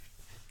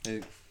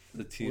Like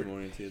the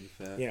team-oriented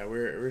fact. Yeah,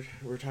 we're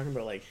talking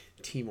about like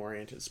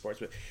team-oriented sports,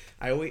 but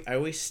I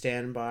always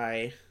stand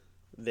by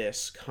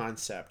this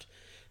concept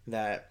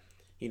that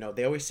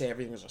they always say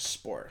everything is a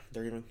sport.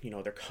 They're even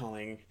they're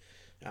calling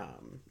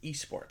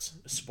esports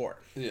a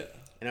sport. Yeah.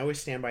 And I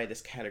always stand by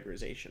this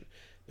categorization.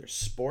 There's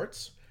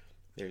sports,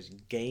 there's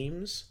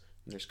games,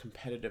 and there's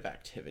competitive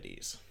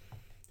activities.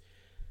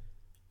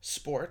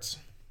 Sports,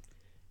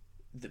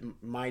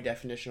 my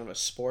definition of a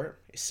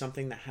sport is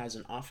something that has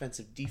an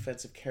offensive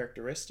defensive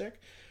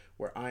characteristic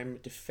where I'm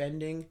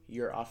defending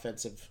your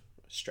offensive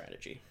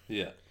strategy.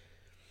 Yeah.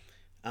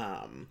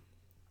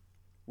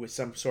 With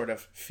some sort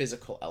of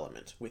physical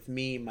element. With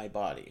me, my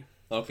body.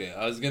 Okay,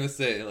 I was gonna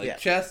say Yeah.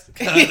 chess.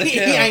 Kinda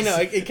Yeah, I know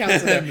it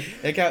counts.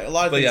 A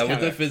lot of But things yeah, count. with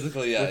the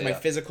physical, yeah, With my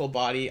physical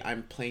body,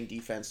 I'm playing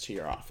defense to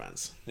your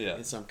offense. Yeah.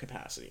 In some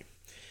capacity.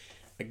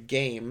 A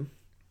game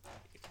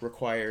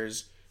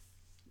requires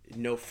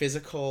no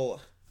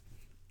physical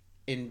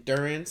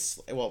endurance.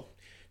 Well,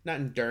 not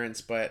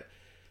endurance, but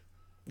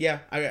yeah,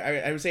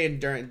 I would say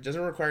endurance. It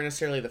doesn't require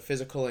necessarily the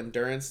physical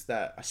endurance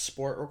that a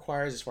sport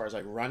requires as far as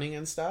like running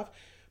and stuff,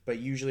 but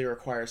usually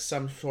requires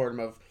some sort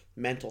of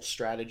mental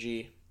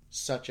strategy,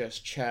 such as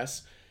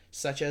chess,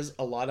 such as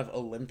a lot of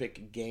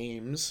Olympic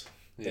games.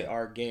 They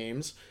are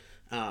games.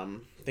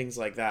 Things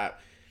like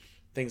that.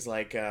 Things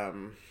like I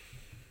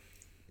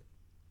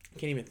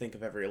can't even think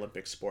of every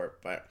Olympic sport,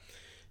 but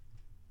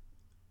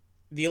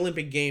the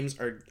Olympic Games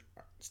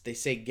they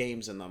say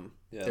games in them.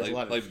 Yeah, There's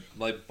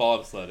like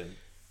bobsledding.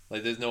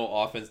 Like there's no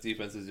offense,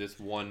 defense. It's just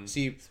one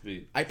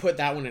speed. I put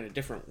that one in a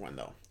different one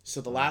though.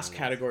 So the last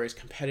category is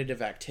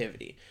competitive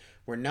activity,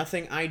 where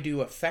nothing I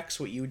do affects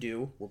what you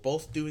do. We're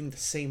both doing the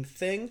same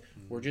thing.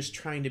 We're just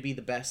trying to be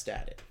the best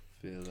at it.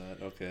 Feel that?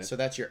 Okay. So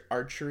that's your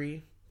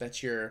archery.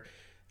 That's your,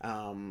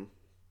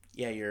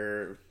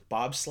 your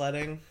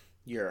bobsledding,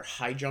 your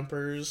high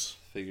jumpers,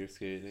 Figure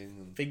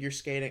skating. figure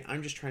skating.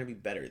 I'm just trying to be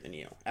better than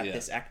you at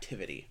this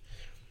activity.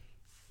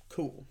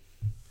 Cool.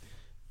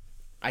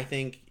 I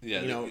think,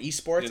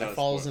 esports, it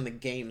falls in the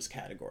games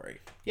category.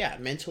 Yeah,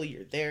 mentally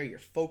you're there, you're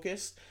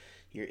focused,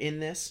 you're in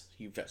this,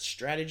 you've got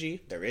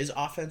strategy, there is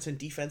offense and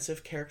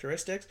defensive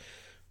characteristics,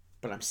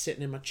 but I'm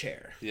sitting in my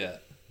chair. Yeah,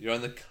 you're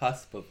on the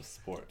cusp of a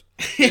sport.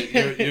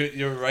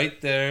 You're right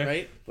there,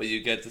 right? But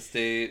you get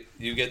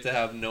to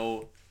have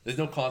there's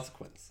no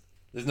consequence.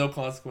 There's no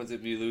consequence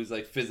if you lose,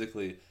 like,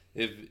 physically.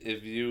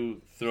 If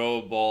you throw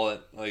a ball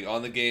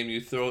on the game, you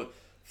throw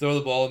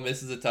the ball and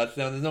misses a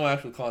touchdown, there's no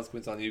actual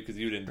consequence on you because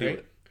you didn't do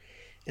it.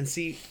 And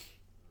see,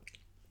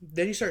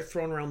 then you start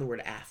throwing around the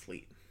word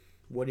athlete.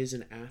 What is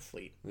an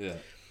athlete? Yeah.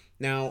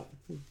 Now,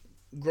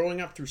 growing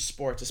up through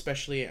sports,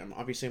 especially,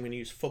 obviously I'm going to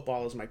use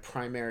football as my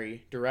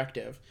primary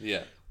directive.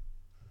 Yeah.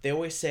 They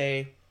always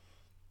say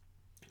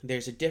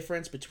there's a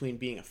difference between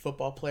being a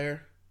football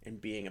player and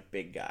being a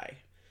big guy.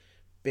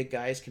 Big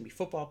guys can be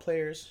football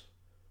players,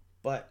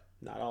 but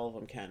not all of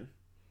them can.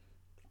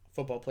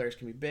 Football players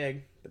can be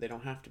big, but they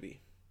don't have to be.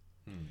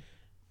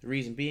 The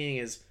reason being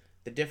is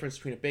the difference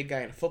between a big guy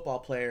and a football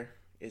player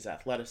is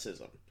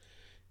athleticism.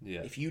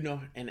 Yeah. If you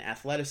know, and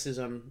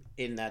athleticism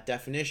in that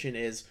definition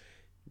is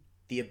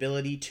the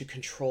ability to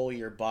control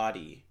your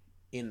body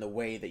in the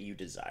way that you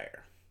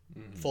desire.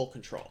 Full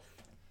control.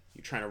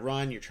 You're trying to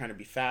run, you're trying to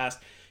be fast,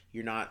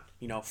 you're not,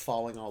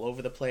 falling all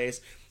over the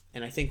place.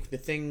 And I think the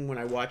thing when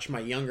I watch my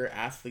younger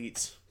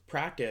athletes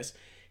practice,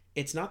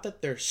 it's not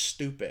that they're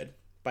stupid.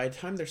 By the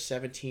time they're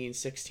 17,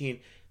 16,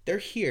 they're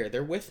here,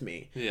 they're with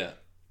me. Yeah.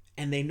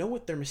 And they know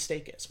what their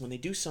mistake is. When they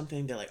do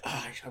something, they're like,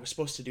 I was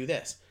supposed to do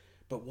this.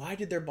 But why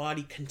did their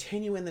body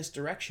continue in this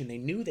direction they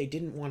knew they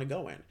didn't want to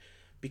go in?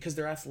 Because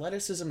their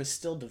athleticism is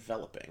still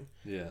developing.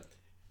 Yeah.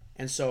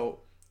 And so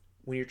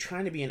when you're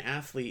trying to be an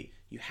athlete,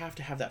 you have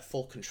to have that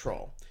full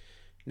control.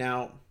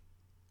 Now,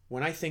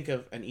 when I think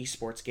of an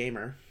esports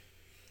gamer,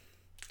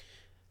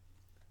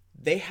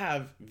 they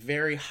have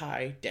very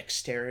high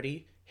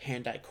dexterity,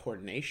 hand-eye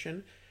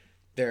coordination.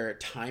 Their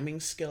timing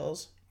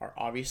skills are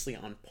obviously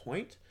on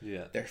point.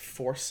 Yeah. Their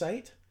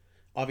foresight,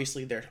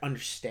 obviously their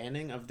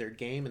understanding of their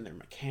game and their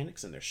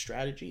mechanics and their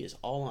strategy is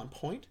all on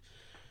point.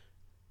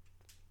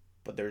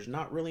 But there's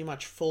not really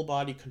much full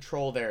body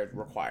control there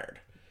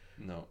required.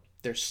 No.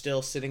 They're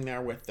still sitting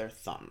there with their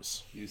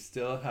thumbs. You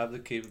still have the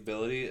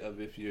capability of,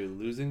 if you're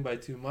losing by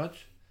too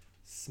much,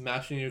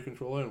 smashing your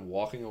controller and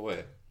walking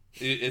away.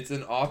 It's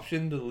an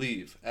option to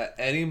leave. At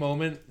any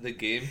moment, the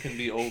game can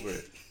be over.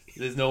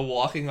 There's no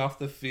walking off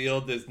the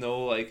field. There's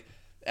no,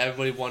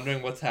 everybody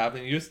wondering what's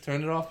happening. You just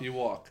turn it off, you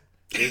walk.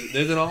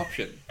 There's an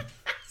option.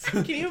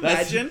 Can you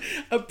imagine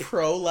a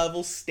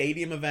pro-level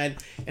stadium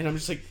event, and I'm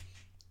just like,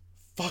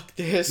 fuck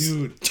this.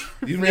 Dude,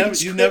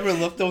 you've never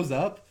looked those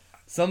up?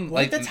 Some,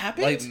 that's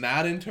happened? Like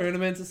Madden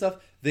tournaments and stuff,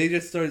 they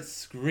just start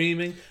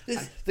screaming.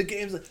 The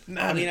game's like,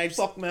 Madden, I've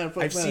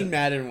Madden. seen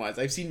Madden once.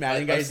 I've seen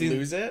Madden guys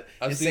lose it.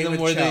 I've seen them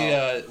where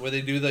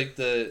they do,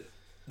 the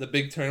the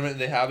big tournament,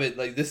 and they have it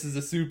like this is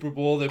the Super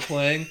Bowl they're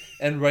playing,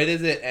 and right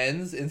as it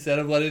ends, instead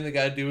of letting the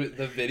guy do it,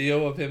 the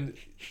video of him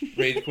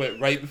rage quit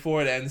right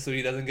before it ends, so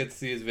he doesn't get to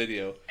see his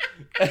video,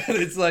 and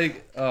it's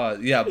like,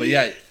 yeah, but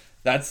yeah,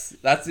 that's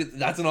it.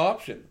 That's an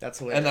option. That's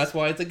hilarious. And that's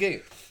why it's a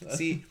game.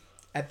 See,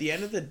 at the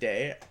end of the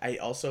day, I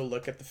also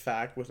look at the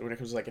fact when it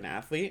comes to like an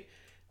athlete,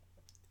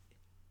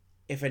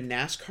 if a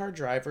NASCAR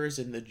driver is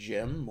in the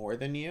gym more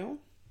than you,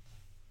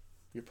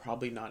 you're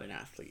probably not an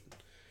athlete.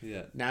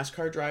 Yeah.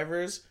 NASCAR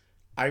drivers,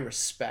 I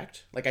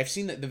respect. Like, I've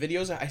seen the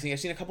videos. I've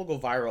seen a couple go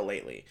viral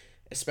lately,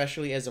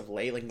 especially as of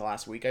late. Like, in the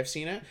last week, I've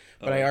seen it.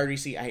 But I already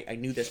see. I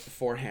knew this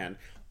beforehand.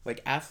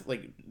 Like,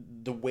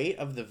 the weight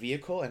of the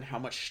vehicle and how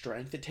much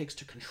strength it takes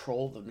to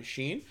control the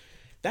machine,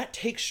 that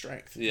takes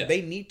strength. Yeah.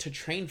 They need to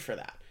train for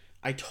that.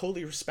 I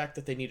totally respect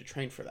that they need to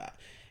train for that.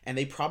 And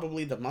they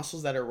probably, the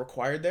muscles that are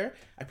required there,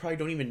 I probably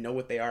don't even know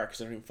what they are because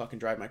I don't even fucking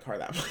drive my car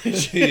that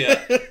much.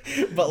 Yeah.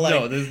 But like,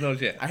 no, there's no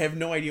chance. I have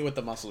no idea what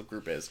the muscle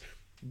group is,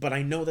 but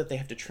I know that they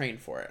have to train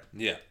for it.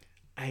 Yeah.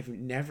 I've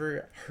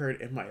never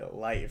heard in my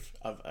life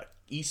of an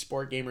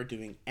esport gamer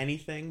doing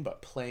anything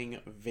but playing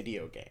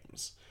video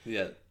games.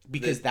 Yeah.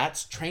 Because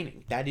that's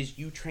training. That is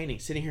you training.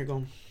 Sitting here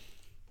going,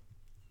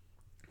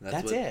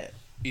 that's it.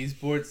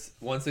 Esports,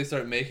 once they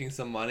start making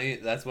some money,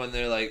 that's when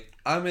they're like,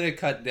 I'm going to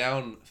cut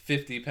down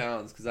 50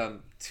 pounds because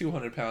I'm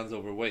 200 pounds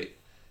overweight.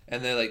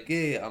 And they're like,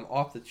 yeah, I'm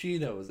off the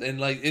Cheetos. And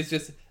like, it's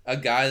just a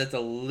guy that's a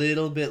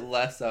little bit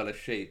less out of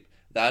shape.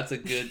 That's a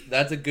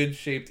good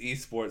shaped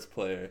esports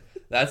player.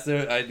 That's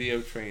their idea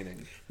of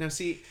training. Now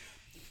see,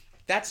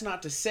 that's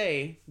not to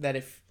say that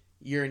if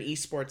you're an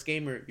esports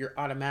gamer, you're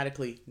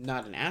automatically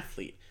not an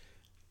athlete.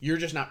 You're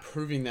just not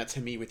proving that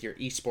to me with your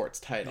esports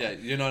title. Yeah,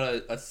 you're not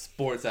a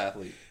sports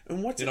athlete.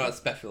 And you're not a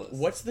specialist.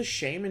 What's the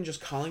shame in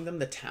just calling them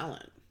the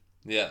talent?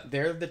 Yeah.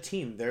 They're the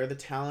team. They're the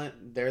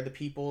talent. They're the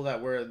people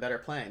that are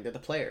playing. They're the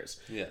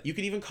players. Yeah. You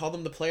could even call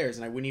them the players,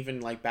 and I wouldn't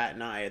even like bat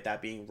an eye at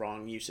that being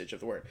wrong usage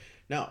of the word.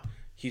 No,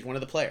 he's one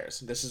of the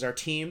players. This is our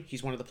team.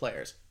 He's one of the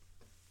players.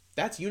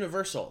 That's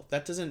universal.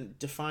 That doesn't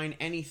define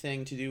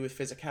anything to do with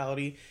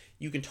physicality.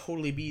 You can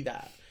totally be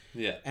that.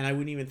 Yeah. And I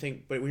wouldn't even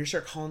think, but when you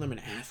start calling them an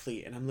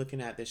athlete, and I'm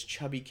looking at this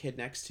chubby kid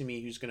next to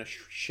me who's going to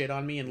shit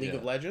on me in League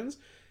of Legends,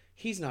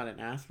 he's not an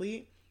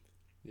athlete.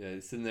 Yeah,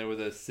 he's sitting there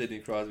with a Sidney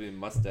Crosby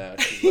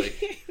mustache. He's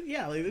like,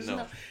 yeah, like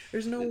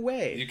there's no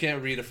way. You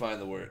can't redefine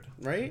the word.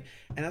 Right?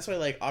 And that's why,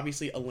 like,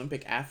 obviously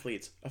Olympic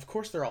athletes, of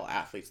course they're all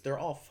athletes. They're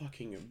all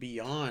fucking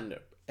beyond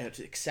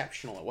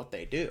exceptional at what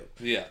they do.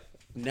 Yeah.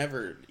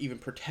 Never even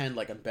pretend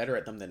like I'm better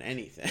at them than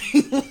anything.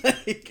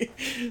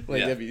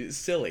 like that'd be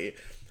silly.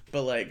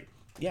 But like,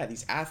 yeah,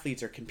 these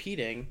athletes are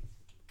competing.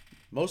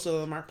 Most of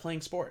them aren't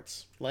playing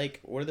sports. Like,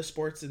 what are the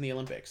sports in the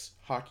Olympics?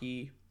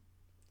 Hockey,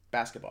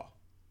 basketball.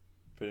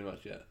 Pretty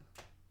much, yeah.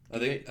 I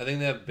think they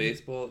have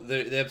baseball.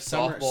 They have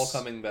softball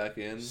coming back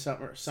in.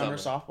 Summer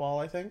softball,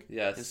 I think.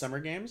 Yes. In summer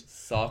games.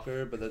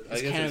 Soccer, but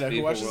I guess Canada.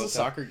 Who watches World the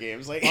soccer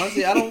games? Like,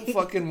 honestly, I don't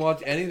fucking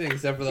watch anything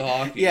except for the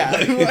hockey. Yeah,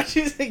 like, who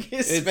watches, like,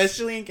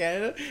 especially in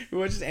Canada, who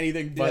watches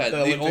anything but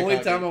the Olympic only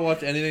hockey. time I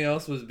watched anything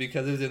else was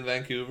because it was in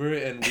Vancouver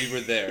and we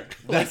were there.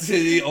 That's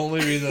the only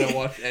reason I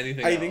watched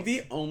anything else. I think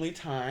the only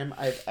time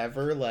I've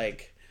ever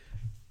like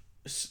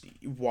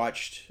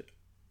watched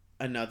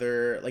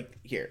another, like,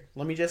 here,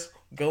 let me just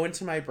go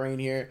into my brain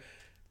here.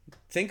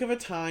 Think of a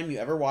time you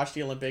ever watched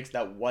the Olympics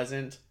that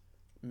wasn't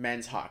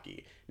men's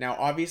hockey. Now,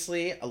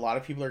 obviously, a lot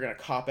of people are going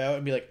to cop out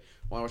and be like,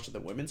 well, I watched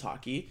the women's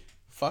hockey.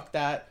 Fuck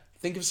that.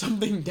 Think of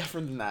something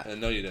different than that.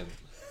 No, you didn't.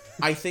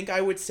 I think I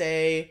would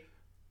say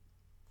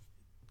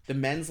the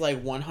men's,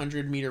 like,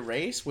 100-meter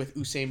race with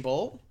Usain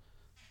Bolt.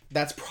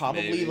 That's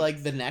probably,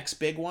 like, the next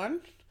big one.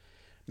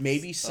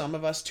 Maybe some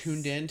of us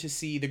tuned in to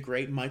see the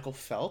great Michael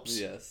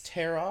Phelps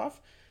tear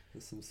off.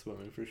 There's some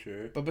swimming for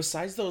sure. But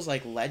besides those,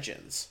 like,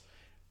 legends...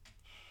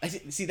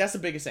 see, that's the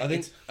biggest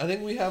thing. I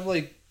think we have,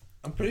 like...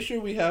 I'm pretty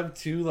sure we have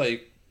 2,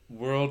 like,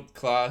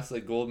 world-class,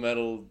 like, gold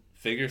medal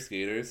figure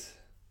skaters.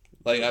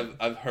 Like,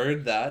 I've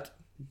heard that.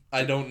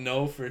 I don't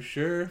know for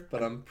sure,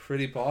 but I'm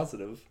pretty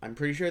positive. I'm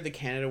pretty sure at the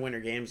Canada Winter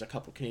Games, a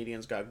couple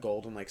Canadians got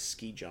gold in, like,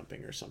 ski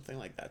jumping or something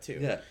like that, too.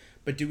 Yeah.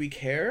 But do we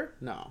care?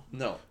 No.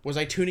 No. Was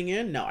I tuning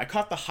in? No. I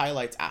caught the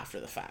highlights after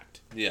the fact.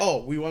 Yeah.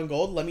 Oh, we won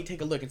gold? Let me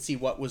take a look and see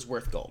what was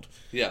worth gold.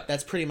 Yeah.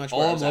 That's pretty much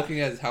all I'm looking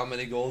at is how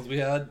many golds we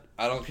had.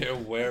 I don't care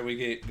where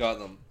we got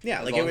them. Yeah,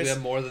 as like long it was. As we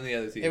had more than the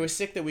other team. It was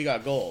sick that we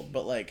got gold,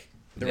 but like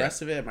the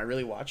rest of it, am I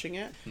really watching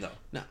it? No.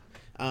 No.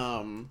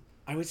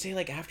 I would say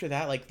like after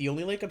that, like the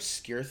only like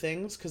obscure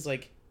things, because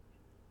like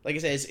I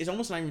said, it's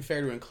almost not even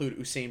fair to include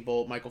Usain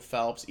Bolt, Michael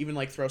Phelps, even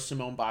like throw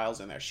Simone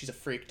Biles in there. She's a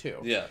freak too.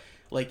 Yeah.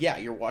 Like, yeah,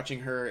 you're watching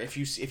her. If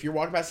you're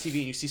walking past TV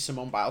and you see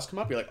Simone Biles come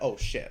up, you're like, oh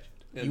shit.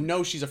 And you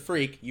know she's a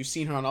freak. You've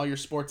seen her on all your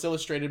Sports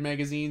Illustrated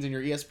magazines and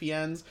your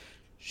ESPNs.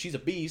 She's a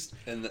beast.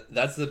 And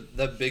that's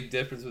the big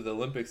difference with the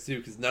Olympics too,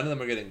 because none of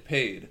them are getting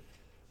paid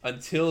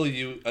until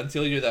you're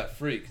that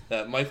freak,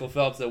 that Michael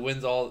Phelps that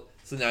wins all.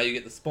 So now you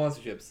get the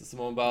sponsorships. The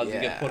Simone Biles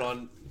you get put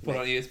on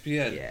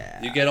ESPN.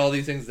 Yeah. You get all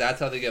these things. That's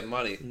how they get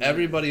money.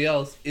 Everybody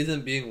else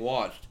isn't being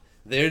watched.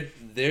 They're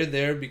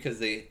there because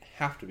they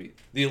have to be.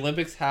 The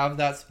Olympics have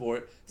that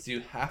sport, so you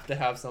have to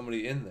have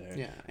somebody in there.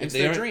 Yeah, it's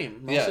their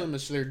dream. Most of them,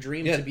 it's their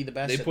dream to be the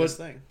best at this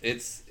thing.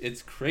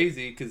 It's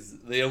crazy because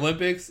the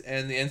Olympics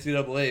and the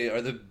NCAA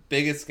are the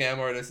biggest scam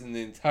artists in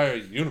the entire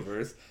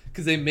universe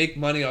because they make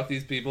money off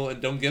these people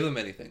and don't give them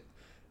anything.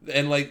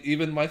 And like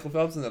even Michael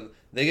Phelps and them,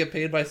 they get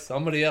paid by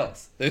somebody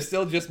else. They're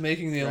still just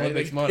making the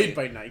Olympics money. Paid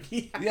by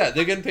Nike. Yeah,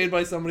 they're getting paid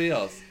by somebody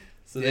else.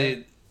 So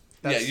you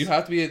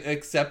have to be an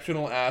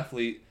exceptional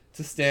athlete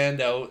to stand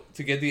out,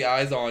 to get the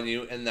eyes on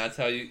you, and that's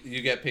how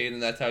you get paid,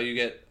 and that's how you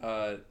get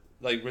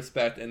like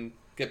respect and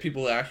get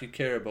people to actually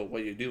care about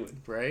what you're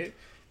doing. Right?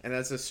 And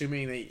that's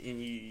assuming that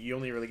you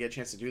only really get a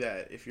chance to do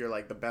that if you're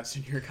like the best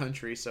in your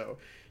country. So,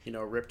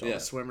 ripped all the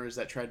swimmers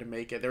that tried to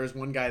make it. There was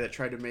one guy that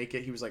tried to make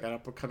it. He was like an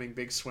up-and-coming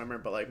big swimmer,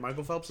 but like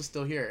Michael Phelps is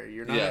still here.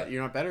 You're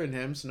not better than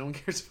him, so no one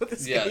cares about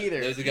this guy either.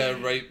 There's a guy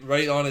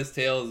right on his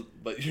tail,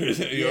 but you're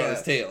on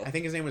his tail. I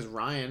think his name was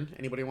Ryan.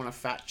 Anybody want to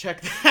fact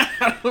check that?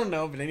 I don't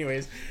know, but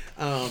anyways,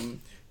 and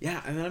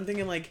then I'm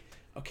thinking like,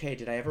 okay,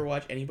 did I ever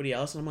watch anybody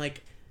else? And I'm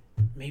like,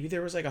 maybe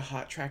there was like a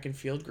hot track and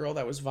field girl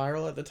that was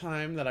viral at the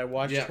time that I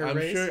watched her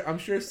race. I'm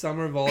sure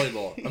summer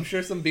volleyball. I'm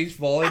sure some beach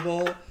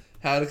volleyball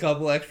had a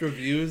couple extra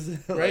views,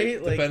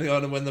 right? Depending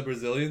on when the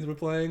Brazilians were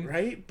playing.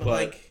 Right?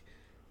 But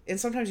and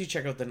sometimes you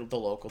check out the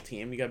local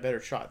team, you got a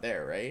better shot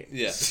there, right?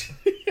 Yeah.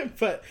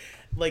 But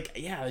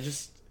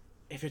just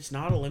if it's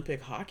not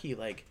Olympic hockey,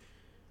 like,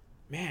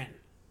 man,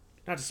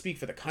 not to speak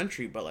for the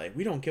country, but like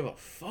we don't give a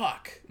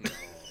fuck.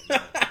 No,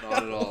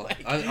 not at all.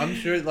 I'm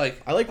sure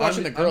I like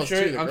watching the girls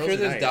too. I'm sure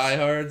there's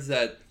diehards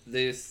that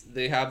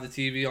they have the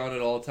TV on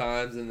at all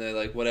times, and they're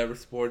like whatever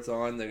sport's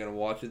on, they're gonna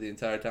watch it the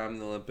entire time in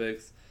the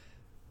Olympics.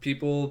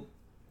 People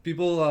treat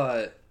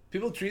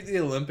the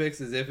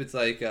Olympics as if it's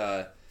like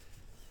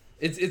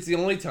it's the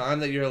only time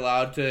that you're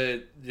allowed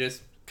to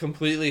just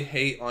completely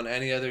hate on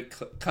any other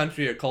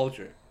country or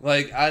culture.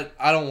 Like I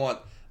don't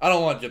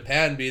want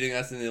Japan beating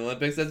us in the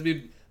Olympics.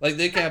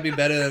 They can't be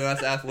better than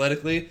us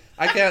athletically.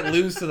 I can't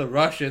lose to the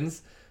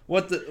Russians.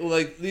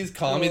 These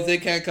commies, they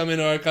can't come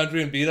into our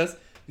country and beat us.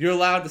 You're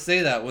allowed to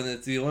say that when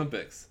it's the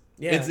Olympics.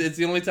 Yeah. It's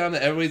the only time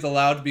that everybody's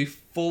allowed to be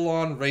full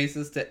on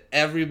racist to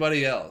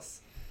everybody else.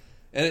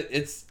 And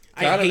it's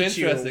kind of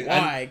interesting.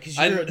 Why? Because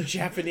you're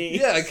Japanese.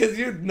 Yeah, because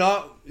you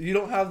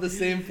don't have the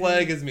same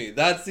flag as me.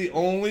 That's the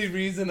only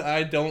reason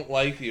I don't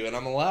like you, and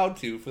I'm allowed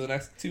to for the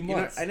next 2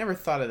 months. I never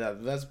thought of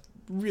that. That's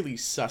really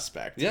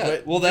suspect.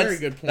 Yeah, but that's a very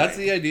good point. That's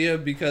the idea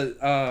because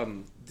I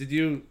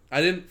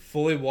didn't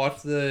fully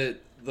watch the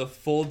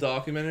full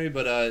documentary,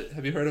 but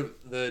have you heard of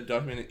the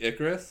documentary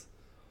Icarus?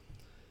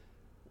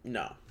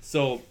 No.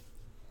 So,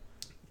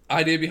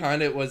 idea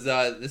behind it was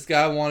this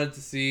guy wanted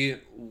to see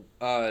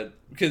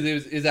because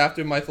it was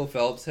after Michael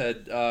Phelps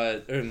had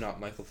or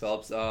not Michael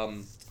Phelps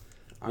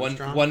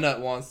one nut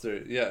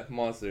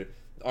monster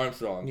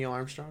Armstrong. Neil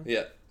Armstrong.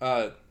 Yeah.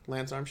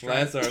 Lance Armstrong.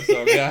 Yeah.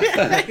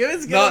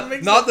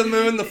 not the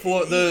moon, the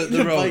floor,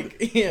 the road.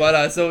 Yeah.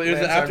 But so it was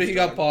Lance after Armstrong. He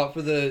got popped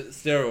for the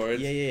steroids.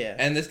 Yeah.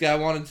 And this guy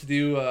wanted to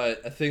do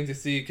a thing to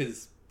see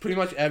because pretty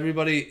much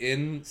everybody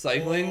in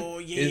cycling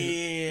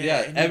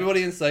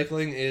everybody in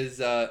cycling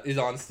is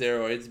on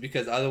steroids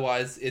because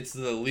otherwise it's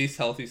the least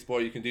healthy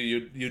sport you can do.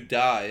 You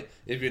die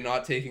if you're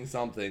not taking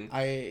something.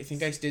 I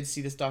think I did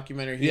see this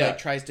documentary. He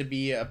tries to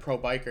be a pro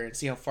biker and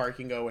see how far he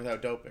can go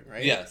without doping,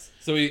 right? Yes.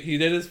 So he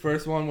did his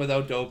first one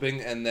without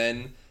doping, and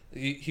then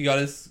he got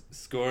his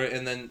score,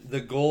 and then the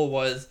goal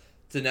was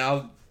to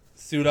now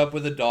suit up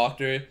with a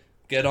doctor,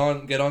 get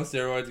on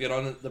steroids, get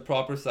on the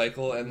proper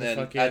cycle, and then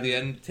at the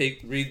end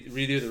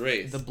redo the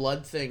race. The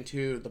blood thing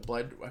too.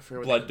 I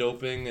forget blood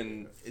doping,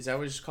 and is that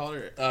what it's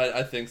called?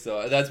 I think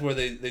so. That's where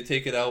they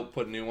take it out,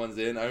 put new ones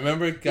in. I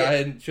remember a guy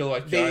in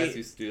Chilliwack Giants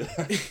used to do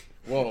that.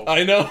 Whoa!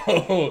 I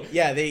know.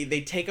 Yeah,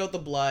 they take out the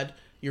blood.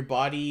 Your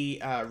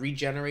body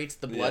regenerates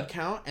the blood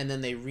count, and then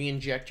they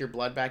re-inject your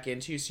blood back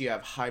into you, so you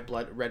have high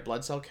red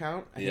blood cell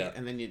count.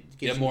 And then it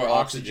gives you more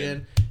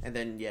oxygen, and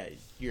then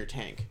your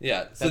tank.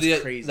 Yeah, so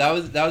that's crazy. That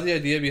was the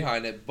idea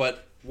behind it.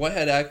 But what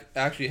had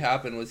actually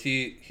happened was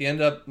he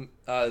ended up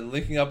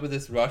linking up with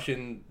this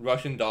Russian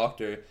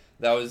doctor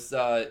that was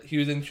he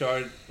was in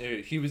charge.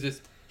 He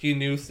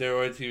knew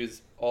steroids. He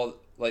was all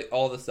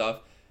the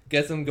stuff.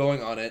 Gets him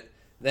going on it.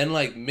 Then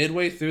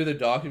midway through the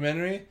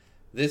documentary,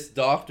 this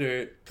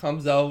doctor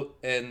comes out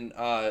and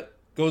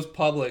goes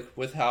public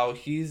with how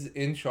he's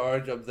in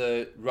charge of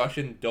the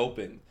Russian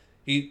doping.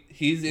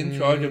 He's in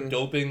charge of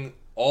doping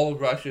all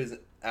of Russia's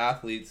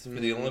athletes for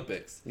the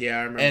Olympics. Yeah,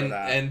 I remember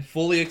that. And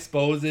fully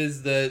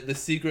exposes the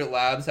secret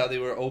labs, how they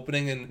were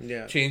opening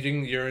and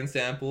changing urine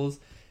samples,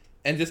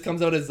 and just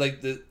comes out as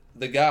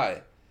the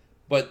guy.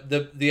 But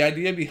the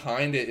idea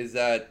behind it is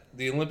that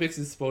the Olympics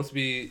is supposed to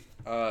be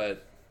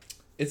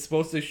it's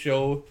supposed to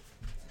show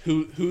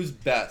who's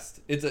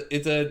best. It's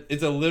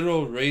a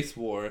literal race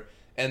war,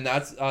 and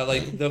that's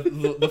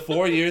the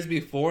 4 years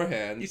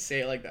beforehand. You say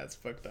it like that's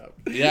fucked up.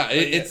 Yeah,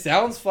 it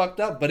sounds fucked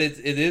up, but it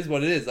is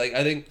what it is.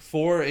 I think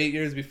 4 or 8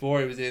 years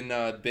before, it was in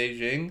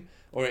Beijing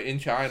or in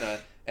China,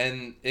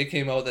 and it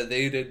came out that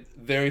they did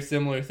very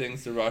similar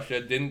things to Russia.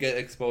 Didn't get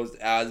exposed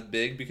as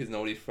big because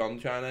nobody from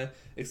China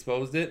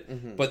exposed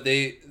it, but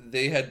they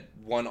had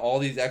won all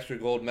these extra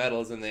gold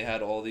medals and they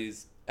had all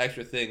these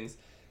extra things.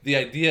 The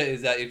idea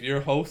is that if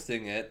you're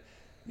hosting it,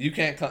 you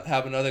can't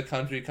have another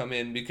country come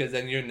in because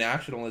then your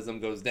nationalism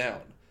goes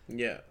down.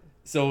 Yeah.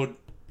 So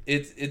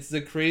it's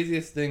the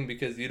craziest thing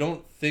because you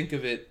don't think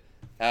of it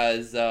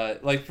as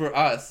like for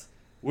us,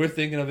 we're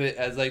thinking of it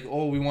as like,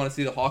 oh, we want to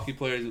see the hockey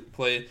players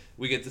play.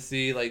 We get to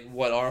see like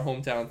what our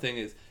hometown thing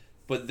is,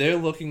 but they're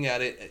looking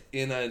at it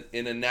in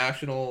a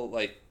national,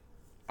 like,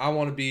 I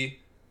want to be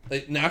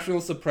like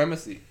national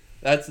supremacy.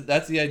 That's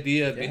the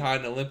idea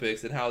behind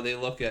Olympics and how they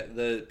look at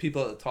the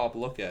people at the top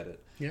look at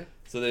it. Yeah.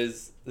 So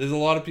there's a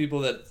lot of people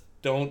that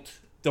don't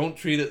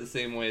treat it the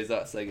same way as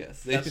us, I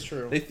guess. That's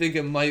true. They think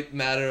it might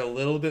matter a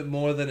little bit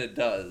more than it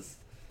does.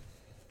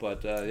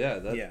 But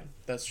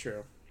that's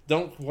true.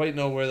 Don't quite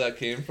know where that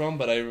came from,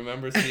 but I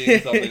remember seeing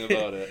something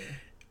about it.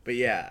 But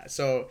yeah,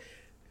 so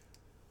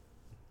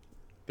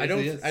I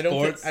Basically,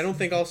 don't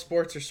think all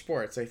sports are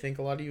sports. I think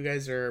a lot of you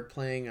guys are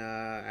playing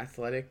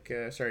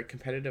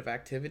competitive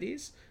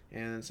activities,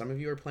 and some of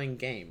you are playing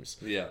games.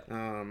 Yeah.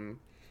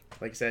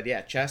 Like I said,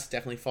 yeah, chess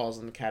definitely falls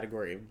in the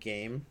category of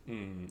game.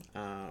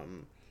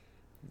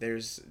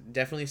 There's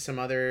definitely some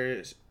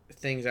other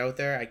things out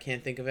there. I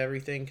can't think of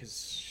everything because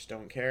I just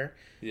don't care.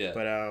 Yeah.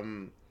 But a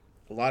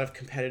lot of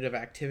competitive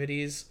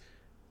activities,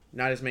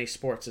 not as many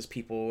sports as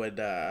people would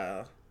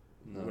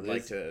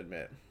like to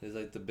admit. There's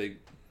like the big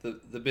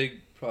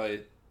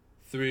probably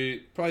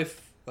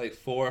like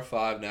 4 or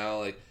 5 now,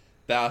 like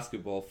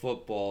basketball,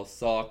 football,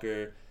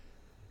 soccer,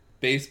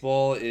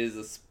 baseball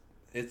is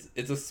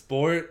it's a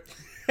sport.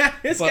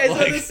 This guy's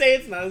about to say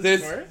it's not a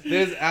sport.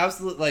 There's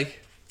absolute, like,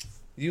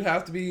 you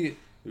have to be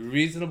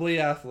reasonably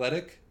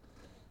athletic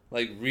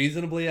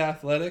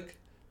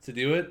to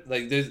do it.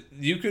 Like,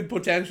 you could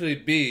potentially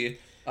be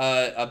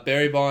a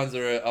Barry Bonds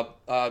or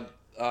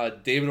a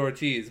David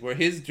Ortiz, where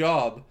his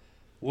job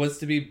was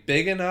to be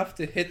big enough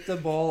to hit the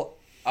ball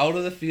out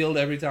of the field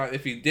every time.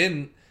 If he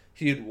didn't,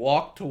 he'd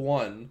walk to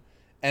one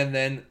and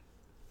then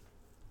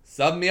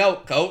sub me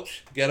out,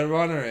 coach. Get a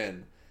runner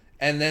in.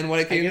 And then when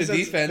it came to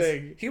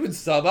defense, he would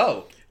sub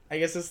out. I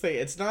guess that's the thing.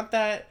 It's not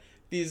that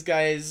these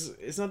guys.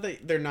 It's not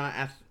that they're not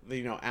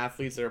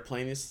athletes that are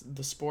playing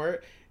the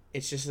sport.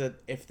 It's just that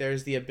if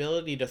there's the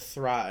ability to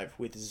thrive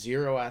with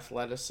zero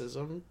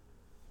athleticism.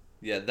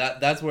 Yeah,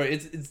 that's where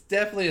it's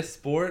definitely a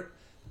sport,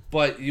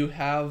 but you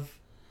have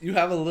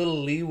a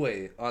little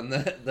leeway on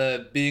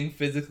the being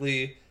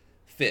physically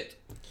fit.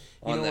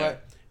 You know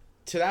what?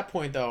 To that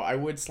point, though, I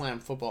would slam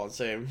football and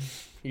say,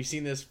 you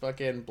seen this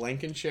fucking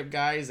Blankenship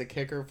guy? He's a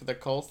kicker for the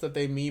Colts that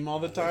they meme all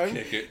the time.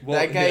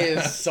 That guy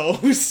is so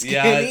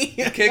skinny.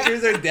 Yeah,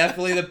 kickers are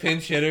definitely the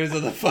pinch hitters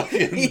of the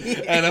fucking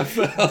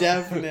NFL.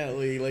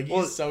 Definitely, like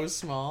he's so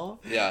small.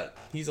 Yeah,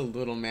 he's a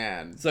little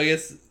man. So I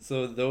guess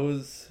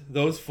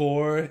those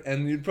 4,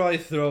 and you'd probably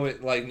throw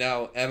it like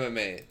now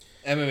MMA.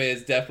 MMA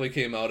has definitely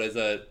came out as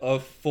a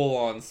full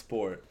on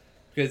sport.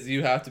 Because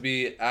you have to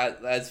be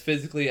as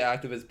physically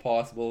active as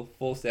possible,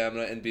 full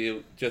stamina, and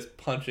be just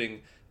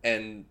punching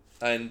and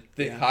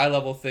high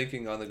level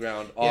thinking on the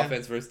ground,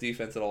 offense versus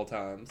defense at all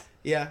times.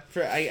 Yeah,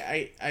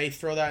 I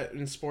throw that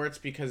in sports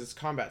because it's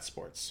combat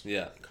sports.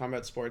 Yeah,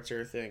 combat sports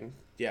are a thing.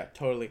 Yeah,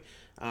 totally.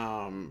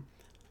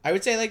 I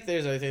would say like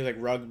there's other things like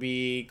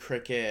rugby,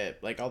 cricket,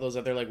 like all those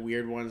other like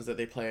weird ones that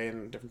they play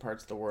in different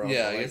parts of the world.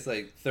 Yeah, I guess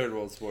like third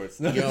world sports.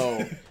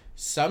 Yo.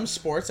 Some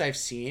sports I've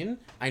seen,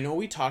 I know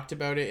we talked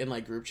about it in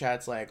like group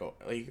chats, like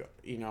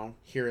you know,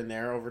 here and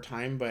there over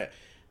time, but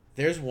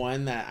there's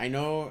one that I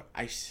know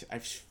I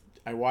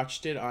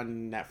watched it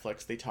on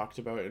Netflix. They talked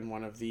about it in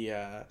one of the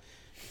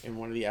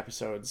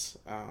episodes.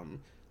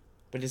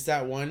 But it's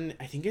that one.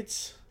 I think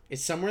it's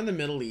somewhere in the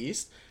Middle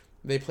East.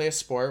 They play a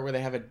sport where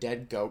they have a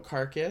dead goat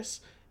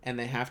carcass and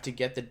they have to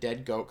get the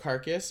dead goat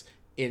carcass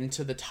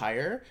into the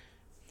tire,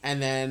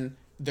 and then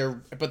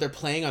they're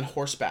playing on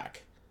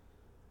horseback.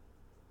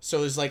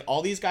 So there's like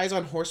all these guys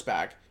on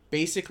horseback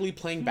basically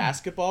playing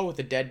basketball with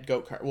a dead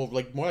goat well,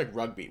 like more like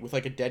rugby with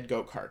like a dead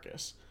goat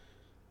carcass.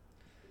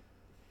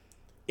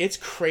 It's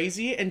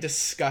crazy and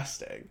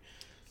disgusting.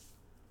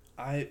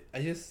 I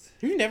just...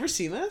 Have you never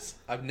seen this?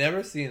 I've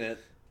never seen it.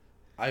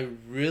 I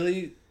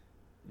really,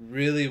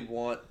 really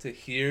want to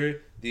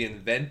hear the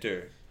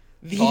inventor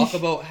talk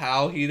about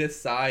how he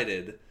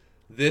decided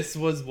this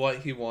was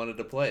what he wanted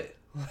to play.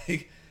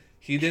 Like,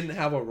 he didn't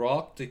have a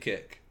rock to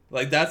kick.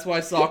 Like, that's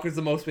why soccer's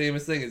the most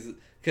famous thing, is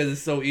because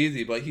it's so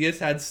easy. But he has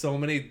had so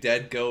many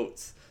dead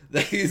goats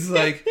that he's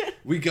like,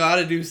 we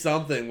gotta do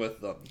something with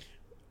them.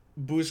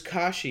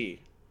 Buzkashi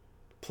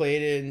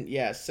played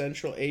in,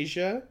 Central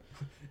Asia.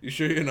 You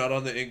sure you're not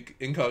on the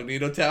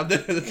incognito tab there?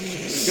 Get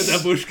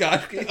that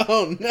Buzkashi.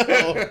 Oh,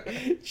 no.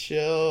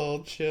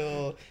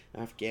 Chill.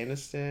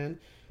 Afghanistan.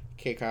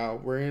 Okay, Kyle,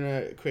 we're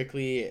gonna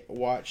quickly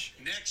watch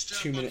Next up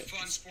 2 minutes.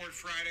 Fun Sport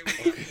Friday,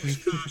 we got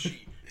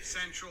Buzkashi.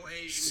 Central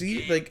Asian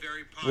game, like,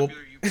 very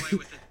popular. You play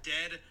with a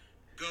dead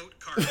goat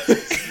carcass.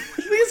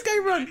 This guy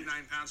run.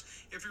 99 pounds.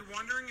 If you're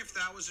wondering if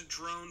that was a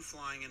drone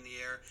flying in the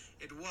air,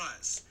 it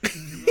was. If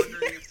you're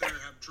wondering if there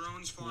have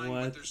drones flying,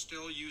 but they're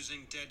still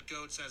using dead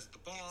goats as the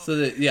ball. So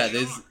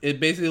it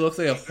basically looks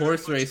like a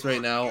horse race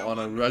right now on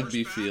a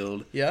rugby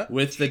field. Yeah.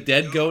 With the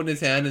dead goat in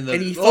his hand and the.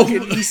 And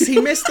he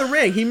missed the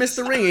ring. He missed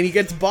the ring, and he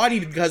gets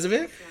bodied because of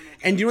it.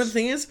 And do you know what the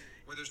thing is?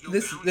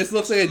 This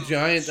looks like a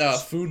giant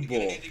food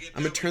bowl.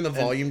 I'm gonna turn the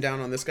volume down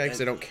on this guy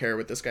because I don't care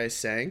what this guy's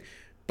saying.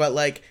 But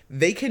like,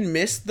 they can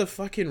miss the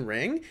fucking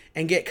ring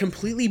and get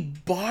completely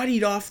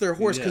bodied off their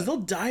horse because they'll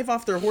dive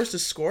off their horse to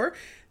score.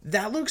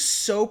 That looks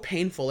so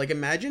painful. Like,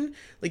 imagine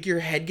like your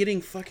head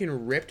getting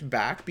fucking ripped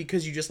back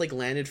because you just like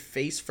landed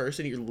face first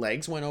and your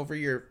legs went over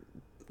your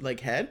like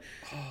head.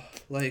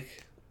 Like.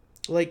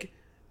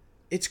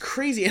 It's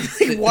crazy. And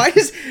like,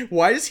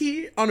 why does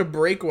he on a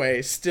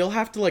breakaway still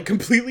have to like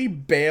completely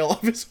bail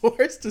off his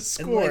horse to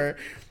score? Like,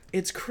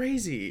 it's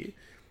crazy.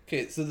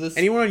 Okay, so this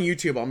anyone on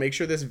YouTube, I'll make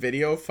sure this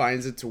video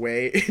finds its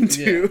way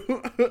into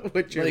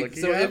what you're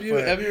looking so at. So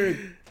if you're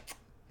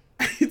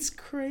it's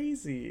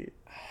crazy.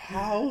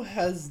 How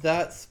has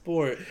that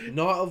sport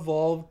not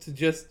evolved to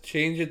just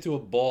change it to a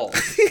ball?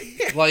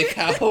 Like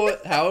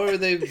how are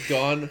they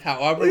gone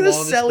however long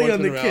this sport's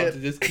been around to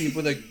just keep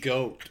with a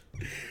goat?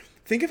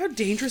 Think of how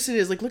dangerous it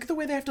is. Like, look at the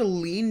way they have to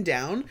lean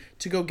down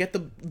to go get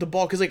the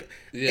ball. Because, like,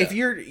 if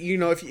you're,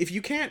 if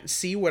you can't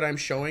see what I'm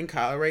showing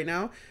Kyle right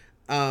now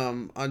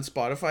on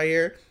Spotify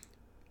here,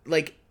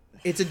 like,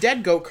 it's a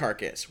dead goat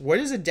carcass. What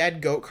does a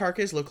dead goat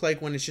carcass look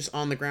like when it's just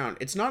on the ground?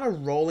 It's not a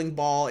rolling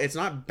ball. It's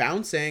not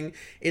bouncing.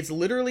 It's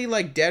literally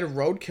like dead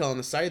roadkill on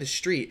the side of the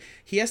street.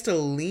 He has to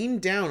lean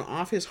down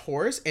off his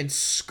horse and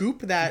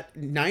scoop that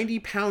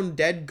 90-pound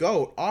dead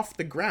goat off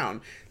the ground.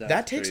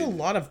 That takes a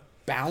lot of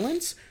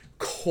balance,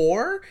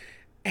 core,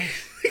 and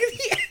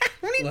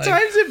how many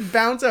times it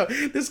bounces out.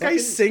 This guy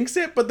sinks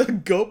it, but the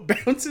goat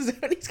bounces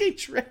out and he's getting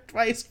tricked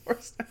by his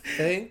horse.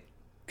 Thank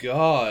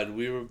God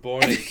we were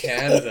born in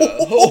Canada.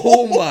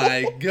 Oh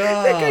my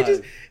God. That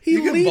guy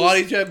you can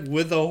body check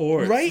with a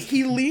horse. Right?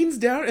 He leans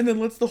down and then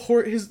lets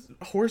his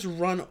horse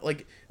run.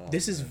 Like,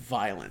 this is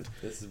violent.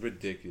 This is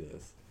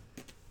ridiculous.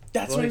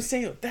 That's what I'm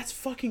saying. That's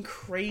fucking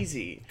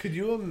crazy. Could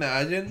you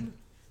imagine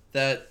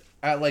that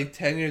at like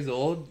 10 years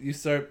old,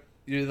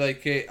 you're like,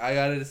 okay, I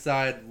gotta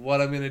decide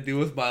what I'm gonna do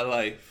with my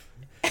life.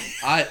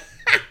 I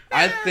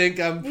think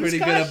I'm pretty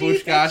good at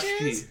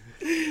bushkashi.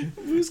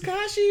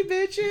 Bushkashi,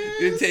 bitches.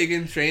 You're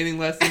taking training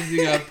lessons.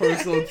 You got a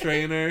personal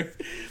trainer.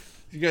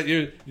 You got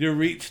your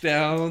reach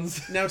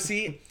downs. Now,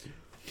 see,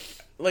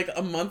 like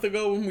a month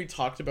ago when we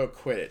talked about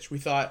Quidditch, we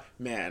thought,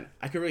 man,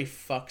 I could really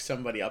fuck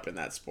somebody up in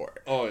that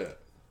sport. Oh yeah.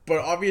 But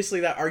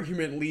obviously that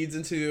argument leads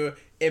into,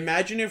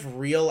 imagine if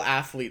real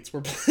athletes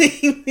were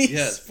playing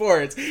these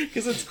sports.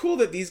 Because it's cool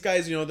that these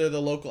guys, they're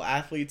the local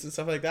athletes and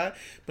stuff like that.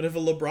 But if a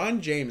LeBron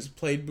James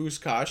played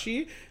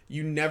Bushkashi,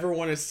 you never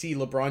want to see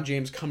LeBron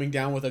James coming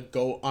down with a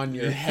goat on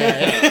your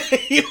head.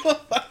 He'll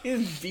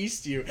fucking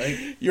beast you.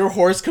 Your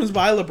horse comes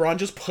by, LeBron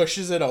just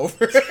pushes it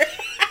over.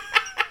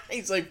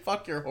 He's like,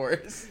 fuck your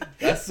horse.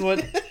 That's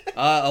what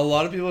a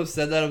lot of people have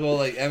said that about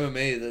like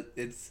MMA. That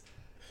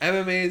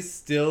MMA is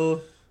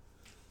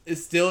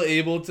still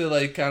able to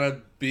like kind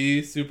of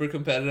be super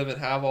competitive and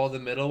have all the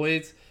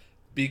middleweights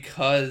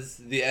because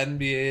the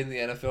NBA and the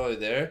NFL are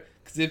there.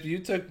 Because if you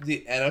took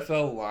the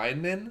NFL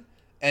linemen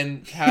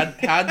and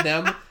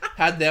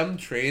had them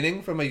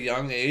training from a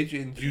young age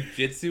in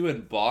jiu-jitsu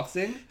and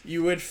boxing,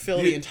 you would fill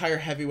the entire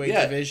heavyweight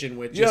division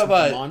with just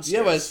monsters. You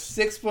have a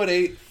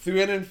 6'8",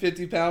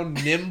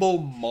 350-pound nimble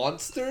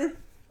monster.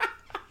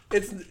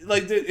 It's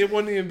like it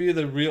wouldn't even be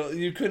the real.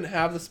 You couldn't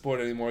have the sport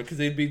anymore because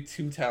they'd be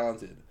too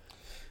talented.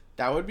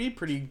 That would be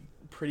pretty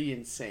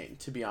insane,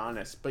 to be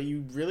honest. But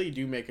you really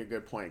do make a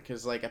good point,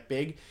 because like a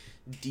big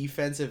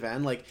defensive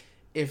end, like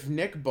if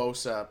Nick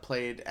Bosa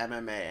played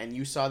MMA and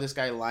you saw this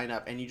guy line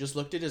up and you just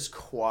looked at his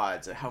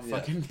quads and how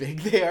fucking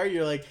big they are,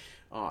 you're like,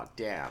 oh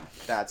damn,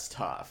 that's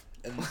tough.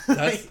 And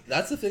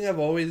that's the thing I've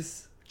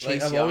always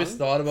always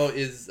thought about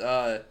is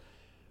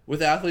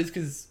with athletes,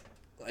 because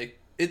like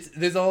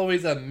there's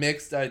always a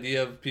mixed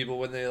idea of people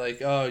when they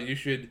like, oh, you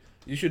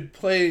should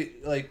play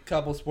like a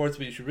couple sports,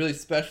 but you should really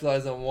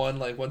specialize on one.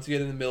 Like once you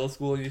get into middle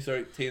school and you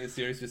start taking it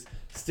serious, just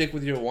stick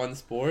with your one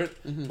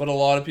sport. Mm-hmm. But a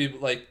lot of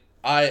people, like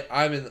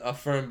I'm a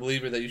firm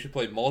believer that you should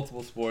play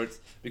multiple sports,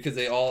 because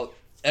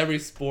every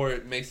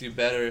sport makes you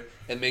better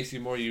and makes you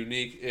more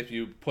unique. If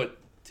you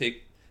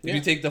you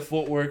take the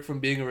footwork from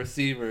being a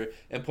receiver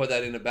and put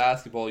that into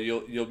basketball,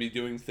 you'll be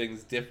doing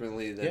things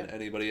differently than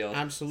anybody else.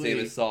 Absolutely.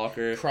 Same as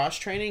soccer. Cross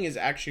training is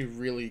actually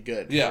really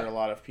good for a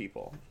lot of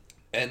people.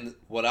 And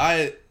what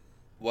I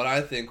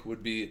think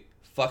would be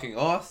fucking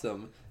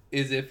awesome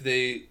is if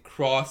they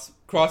cross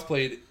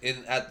played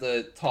at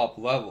the top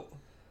level.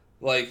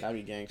 Like, that'd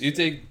be gangster. You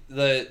take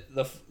the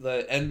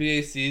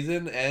NBA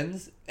season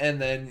ends and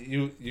then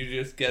you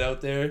just get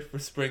out there for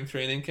spring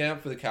training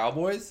camp for the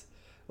Cowboys.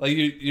 Like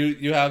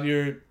you have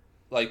your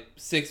like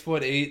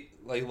 6'8"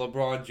 like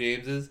LeBron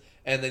Jameses,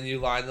 and then you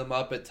line them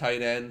up at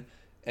tight end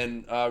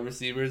and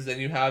receivers. Then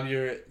you have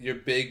your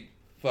big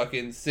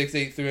fucking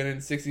 6'8",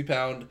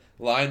 360-pound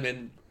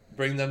linemen,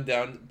 bring them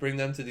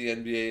to the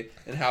NBA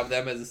and have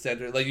them as a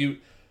center. Like you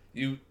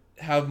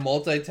have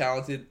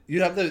multi-talented.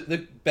 You'd have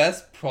the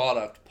best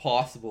product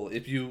possible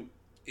if you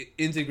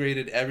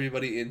integrated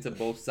everybody into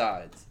both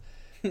sides.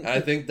 And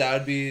I think that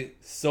would be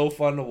so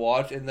fun to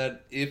watch. And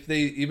that if they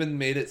even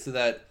made it so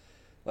that,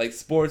 like,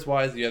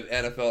 sports-wise, you have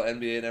NFL,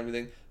 NBA, and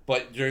everything,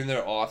 but during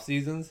their off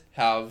seasons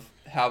have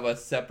a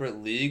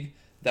separate league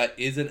that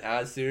isn't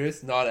as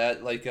serious, not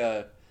at like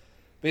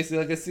basically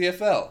like a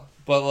CFL,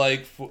 but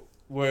like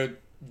where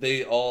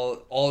they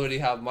all already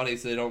have money,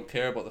 so they don't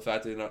care about the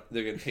fact that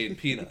they're getting paid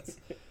peanuts.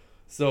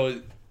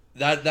 So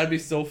that'd be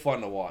so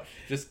fun to watch.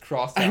 Just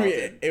cross. I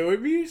mean, it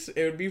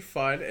would be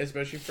fun,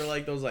 especially for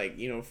like those, like,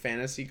 you know,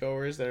 fantasy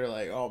goers that are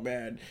like, oh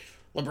man,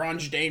 LeBron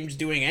James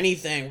doing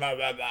anything, blah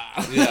blah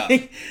blah.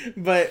 Yeah.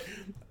 But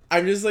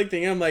I'm just like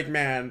thinking, I'm like,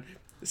 man,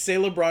 say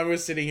LeBron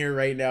was sitting here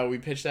right now, we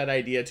pitched that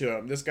idea to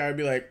him. This guy would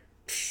be like,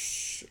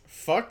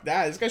 fuck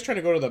that. This guy's trying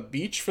to go to the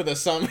beach for the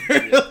summer.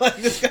 Like,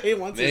 this guy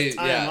wants his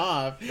time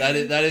off. That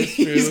is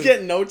true. He's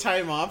getting no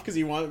time off because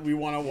we want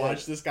to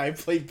watch this guy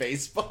play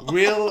baseball.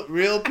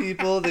 Real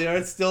people. They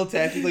are still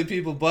technically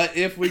people, but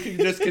if we can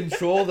just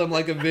control them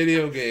like a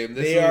video game,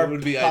 this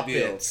would be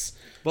puppets. Ideal.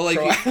 But like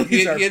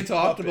he had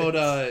talked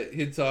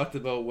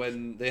about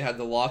when they had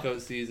the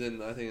lockout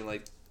season. I think in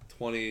like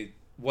 20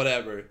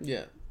 whatever.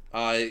 Yeah.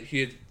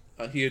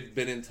 He had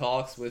been in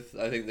talks with,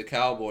 I think, the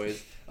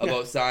Cowboys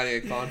about signing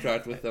a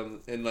contract with them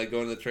and like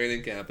going to the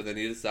training camp, and then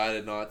he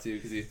decided not to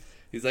because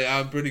he's like,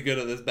 I'm pretty good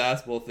at this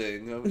basketball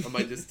thing. I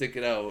might just stick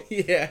it out.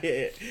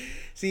 Yeah.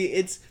 See,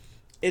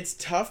 it's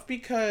tough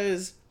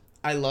because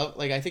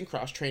I think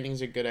cross training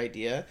is a good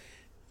idea.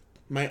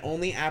 My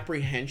only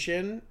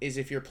apprehension is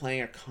if you're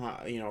playing a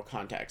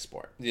contact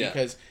sport. Yeah.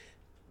 Because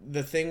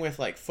the thing with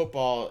like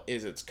football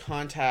is it's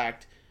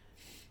contact,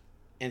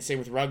 and same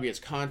with rugby, it's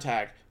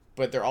contact.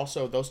 But they're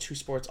also, those two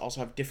sports also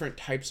have different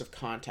types of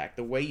contact.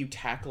 The way you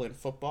tackle in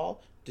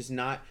football does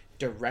not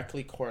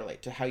directly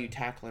correlate to how you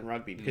tackle in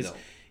rugby. Because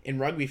in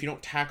rugby, if you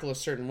don't tackle a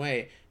certain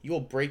way, you will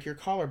break your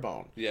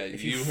collarbone. Yeah,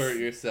 if you hurt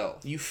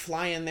yourself. You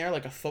fly in there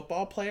like a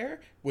football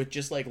player with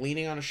just like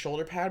leaning on a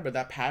shoulder pad, but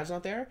that pad's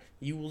not there,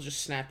 you will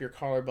just snap your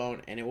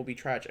collarbone and it will be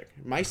tragic.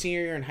 My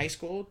senior year in high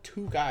school,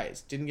 2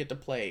 guys didn't get to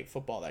play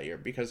football that year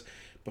because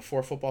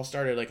before football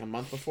started, like a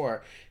month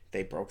before,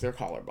 they broke their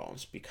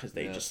collarbones because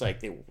they just like,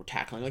 they were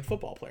tackling like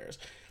football players.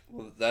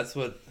 Well, that's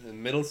what,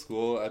 in middle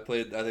school, I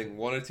played, I think,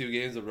 1 or 2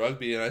 games of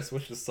rugby, and I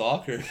switched to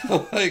soccer.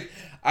 Like,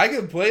 I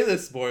can play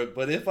this sport,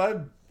 but if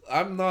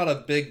I'm not a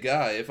big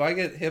guy. If I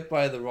get hit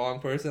by the wrong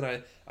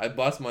person, I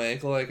bust my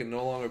ankle, I can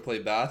no longer play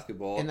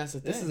basketball. And that's the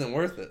thing. This isn't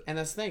worth it. And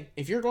that's the thing.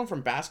 If you're going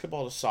from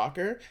basketball to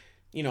soccer,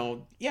 you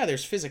know, yeah,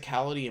 there's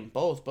physicality in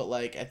both, but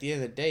like at the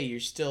end of the day,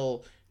 you're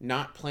still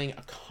not playing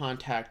a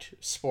contact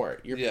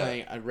sport. You're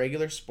playing a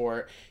regular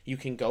sport. You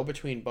can go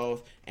between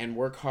both and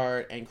work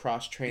hard and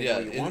cross train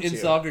while you want to. In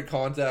soccer,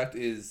 contact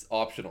is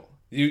optional.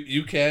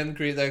 You can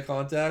create that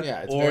contact,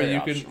 or you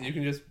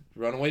can just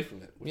run away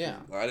from it.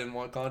 I didn't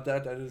want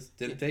contact. I just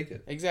didn't take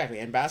it. Exactly.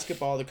 And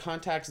basketball, the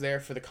contact's there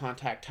for the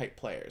contact type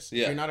players.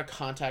 Yeah. If you're not a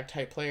contact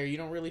type player, you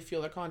don't really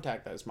feel the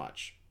contact as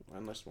much.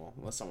 Unless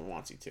someone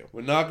wants you to.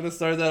 We're not going to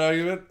start that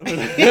argument.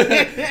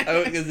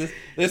 Because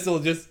this will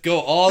just go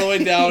all the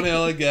way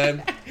downhill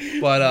again.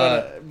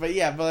 But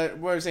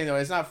what I'm saying though,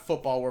 it's not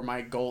football where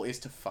my goal is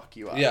to fuck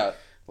you up. Yeah.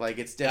 Like,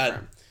 it's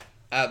different.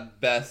 At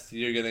best,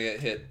 you're going to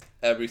get hit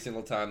every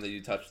single time that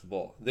you touch the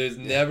ball. There's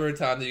never a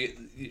time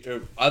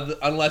that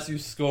unless you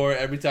score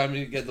every time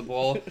you get the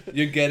ball,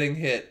 you're getting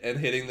hit and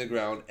hitting the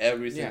ground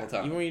every single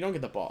time. Even when you don't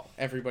get the ball,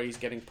 everybody's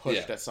getting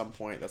pushed at some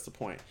point. That's the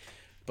point.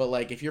 But,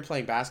 like, if you're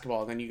playing basketball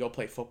and then you go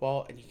play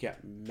football and you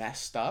get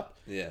messed up,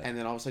 and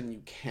then all of a sudden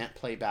you can't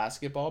play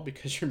basketball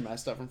because you're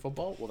messed up from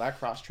football, well, that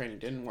cross-training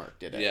didn't work,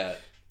 did it? Yeah.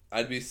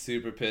 I'd be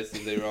super pissed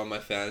if they were on my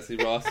fantasy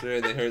roster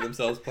and they hurt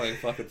themselves playing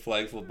fucking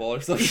flag football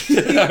or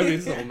something. I'd be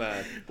so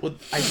mad. Well,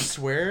 I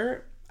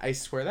swear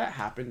that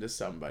happened to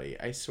somebody.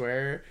 I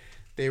swear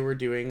they were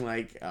doing,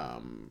 like,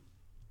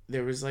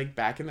 there was, like,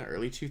 back in the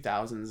early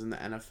 2000s in the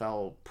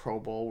NFL Pro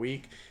Bowl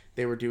week,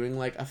 they were doing,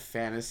 like, a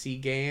fantasy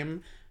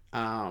game,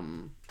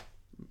 and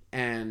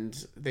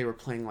they were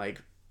playing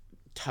like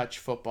touch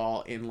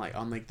football in like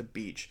on like the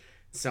beach.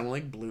 Someone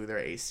like blew their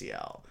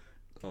ACL.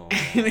 Oh.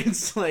 And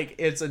it's like,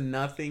 it's a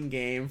nothing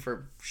game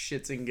for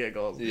shits and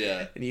giggles.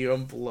 Yeah. And you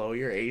don't blow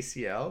your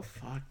ACL?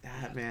 Fuck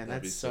that, man.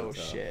 That's so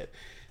shit.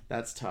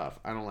 That's tough.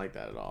 I don't like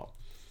that at all.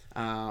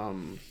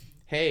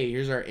 Hey,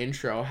 here's our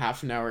intro,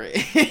 half an hour in.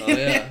 Oh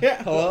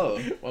yeah. Hello.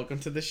 Welcome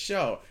to the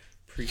show.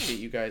 Appreciate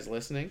you guys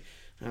listening.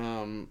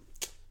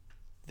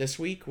 This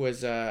week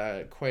was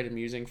quite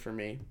amusing for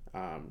me.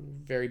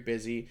 Very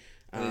busy.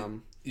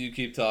 You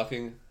keep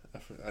talking.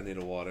 I need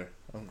a water.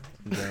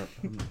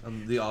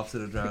 I'm the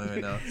opposite of drowning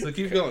right now. So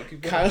keep going.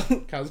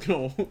 Kyle's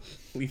gonna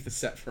leave the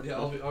set for me.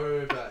 I'll be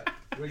right back.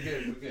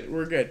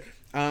 We're good.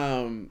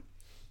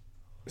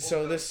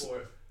 So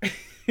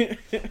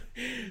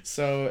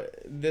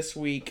this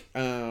week,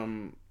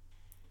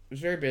 was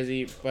very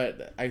busy,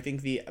 but I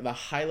think the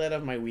highlight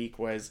of my week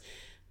was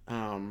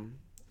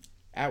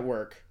at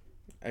work.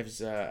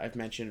 I've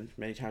mentioned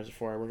many times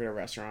before, I work at a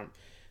restaurant.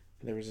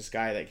 There was this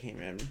guy that came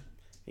in.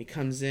 He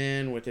comes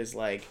in with his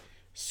like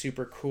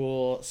super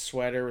cool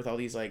sweater with all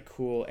these like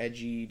cool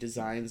edgy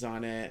designs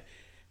on it.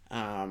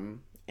 And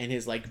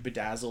his like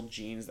bedazzled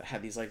jeans that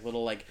had these like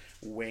little like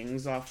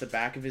wings off the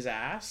back of his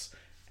ass,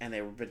 and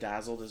they were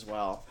bedazzled as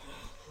well.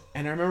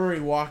 And I remember when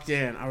he walked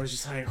in, I was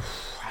just like,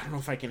 I don't know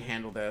if I can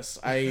handle this.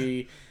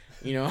 Like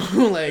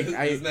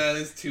this man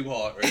is too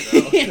hot right now.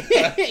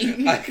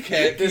 I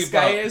can't. This keep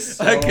guy up. is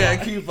so I can't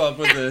hot. keep up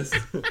with this.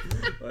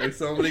 Like,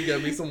 somebody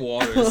get me some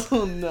waters.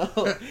 Oh no!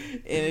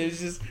 And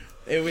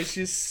it was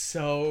just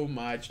so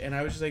much, and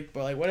I was just like,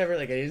 but like whatever.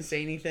 Like I didn't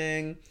say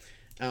anything.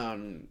 He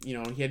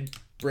had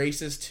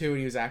braces too, and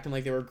he was acting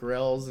like they were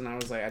grills, and I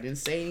was like, I didn't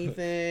say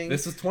anything.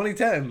 This was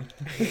 2010.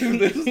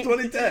 This was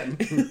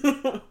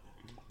 2010.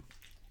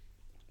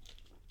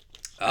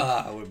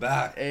 We're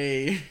back.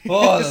 Hey.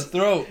 Oh, the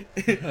throat.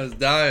 I was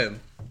dying.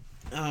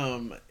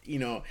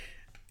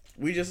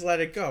 We just let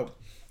it go.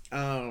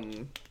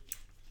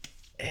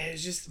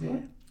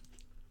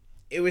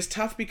 It was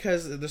tough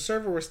because the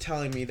server was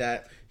telling me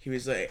that he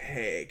was like,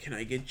 hey, can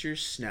I get your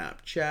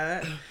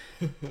Snapchat?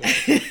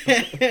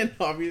 And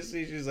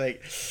obviously she's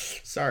like,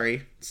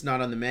 sorry, it's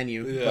not on the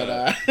menu,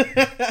 Yeah.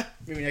 but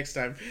maybe next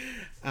time.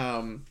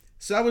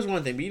 So that was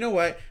one thing. But you know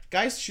what?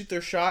 Guys shoot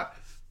their shot.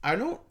 I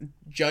don't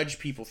judge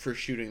people for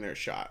shooting their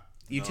shot.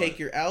 You take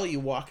your L, you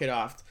walk it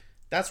off.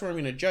 That's where I'm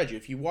going to judge you.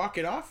 If you walk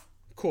it off,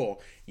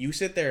 cool. You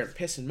sit there and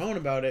piss and moan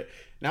about it.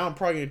 Now I'm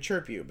probably going to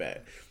chirp you a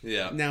bit.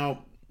 Yeah.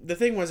 Now, the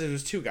thing was, there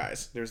was two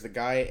guys. There's the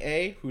guy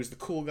A, who's the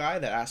cool guy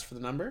that asked for the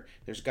number.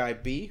 There's guy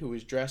B, who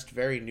was dressed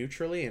very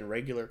neutrally in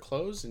regular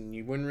clothes, and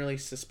you wouldn't really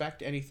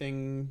suspect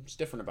anything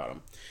different about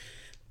him.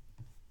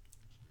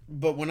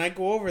 But when I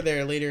go over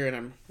there later and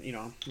I'm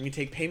going to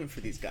take payment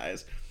for these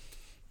guys,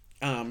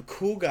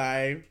 cool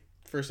guy,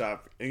 first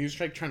off, he was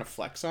like trying to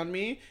flex on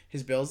me.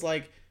 His bill's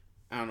like,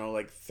 I don't know,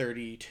 like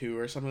 32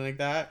 or something like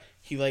that.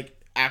 He like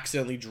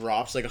accidentally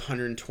drops like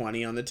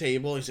 120 on the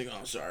table. He's like,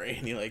 oh, sorry.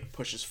 And he like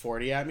pushes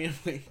 40 at me. I'm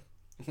like,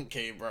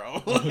 okay,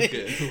 bro.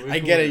 Okay, I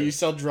get it. You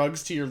sell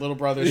drugs to your little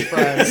brother's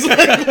friends.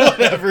 Like,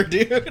 whatever,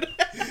 dude.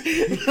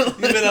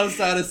 You've been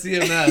outside of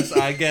CMS.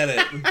 I get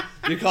it.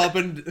 You're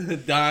copping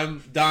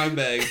dime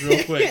bags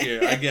real quick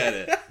here. I get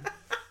it.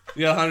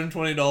 You got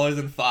 $120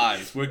 in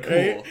fives. We're cool.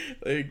 Right?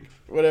 Like,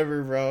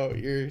 whatever, bro.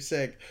 You're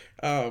sick.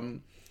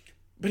 But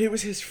it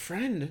was his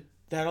friend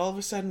that all of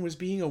a sudden was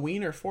being a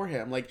wiener for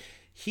him. Like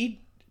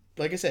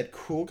I said,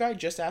 cool guy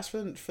just asked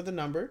for the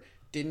number,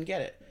 didn't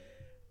get it.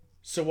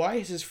 So why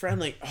is his friend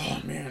like,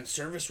 oh man,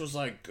 service was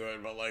like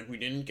good, but like we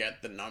didn't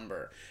get the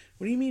number?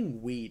 What do you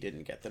mean we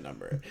didn't get the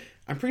number?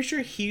 I'm pretty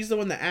sure he's the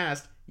one that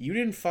asked. You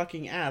didn't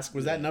fucking ask.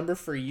 Was that number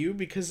for you?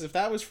 Because if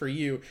that was for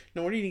you,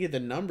 no wonder you didn't get the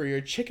number.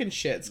 You're chicken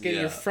shit. It's getting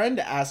your friend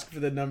to ask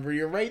for the number.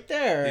 You're right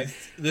there.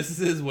 This is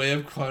his way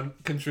of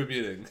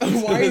contributing. Why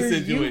to are the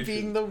you situation.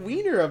 being the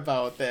wiener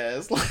about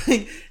this?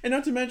 Like, and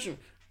not to mention,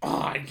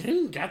 oh, I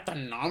didn't get the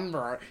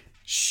number.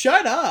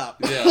 Shut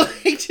up. Yeah.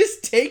 Like,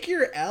 just take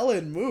your L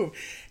and move.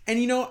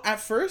 And at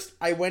first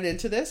I went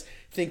into this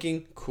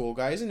thinking, cool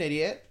guy's an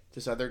idiot.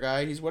 This other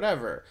guy, he's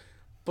whatever.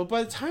 But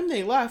by the time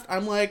they left,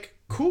 I'm like,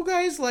 cool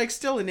guy's like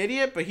still an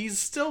idiot, but he's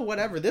still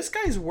whatever. This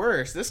guy's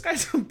worse. This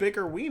guy's a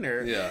bigger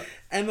wiener. Yeah.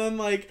 And then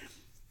like,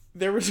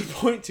 there was a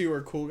point too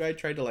where cool guy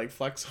tried to like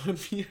flex on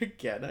me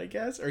again, I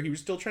guess, or he was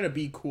still trying to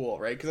be cool,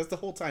 right? Because that's the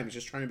whole time he's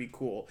just trying to be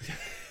cool.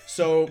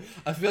 So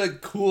I feel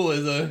like cool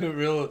is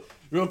a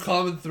real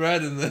common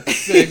thread in this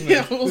segment.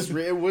 yeah,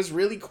 it was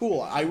really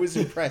cool. I was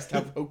impressed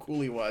how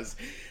cool he was.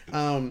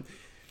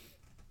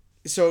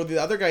 So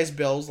the other guy's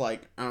bill's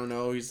like, I don't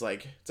know, he's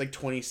like, it's like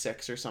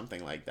 26 or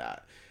something like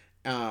that.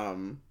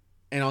 And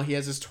all he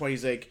has is 20.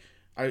 He's like,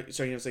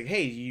 so he was like,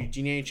 hey, do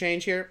you need any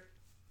change here?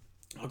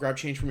 I'll grab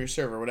change from your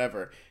server,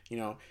 whatever,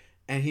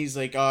 And he's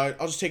like, I'll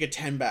just take a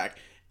 10 back.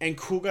 And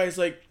cool guy's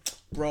like,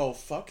 bro,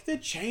 fuck the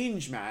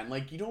change, man.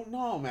 Like, you don't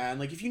know, man.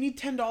 Like, if you need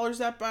 $10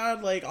 that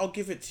bad, like, I'll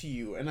give it to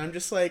you. And I'm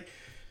just like,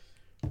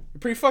 you're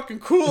pretty fucking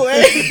cool,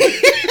 eh?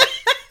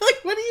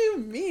 Like, what do you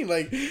mean?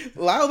 Like,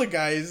 allow the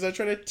guy. He's not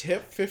trying to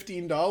tip $15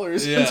 and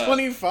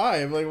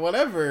 $25, like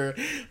whatever.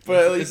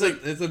 But it's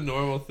a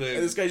normal thing.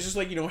 And this guy's just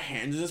like,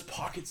 hands in his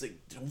pockets, like,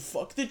 don't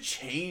fuck the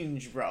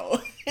change, bro.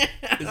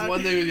 It's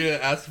one thing when you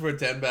ask for a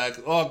 10 back.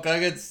 Oh, can I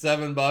get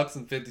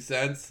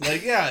 $7.50?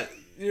 Like, yeah,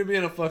 you're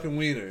being a fucking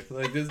wiener.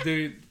 Like, just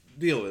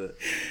deal with it.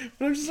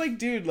 But I'm just like,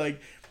 dude,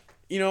 like,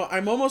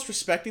 I'm almost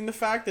respecting the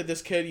fact that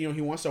this kid,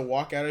 he wants to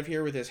walk out of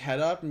here with his head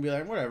up and be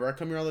like, whatever, I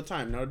come here all the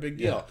time, not a big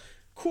deal. Yeah.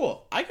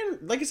 Cool. I can,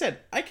 like I said,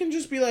 I can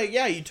just be like,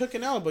 yeah, you took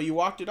an L, but you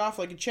walked it off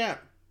like a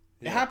champ.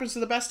 It happens to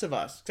the best of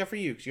us, except for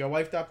you, because you got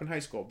wifed up in high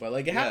school. But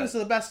like, it happens to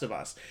the best of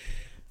us.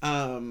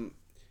 You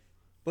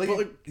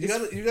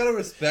gotta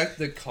respect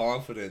the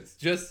confidence.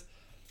 Just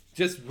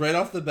right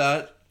off the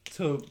bat,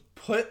 to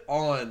put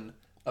on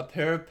a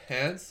pair of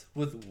pants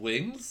with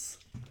wings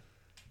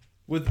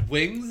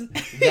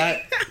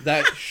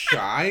that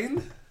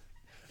shine.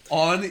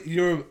 on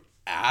your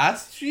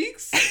ass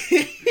cheeks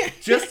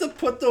just to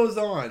put those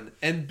on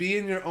and be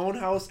in your own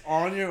house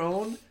on your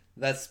own.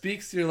 That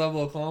speaks to your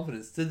level of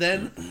confidence. To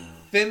then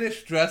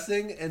finish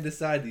dressing and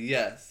decide,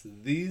 yes,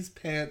 these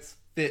pants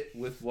fit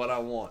with what I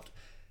want.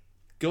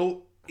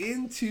 Go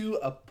into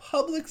a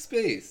public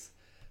space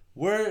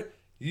where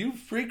you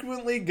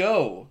frequently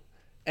go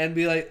and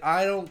be like,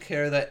 I don't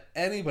care that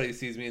anybody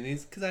sees me in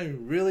these because I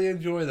really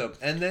enjoy them.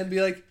 And then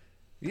be like,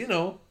 you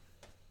know,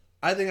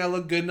 I think I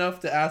look good enough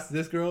to ask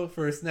this girl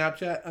for a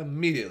Snapchat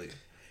immediately.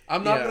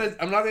 I'm not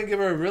gonna give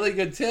her a really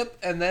good tip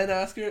and then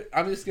ask her.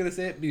 I'm just gonna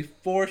say it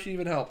before she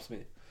even helps me.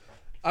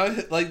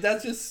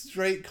 That's just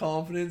straight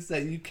confidence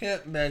that you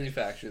can't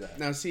manufacture that.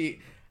 Now see,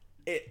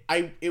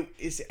 I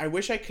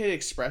wish I could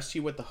express to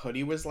you what the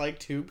hoodie was like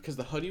too, because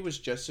the hoodie was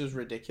just as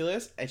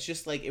ridiculous. It's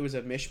just like it was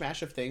a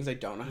mishmash of things I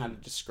don't know how to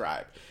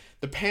describe.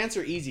 The pants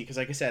are easy because,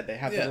 like I said, they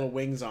have the little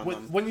wings on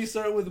them. When you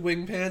start with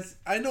wing pants,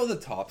 I know the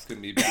top's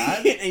gonna be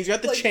bad. And he's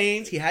got the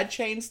chains. He had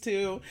chains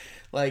too,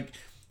 like.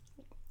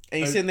 And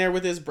he's sitting there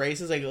with his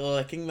braces, like,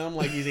 licking them,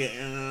 like he's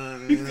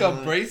like... He's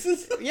got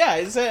braces? Yeah,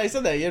 I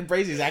said that. He had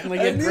braces. He's acting like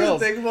he had grills.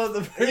 I didn't think about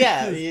the braces.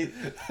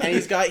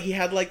 Yeah, he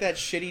had, like, that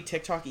shitty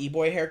TikTok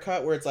e-boy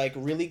haircut where it's, like,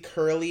 really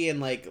curly and,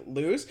 like,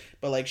 loose,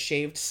 but, like,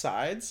 shaved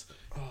sides.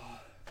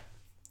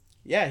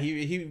 Yeah,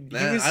 he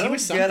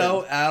was something. Get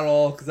out at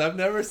all, because I've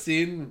never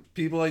seen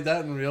people like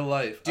that in real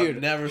life. Dude,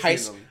 I've never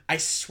seen them. I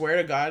swear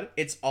to God,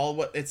 it's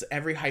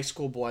every high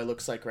school boy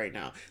looks like right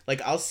now.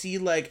 Like, I'll see,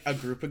 like, a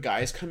group of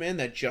guys come in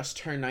that just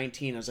turned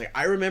 19. I was like,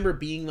 I remember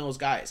being those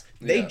guys.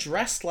 They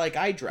dressed like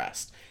I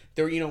dressed.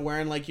 They were,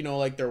 wearing, like,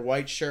 like, their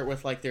white shirt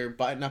with, like, their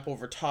button up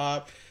over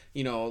top.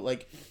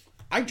 Like,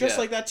 I dress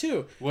like that,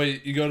 too. Well,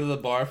 you go to the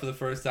bar for the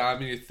first time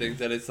and you think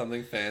that it's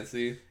something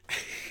fancy.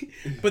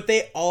 But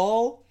they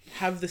all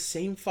have the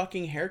same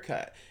fucking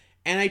haircut.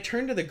 And I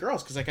turn to the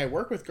girls because, like, I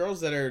work with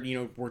girls that are,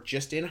 were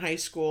just in high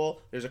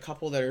school. There's a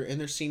couple that are in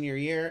their senior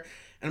year.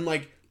 And I'm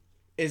like,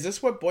 is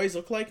this what boys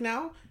look like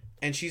now?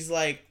 And she's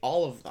like,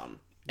 all of them.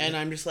 And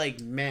I'm just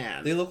like,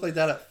 man. They look like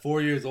that at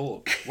 4 years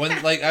old.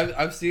 When, like,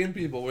 I've seen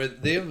people where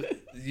they have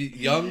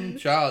young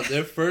child,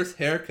 their first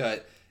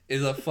haircut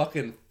is a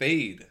fucking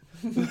fade.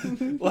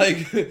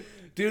 Like,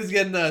 dude's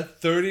getting a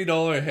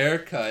 $30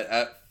 haircut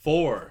at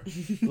 4.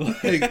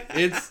 Like,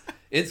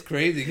 it's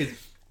crazy because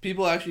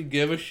people actually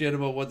give a shit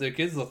about what their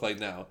kids look like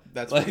now.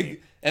 That's like, funny.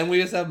 And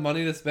we just have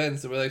money to spend,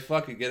 so we're like,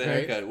 fuck it, get a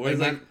haircut. Whereas,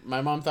 like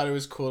my mom thought it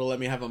was cool to let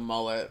me have a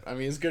mullet. I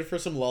mean, it's good for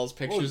some lulz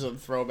pictures and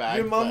throwback.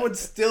 Your mom would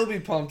still be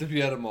pumped if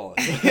you had a mullet.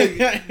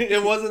 Like,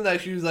 it wasn't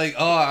that she was like,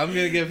 oh, I'm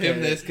gonna give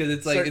him this because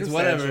it's like it's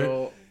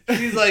whatever.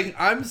 She's like,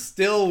 I'm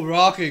still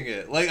rocking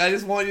it. Like, I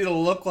just want you to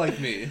look like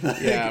me.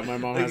 Like, yeah, my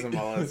mom has a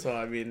mullet, so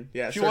I mean,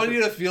 yeah. She wanted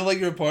you to feel like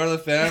you're part of the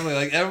family.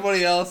 Like,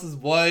 everybody else is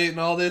white and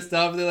all this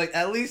stuff. They're like,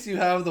 at least you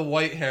have the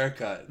white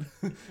haircut.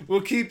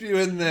 We'll keep you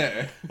in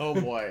there. Oh,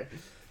 boy.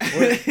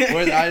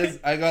 Whereas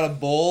I got a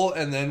bowl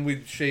and then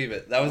we'd shave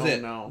it. That was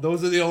it. No.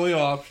 Those are the only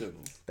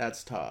options.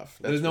 That's tough.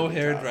 There's no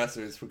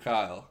hairdressers for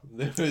Kyle.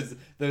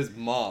 There's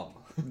mom.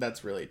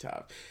 That's really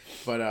tough.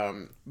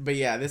 But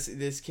yeah,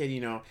 this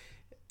kid,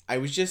 I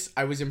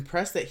was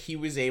impressed that he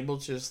was able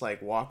to just,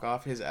 like, walk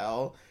off his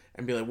L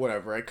and be like,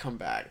 whatever, I come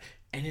back.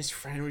 And his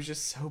friend was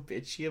just so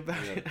bitchy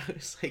about it. I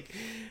was like,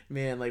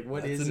 man, like,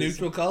 what is the this?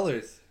 neutral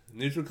colors.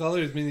 Neutral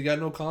colors mean you got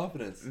no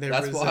confidence.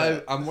 That's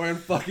why I'm wearing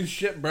fucking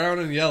shit brown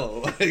and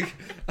yellow. Like,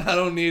 I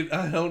don't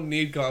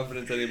need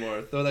confidence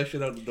anymore. Throw that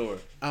shit out the door.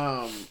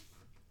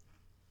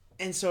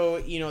 And so,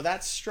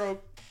 that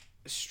stroke,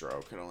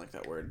 I don't like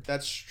that word.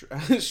 That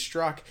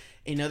struck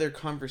another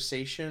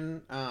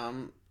conversation.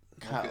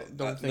 Kyle, okay.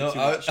 Don't think too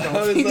much.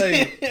 I was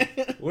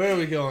like, where are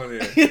we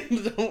going here?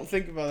 Don't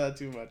think about that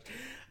too much.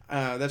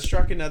 That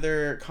struck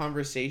another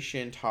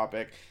conversation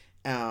topic.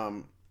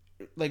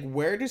 Like,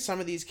 where do some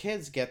of these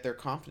kids get their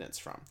confidence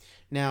from?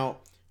 Now,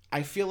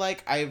 I feel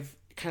like I've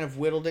kind of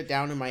whittled it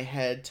down in my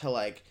head to,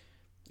 like,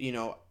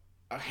 a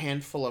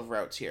handful of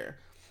routes here.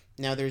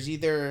 Now, there's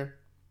either,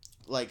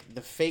 like, the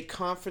fake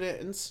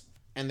confidence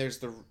and there's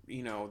the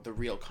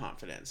real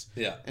confidence.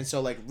 Yeah. And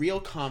so, like,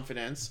 real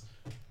confidence,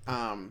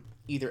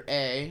 either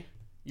A,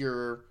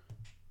 you're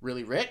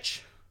really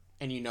rich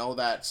and you know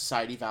that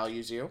society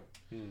values you.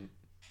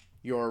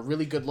 You're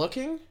really good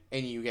looking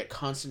and you get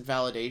constant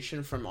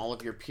validation from all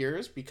of your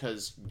peers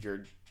because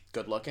you're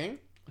good looking.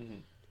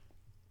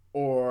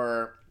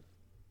 Or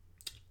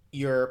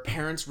your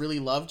parents really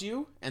loved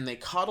you and they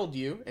coddled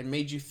you and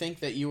made you think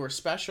that you were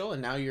special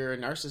and now you're a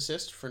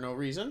narcissist for no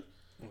reason.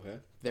 Okay.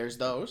 There's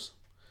those.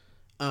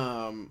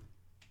 And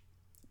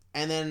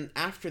then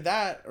after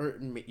that, or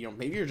maybe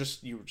you were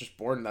just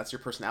born and that's your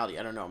personality.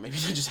 I don't know. Maybe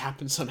that just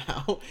happened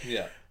somehow.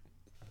 Yeah.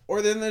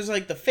 Or then there's,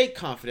 like, the fake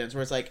confidence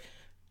where it's like,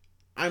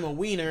 I'm a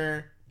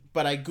wiener,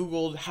 but I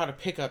Googled how to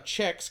pick up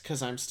chicks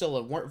because I'm still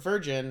a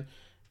virgin,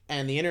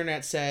 and the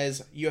internet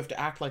says you have to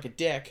act like a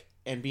dick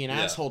and be an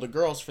asshole to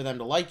girls for them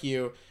to like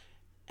you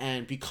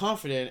and be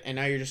confident, and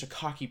now you're just a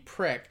cocky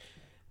prick.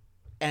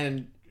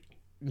 And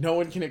no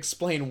one can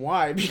explain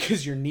why,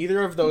 because you're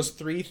neither of those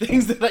three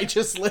things that I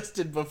just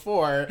listed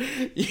before.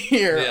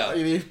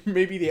 You're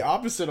maybe the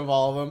opposite of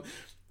all of them.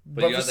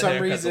 But for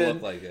some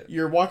reason,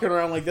 you're walking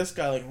around like this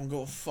guy, like, I don't give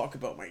a fuck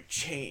about my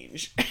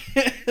change.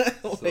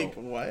 Like,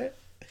 what?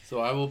 So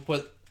I will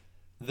put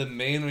the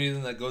main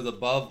reason that goes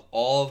above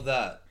all of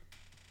that.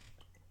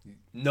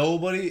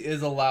 Nobody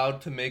is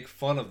allowed to make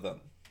fun of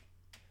them.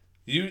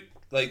 You,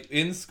 like,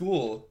 in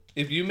school,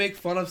 if you make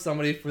fun of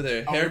somebody for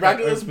their haircut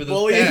or for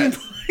those pants,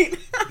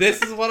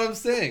 this is what I'm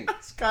saying.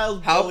 Kyle's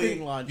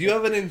bullying launch. You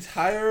have an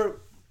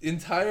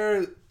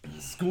entire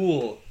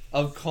school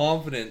of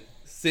confident.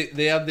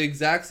 They have the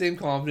exact same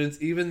confidence,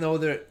 even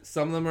though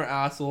some of them are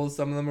assholes,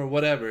 some of them are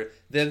whatever.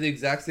 They have the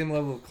exact same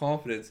level of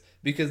confidence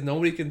because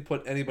nobody can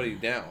put anybody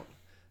down.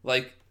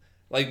 Like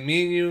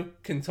me and you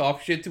can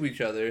talk shit to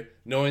each other,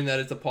 knowing that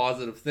it's a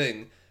positive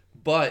thing.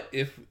 But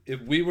if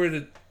we were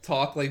to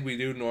talk like we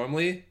do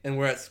normally, and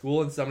we're at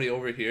school and somebody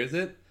overhears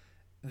it,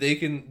 they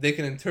can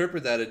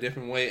interpret that a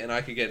different way, and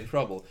I could get in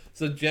trouble.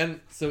 So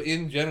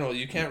in general,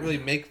 you can't really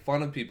make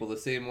fun of people the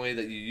same way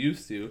that you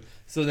used to.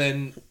 So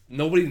then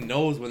nobody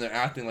knows when they're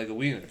acting like a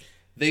wiener.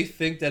 They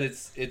think that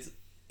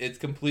it's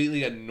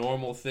completely a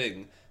normal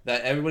thing,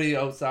 that everybody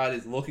outside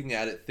is looking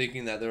at it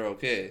thinking that they're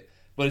okay,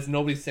 but it's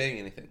nobody's saying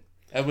anything.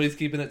 Everybody's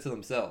keeping it to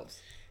themselves.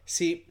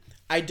 See,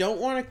 I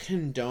don't want to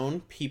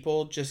condone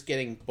people just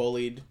getting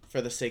bullied for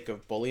the sake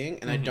of bullying,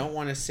 and I don't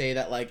want to say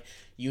that, like,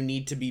 you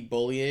need to be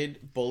bullied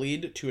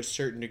to a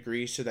certain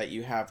degree so that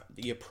you have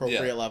the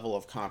appropriate level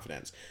of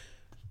confidence.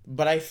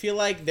 But I feel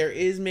like there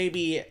is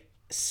maybe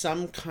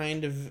some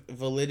kind of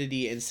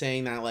validity in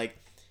saying that, like,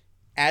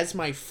 as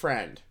my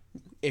friend,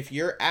 if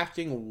you're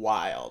acting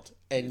wild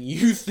and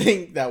you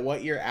think that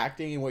what you're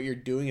acting and what you're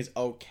doing is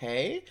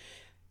okay,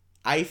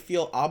 I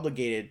feel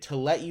obligated to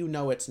let you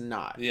know it's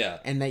not. Yeah.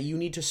 And that you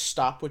need to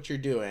stop what you're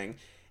doing.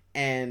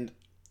 And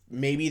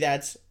maybe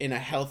that's in a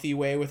healthy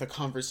way with a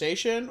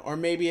conversation, or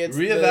maybe it's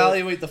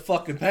reevaluate the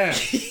fucking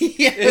pants.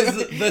 Yeah.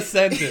 Is the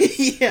sentence.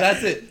 Yeah.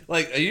 That's it.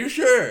 Like, are you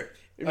sure?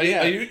 Are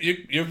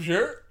you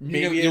sure?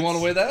 Maybe you want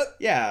to wear that?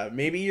 Yeah.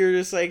 Maybe you're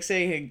just like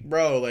saying, hey,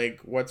 bro, like,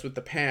 what's with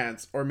the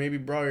pants? Or maybe,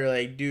 bro, you're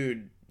like,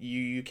 dude,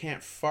 you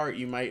can't fart.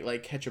 You might,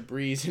 like, catch a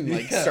breeze and,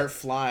 like, start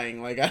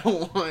flying. Like, I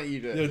don't want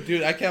you to... Yo,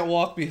 dude, I can't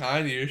walk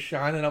behind you. You're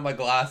shining on my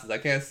glasses. I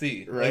can't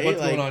see. Right? Like, what's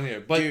going on here?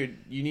 But dude,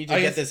 you need to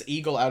get this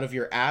eagle out of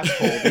your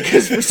asshole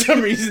because for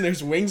some reason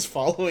there's wings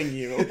following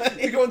you.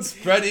 You're going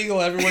spread eagle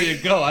everywhere you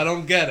go. I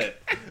don't get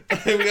it.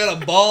 We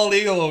got a bald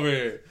eagle over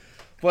here.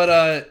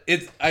 But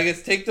it's, I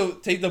guess, take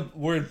the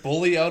word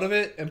bully out of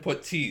it and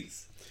put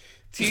tease.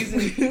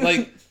 Teasing,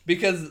 like,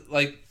 because,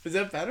 like... Is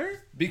that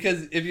better?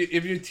 Because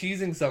if you're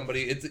teasing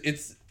somebody,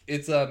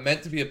 it's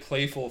meant to be a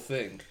playful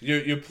thing.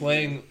 You're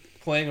playing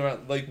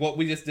around, like what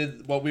we just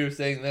did, what we were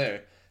saying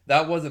there.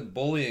 That wasn't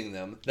bullying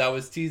them. That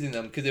was teasing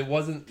them, because it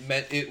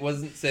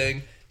wasn't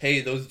saying,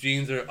 hey, those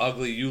jeans are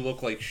ugly. You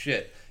look like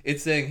shit.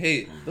 It's saying,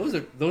 hey,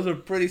 those are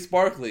pretty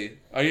sparkly.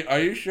 Are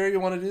you sure you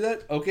want to do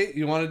that? Okay,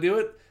 you want to do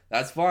it?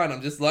 That's fine.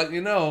 I'm just letting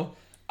you know.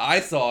 I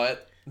saw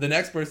it. The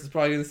next person's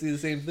probably going to see the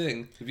same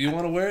thing. If you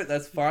want to wear it,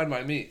 that's fine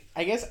by me.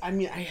 I guess, I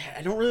mean,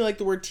 I don't really like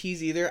the word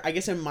tease either. I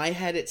guess in my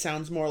head it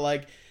sounds more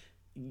like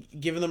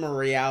giving them a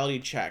reality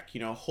check,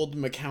 you know, hold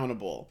them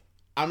accountable.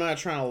 I'm not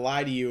trying to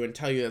lie to you and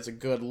tell you that's a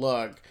good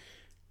look.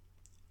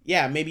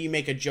 Yeah, maybe you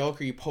make a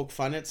joke or you poke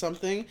fun at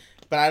something,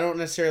 but I don't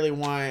necessarily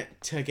want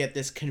to get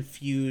this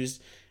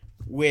confused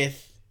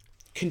with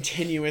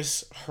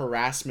continuous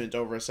harassment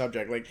over a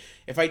subject. Like,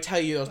 if I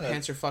tell you those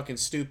pants are fucking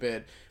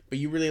stupid, but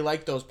you really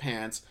like those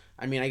pants,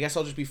 I mean, I guess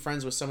I'll just be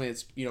friends with somebody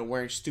that's, you know,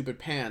 wearing stupid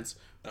pants.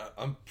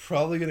 I'm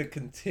probably gonna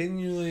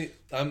continually.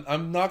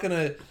 I'm not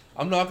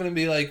gonna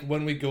be like,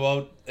 when we go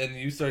out and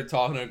you start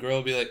talking to a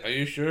girl, be like, are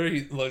you sure?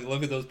 Like,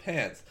 look at those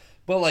pants.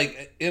 But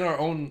like in our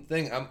own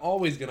thing, I'm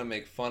always gonna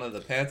make fun of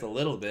the pants a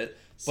little bit.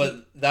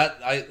 But that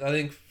I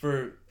think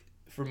for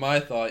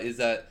my thought is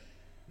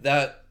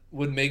that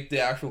would make the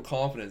actual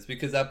confidence,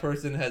 because that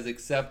person has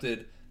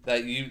accepted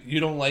that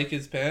you don't like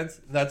his pants.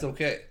 That's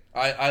okay.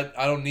 I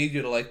don't need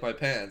you to like my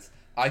pants.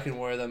 I can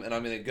wear them and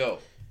I'm gonna go.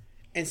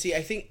 And see,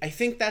 I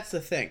think that's the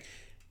thing,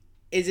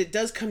 is it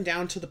does come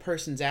down to the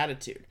person's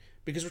attitude,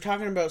 because we're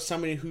talking about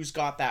somebody who's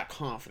got that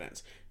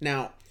confidence.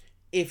 Now,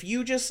 if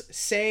you just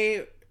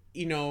say,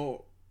 you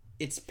know,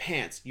 it's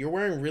pants, you're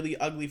wearing really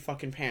ugly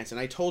fucking pants, and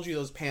I told you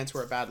those pants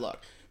were a bad look,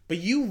 but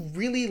you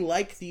really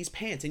like these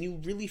pants and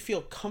you really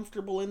feel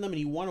comfortable in them and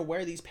you want to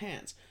wear these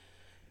pants.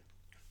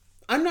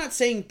 I'm not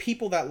saying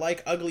people that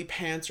like ugly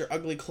pants or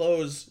ugly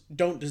clothes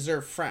don't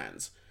deserve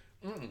friends.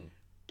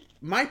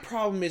 My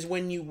problem is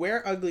when you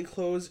wear ugly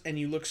clothes and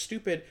you look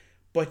stupid,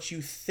 but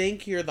you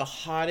think you're the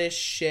hottest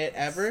shit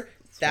ever.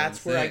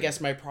 That's where I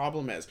guess my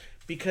problem is.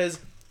 Because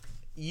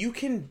you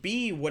can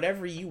be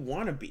whatever you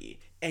want to be,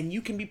 and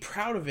you can be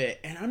proud of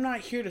it. And I'm not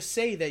here to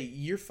say that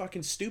you're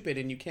fucking stupid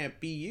and you can't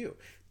be you.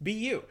 Be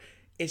you.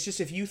 It's just,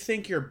 if you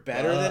think you're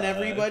better than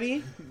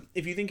everybody,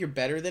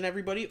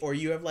 or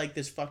you have like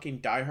this fucking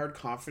diehard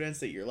confidence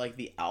that you're like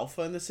the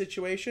alpha in the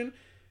situation,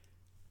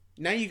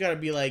 now you got to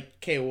be like,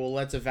 okay, well,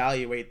 let's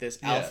evaluate this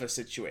alpha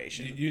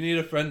situation. You need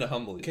a friend to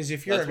humble you. Because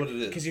if That's what it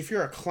is. Because if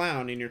you're a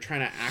clown and you're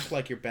trying to act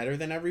like you're better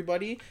than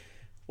everybody,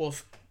 well,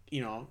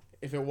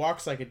 if it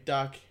walks like a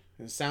duck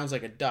and sounds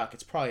like a duck,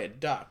 it's probably a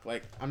duck.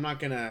 Like, I'm not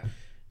gonna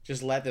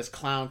just let this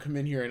clown come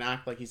in here and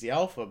act like he's the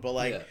alpha. But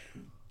like,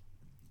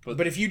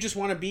 but if you just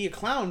want to be a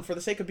clown for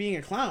the sake of being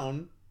a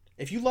clown,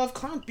 if you love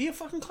clowns, be a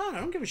fucking clown. I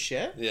don't give a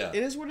shit. Yeah,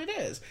 it is what it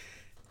is.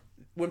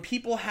 When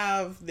people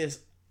have this,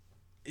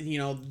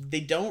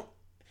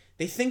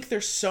 they think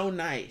they're so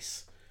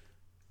nice,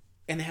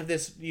 and they have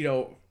this,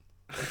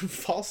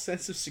 false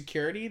sense of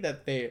security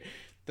that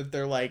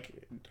they're like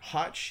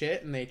hot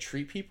shit and they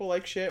treat people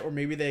like shit, or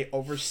maybe they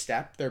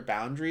overstep their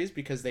boundaries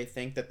because they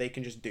think that they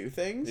can just do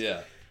things.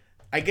 Yeah.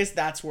 I guess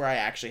that's where I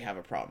actually have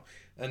a problem.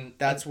 And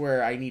that's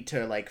where I need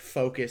to like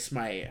focus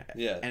my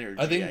energy.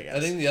 I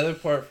think the other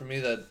part for me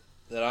that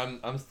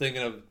I'm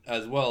thinking of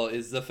as well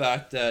is the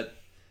fact that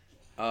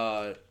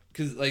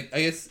because like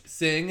I guess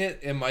saying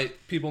it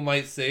people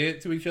might say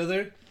it to each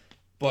other,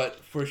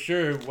 but for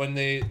sure when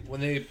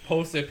they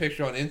post their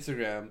picture on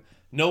Instagram,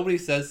 nobody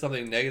says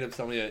something negative to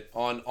somebody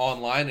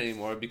online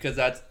anymore because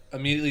that's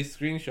immediately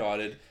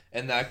screenshotted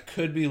and that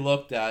could be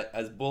looked at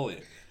as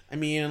bullying. I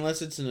mean,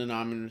 unless it's an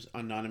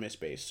anonymous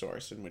based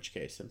source, in which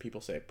case then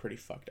people say pretty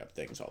fucked up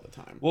things all the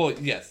time. Well,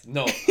 yes,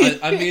 no,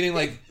 I'm meaning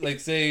like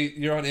say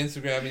you're on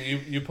Instagram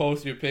and you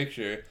post your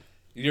picture,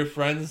 your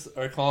friends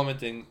are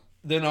commenting.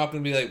 They're not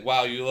going to be like,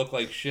 wow, you look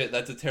like shit.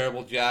 That's a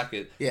terrible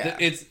jacket. Yeah.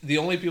 It's the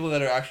only people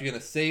that are actually going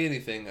to say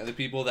anything are the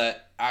people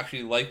that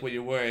actually like what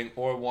you're wearing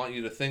or want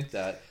you to think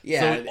that.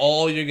 Yeah. So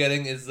all you're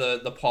getting is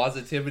the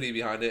positivity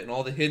behind it and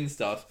all the hidden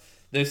stuff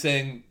they're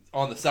saying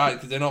on the side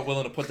because they're not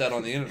willing to put that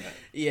on the internet.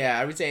 Yeah,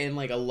 I would say in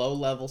like a low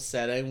level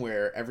setting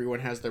where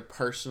everyone has their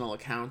personal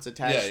accounts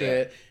attached to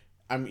it.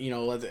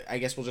 I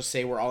guess we'll just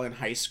say we're all in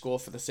high school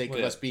for the sake of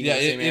us being in the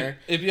same area.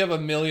 If you have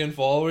 1 million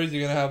followers,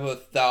 you're gonna have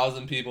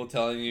 1,000 people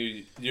telling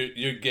you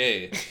you're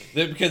gay,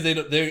 because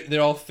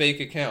they're all fake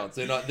accounts.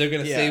 They're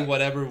gonna say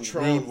whatever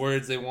rude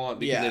words they want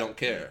because they don't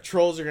care.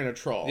 Trolls are gonna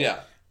troll.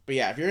 Yeah. But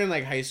yeah, if you're in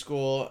like high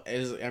school,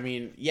 there's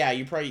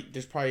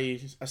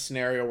probably a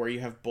scenario where you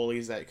have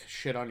bullies that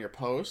shit on your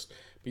post,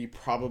 but you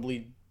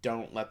probably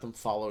don't let them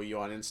follow you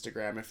on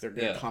Instagram if they're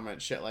gonna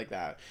comment shit like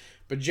that.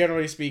 But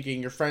generally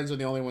speaking, your friends are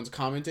the only ones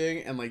commenting,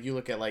 and like you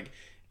look at like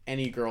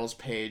any girl's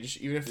page,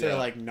 even if they're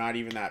like not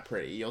even that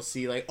pretty, you'll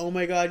see like, oh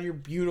my god, you're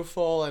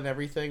beautiful and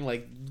everything.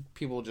 Like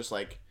people just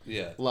like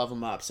love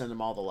them up, send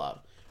them all the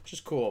love, which is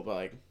cool. But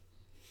like,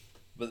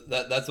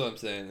 that's what I'm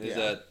saying is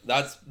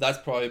that's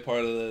probably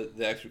part of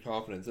the extra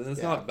confidence, and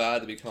it's not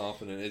bad to be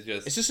confident.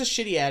 It's just a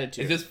shitty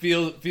attitude. It just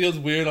feels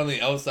weird on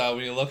the outside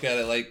when you look at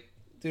it. Like,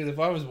 dude, if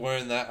I was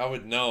wearing that, I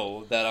would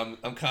know that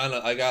I'm kind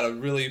of like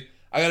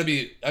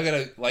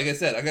I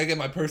said, I gotta get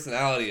my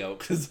personality out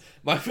because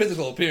my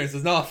physical appearance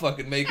is not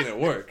fucking making it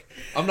work.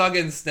 I'm not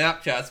getting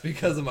Snapchats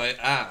because of my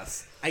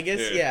ass. I guess,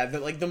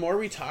 the more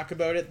we talk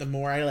about it, the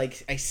more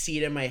I see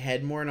it in my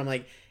head more, and I'm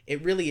like,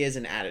 it really is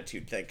an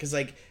attitude thing. Because,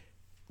 like,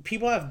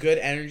 people have good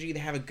energy, they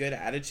have a good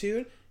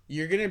attitude,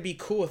 you're gonna be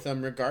cool with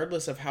them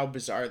regardless of how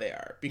bizarre they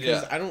are.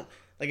 Because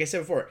like I said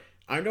before,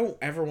 I don't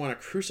ever want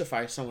to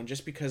crucify someone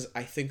just because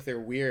I think they're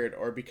weird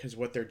or because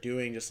what they're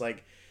doing just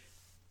like...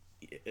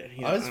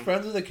 I was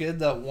friends with a kid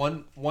that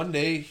one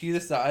day he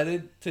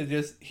decided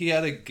he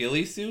had a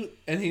ghillie suit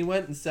and he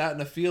went and sat in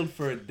a field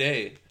for a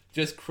day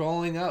just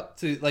crawling up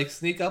to like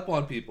sneak up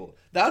on people.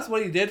 That's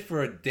what he did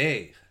for a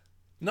day,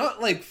 not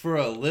like for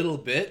a little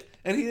bit,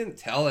 and he didn't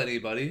tell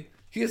anybody.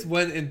 He just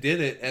went and did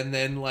it and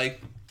then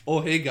like, oh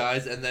hey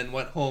guys, and then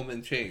went home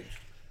and changed.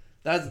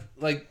 That's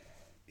like,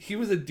 he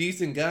was a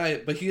decent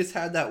guy, but he just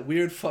had that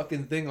weird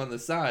fucking thing on the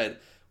side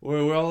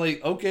where we're all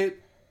like, okay,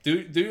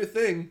 do your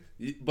thing,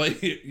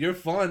 but you're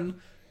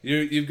fun.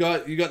 You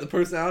got the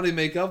personality to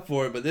make up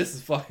for it, but this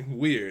is fucking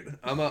weird.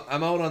 I'm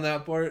out on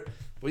that part,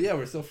 but yeah,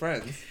 we're still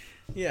friends.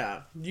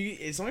 Yeah,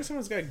 as long as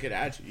someone's got a good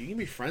attitude, you can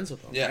be friends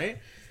with them, right?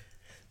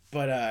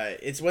 But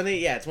it's when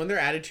their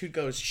attitude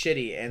goes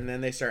shitty and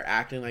then they start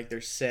acting like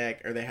they're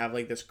sick or they have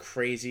like this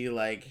crazy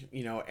like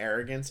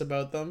arrogance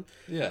about them.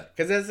 Yeah,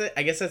 because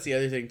I guess that's the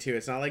other thing too.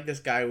 It's not like this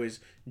guy was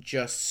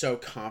just so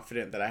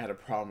confident that I had a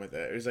problem with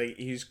it. It was like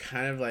he was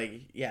kind of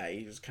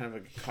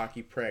a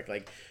cocky prick.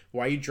 Like,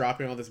 why are you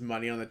dropping all this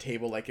money on the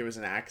table like it was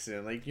an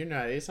accident? Like,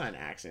 it's not an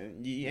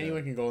accident.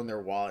 Anyone can go in their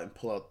wallet and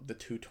pull out the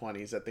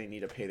 $220s that they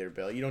need to pay their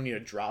bill. You don't need to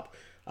drop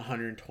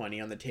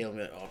 $120 on the table and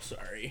be like, oh,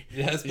 sorry.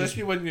 Yeah,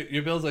 especially when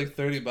your bill's like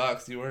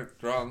 $30. You weren't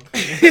drunk.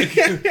 They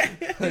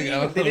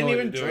didn't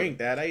even drink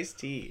that iced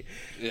tea.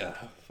 Yeah,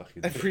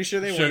 fucking. I'm pretty sure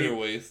they sugar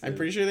waste. I'm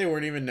pretty sure they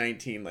weren't even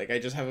 19. Like, I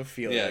just have a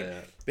feeling.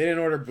 They didn't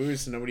order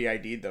booze, so nobody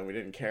ID'd them. We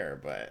didn't care,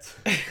 but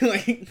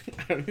like,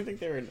 I don't even think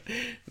they were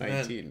 19.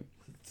 Man,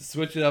 to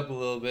switch it up a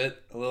little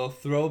bit, a little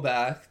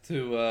throwback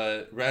to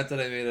a rant that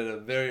I made at a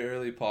very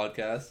early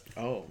podcast.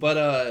 Oh,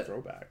 but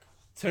throwback.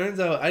 Turns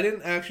out, I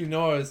didn't actually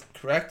know I was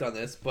correct on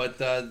this, but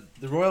the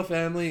royal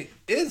family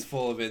is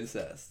full of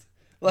incest.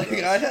 Like,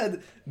 I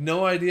had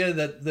no idea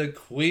that the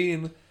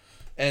queen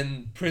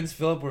and Prince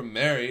Philip were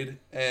married,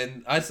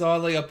 and I saw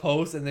like a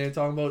post and they were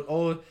talking about,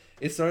 oh,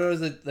 it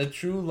started as a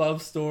true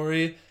love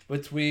story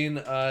between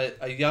a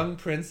young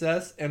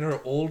princess and her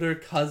older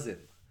cousin.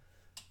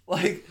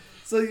 Like,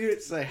 so you're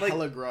It's like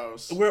hella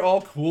gross. we're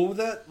all cool with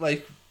that.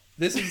 Like,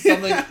 this is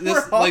something. We're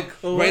This all like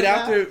cool right with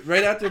after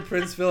after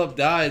Prince Philip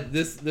died,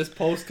 this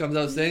post comes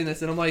out saying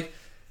this, and I'm like,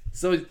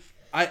 so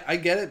I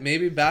get it.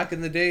 Maybe back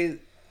in the day,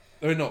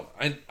 or no,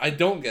 I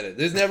don't get it.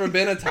 There's never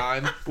been a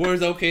time where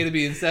it's okay to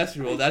be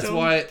incestual. That's don't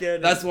why get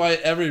it. that's why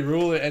every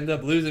ruler ended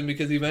up losing,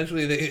 because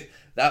eventually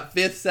that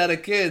fifth set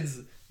of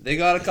kids, they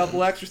got a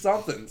couple extra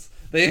somethings.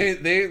 They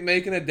ain't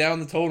making it down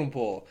the totem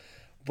pole,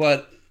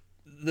 but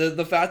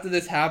the fact that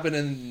this happened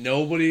and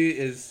nobody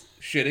is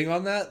shitting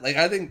on that, like,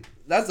 I think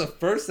that's the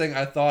first thing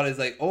I thought is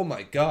like, oh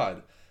my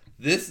god,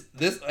 this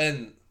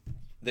and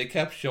they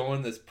kept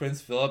showing this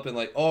Prince Philip and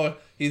like, oh,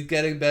 he's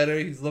getting better,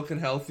 he's looking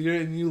healthier,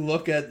 and you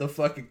look at the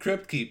fucking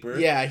crypt keeper.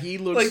 Yeah, he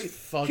looks Like,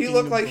 fucking he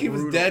looked like he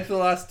was brutal. dead for the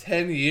last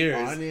 10 years.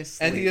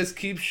 Honestly. And he just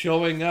keeps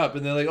showing up.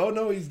 And they're like, oh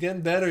no, he's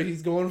getting better.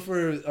 He's going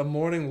for a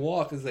morning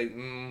walk. It's like,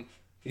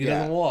 he Yeah.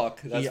 doesn't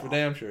walk. That's He- for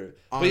damn sure.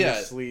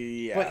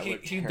 Honestly, yeah. But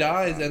it he looked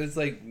dies, terrifying. and it's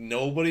like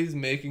nobody's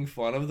making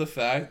fun of the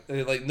fact,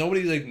 like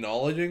nobody's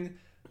acknowledging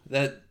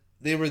that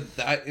they were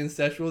that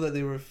incestual, that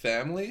they were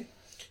family.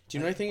 Do you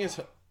know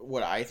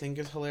what I think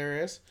is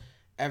hilarious?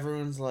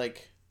 Everyone's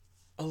like,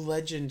 a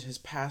legend has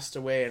passed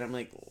away, and I'm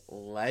like,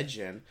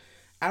 legend?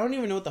 I don't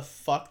even know what the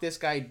fuck this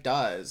guy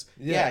does.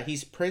 Yeah,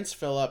 he's Prince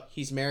Philip.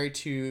 He's married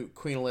to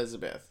Queen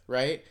Elizabeth,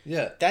 right?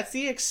 Yeah. That's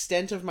the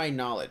extent of my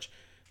knowledge.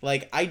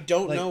 Like, I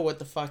don't Like- know what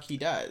the fuck he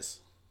does.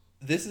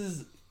 This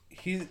is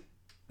he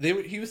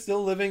was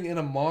still living in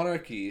a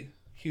monarchy.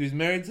 He was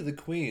married to the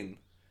queen.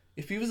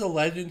 If he was a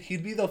legend,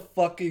 he'd be the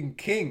fucking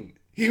king.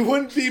 He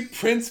wouldn't be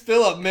Prince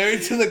Philip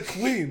married to the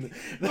queen.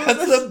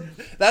 That's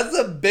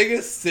the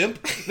biggest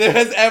simp there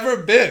has ever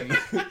been.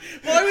 Well,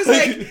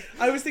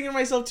 I was thinking to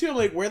myself too. I'm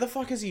like, where the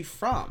fuck is he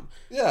from?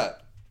 Yeah.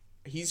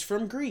 He's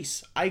from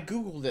Greece. I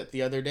googled it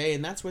the other day,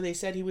 and that's where they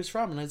said he was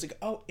from. And I was like,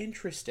 oh,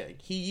 interesting.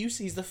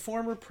 He's the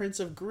former prince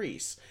of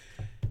Greece.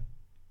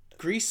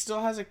 Greece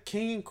still has a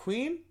king and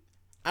queen?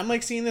 I'm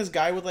like seeing this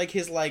guy with like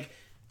his like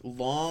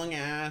long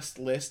ass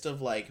list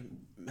of like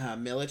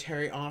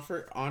military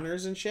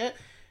honors and shit,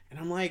 and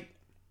I'm like,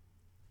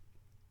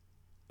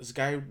 this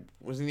guy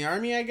was in the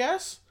army, I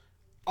guess.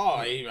 Oh,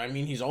 I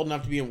mean, he's old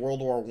enough to be in World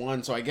War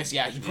One, so I guess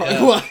yeah, he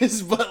probably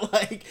was. But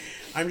like,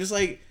 I'm just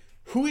like,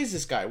 who is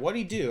this guy? What'd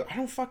he do? I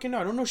don't fucking know.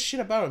 I don't know shit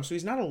about him. So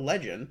he's not a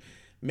legend.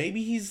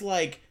 Maybe he's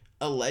like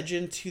a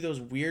legend to those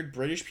weird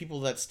British people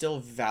that still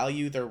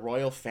value their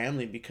royal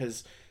family,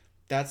 because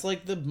that's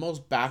like the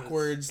most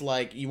backwards,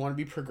 like, you want to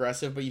be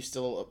progressive but you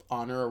still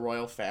honor a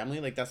royal family.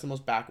 Like, that's the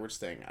most backwards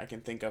thing I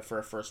can think of for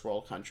a first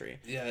world country.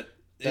 Yeah.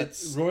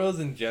 That's- royals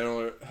in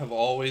general have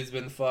always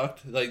been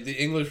fucked. Like, the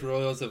English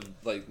royals have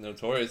like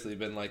notoriously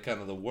been like kind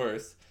of the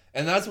worst.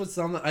 And that's what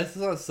I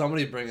saw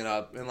somebody bring it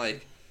up, and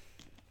like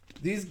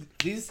these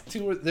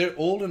two they're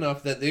old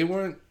enough that they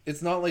weren't,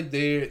 it's not like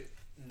they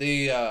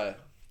were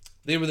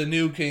the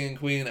new king and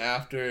queen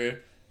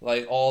after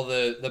like all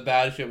the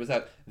bad shit was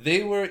happening.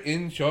 They were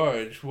in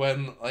charge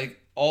when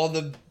like all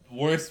the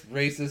worst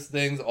racist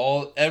things,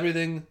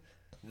 everything,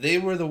 they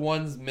were the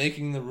ones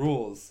making the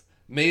rules.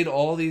 Made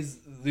all these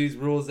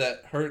rules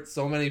that hurt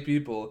so many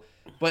people.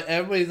 But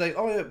everybody's like,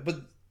 "Oh yeah, but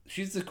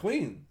she's the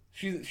queen.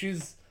 She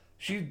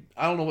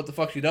I don't know what the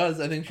fuck she does.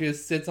 I think she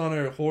just sits on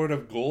her hoard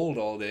of gold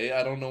all day.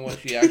 I don't know what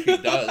she actually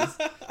does.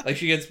 Like,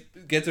 she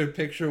gets her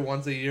picture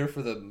once a year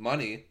for the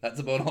money. That's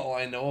about all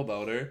I know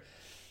about her.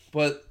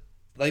 But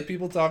like,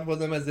 people talk about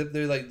them as if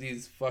they're like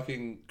these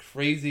fucking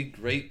crazy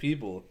great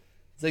people.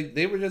 It's like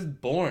they were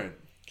just born.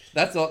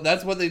 That's all.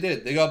 That's what they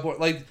did. They got born.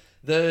 Like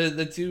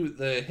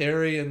the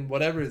Harry and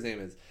whatever his name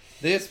is.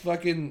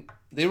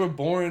 They were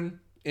born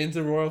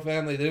into royal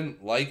family. They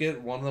didn't like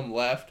it. One of them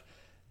left,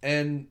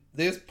 and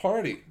they just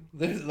party.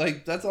 They're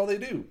like, that's all they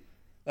do.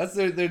 That's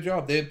their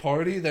job. They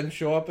party, then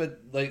show up at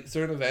like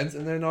certain events,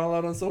 and they're not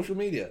allowed on social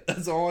media.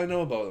 That's all I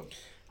know about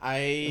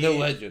them. They're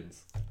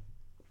legends.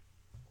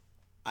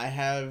 I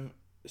have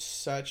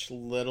such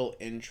little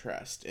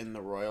interest in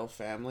the royal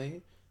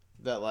family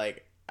that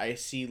like I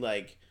see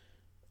like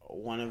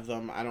one of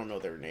them, I don't know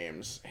their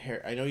names.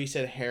 I know you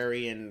said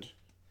Harry and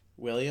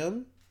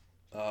William.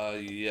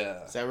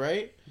 Yeah. Is that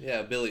right?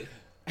 Yeah, Billy.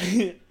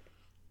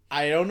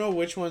 I don't know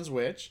which one's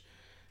which,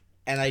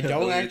 and I don't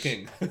Billy the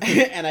actually,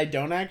 King. and I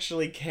don't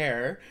actually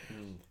care.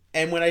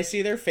 And when I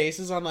see their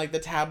faces on like the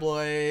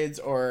tabloids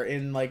or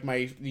in like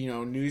my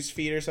news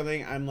feed or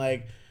something, I'm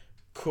like,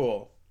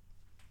 cool.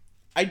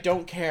 I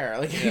don't care.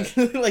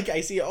 Like, like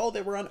I see,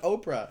 they were on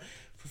Oprah.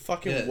 For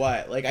fucking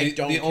what? Like, I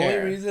don't care. The only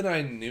reason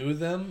I knew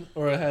them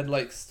or had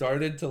like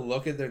started to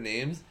look at their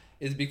names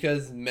is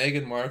because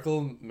Meghan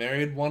Markle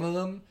married one of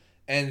them,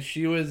 and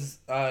she was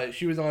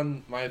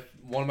on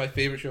one of my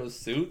favorite shows,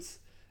 Suits,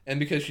 and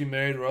because she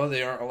married Roe,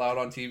 they aren't allowed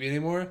on TV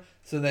anymore.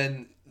 So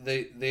then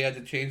they had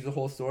to change the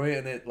whole story,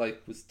 and it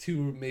like was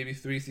 2, maybe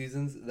 3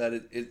 seasons that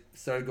it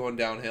started going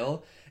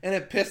downhill, and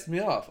it pissed me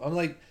off. I'm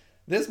like,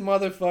 this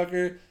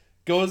motherfucker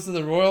goes to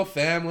the royal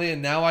family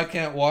and now I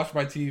can't watch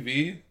my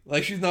TV.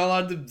 Like, she's not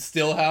allowed to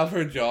still have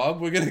her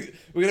job. We're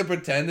gonna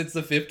pretend it's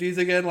the 50s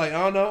again. Like,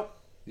 oh no,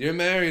 you're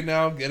married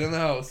now. Get in the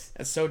house.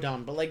 That's so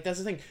dumb. But like, that's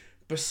the thing.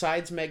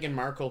 Besides Meghan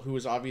Markle, who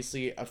was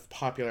obviously a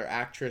popular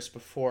actress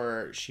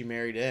before she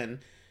married in,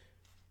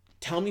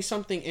 tell me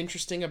something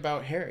interesting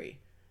about Harry.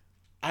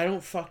 I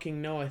don't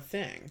fucking know a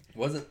thing.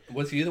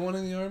 Was he the one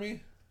in the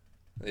army?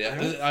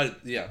 Yeah,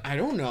 yeah. I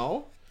don't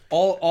know.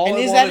 All and I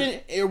is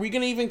wanted... that are we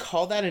gonna even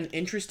call that an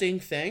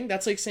interesting thing?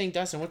 That's like saying,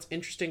 Dustin, what's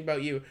interesting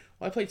about you?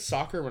 Well, I played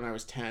soccer when I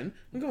was 10.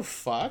 I don't give a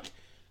fuck.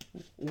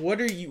 What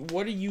do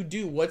you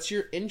do? What's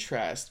your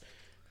interest?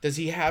 Does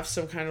he have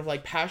some kind of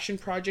like passion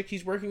project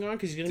he's working on?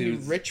 Because he's gonna be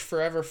rich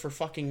forever for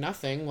fucking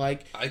nothing.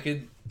 Like,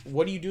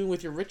 what are you doing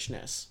with your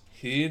richness?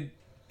 He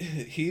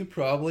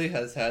probably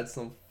has had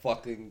some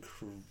fucking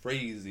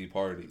crazy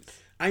parties.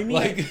 I mean,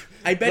 like,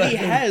 I bet he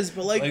has,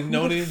 but like who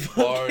no the name fuck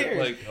bar, cares?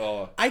 like,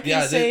 oh, I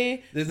can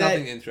say there's that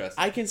nothing interesting.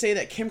 I can say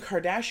that Kim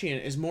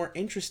Kardashian is more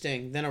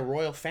interesting than a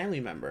royal family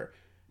member,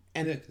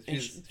 and,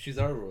 she's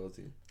our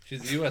royalty.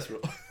 She's U.S.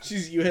 royal.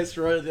 She's U.S.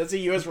 royal. That's a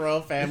U.S.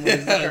 royal family.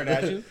 The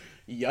Kardashians.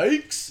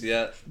 Yikes.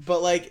 Yeah.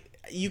 But like,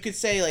 you could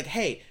say like,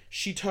 hey,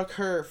 she took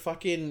her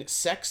fucking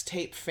sex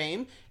tape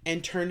fame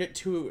and turned it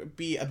to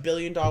be $1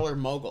 billion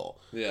mogul.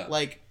 Yeah.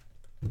 Like,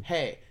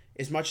 hey.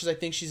 As much as I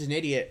think she's an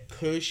idiot,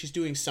 clearly she's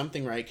doing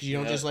something right, because you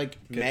don't just like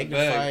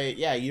magnify.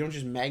 Yeah, you don't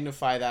just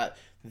magnify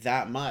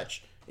that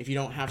much if you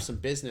don't have some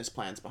business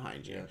plans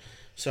behind you. Yeah.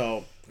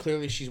 So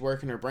clearly she's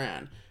working her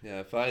brand. Yeah,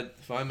 if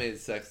I made a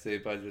sex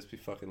tape, I'd just be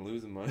fucking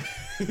losing money.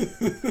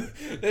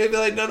 They'd be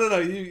like, no,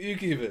 you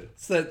keep it.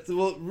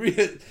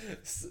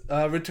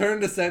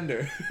 Return to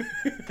sender.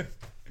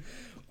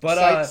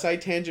 But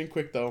side tangent,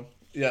 quick though.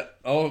 Yeah.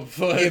 Oh,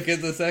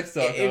 get the sex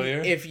talk out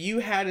here. If you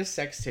had a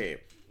sex tape.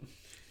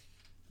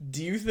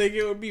 Do you think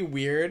it would be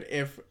weird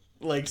if,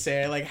 like,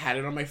 say I, like, had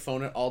it on my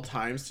phone at all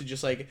times to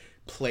just, like,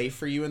 play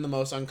for you in the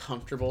most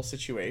uncomfortable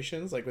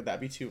situations? Like, would that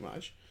be too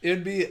much?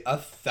 It'd be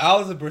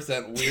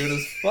 1,000% weird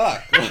as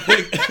fuck.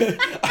 Like,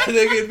 I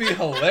think it'd be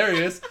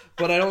hilarious,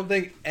 but I don't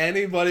think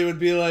anybody would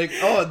be like,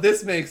 oh,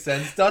 this makes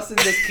sense. Dustin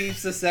just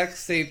keeps the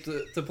sex tape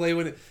to play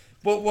with it.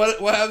 But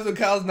what happens when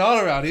Kyle's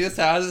not around? He just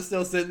has it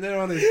still sitting there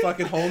on his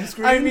fucking home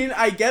screen. I mean,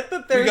 I get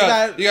that there's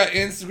that. You got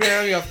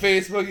Instagram, you got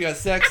Facebook, you got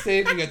sex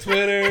tape, you got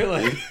Twitter.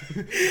 Like,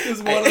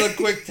 just one of the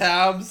quick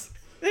tabs.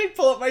 They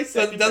pull up my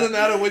second. Doesn't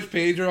matter which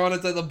page you're on;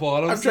 it's at the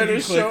bottom. I'm trying to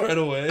click right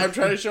away. I'm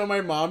trying to show my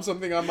mom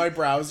something on my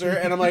browser,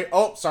 and I'm like,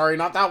 "Oh, sorry,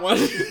 not that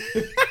one."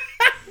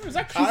 Was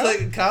that Kyle?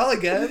 She's like, "Kyle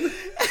again?"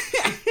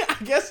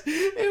 I guess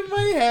in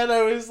my head,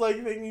 I was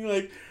like thinking,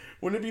 like,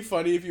 wouldn't it be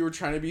funny if you were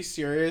trying to be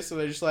serious and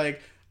they just like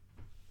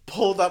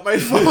pulled up my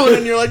phone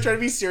and you're like trying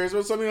to be serious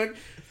about something like,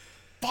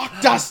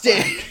 fuck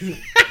Dustin.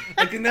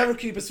 I can never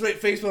keep a straight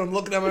face when I'm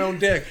looking at my own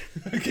dick.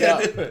 I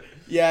can't do it.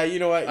 Yeah, you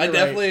know what? You're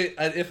definitely,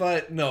 right.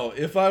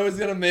 If I was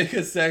gonna make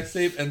a sex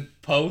tape and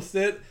post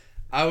it,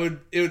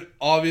 it would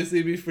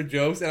obviously be for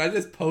jokes, and I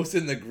just post it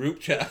in the group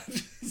chat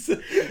just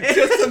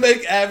to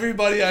make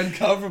everybody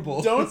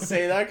uncomfortable. Don't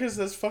say that, because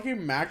this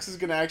fucking Max is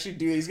gonna actually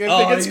do it. He's gonna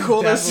think it's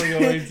cool.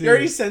 He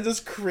already sends us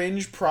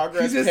cringe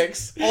progress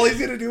pics. All he's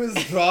gonna do is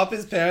drop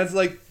his pants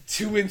like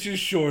 2 inches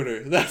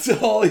shorter. That's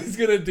all he's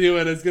gonna do,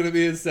 and it's gonna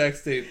be his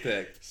sex tape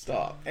pic.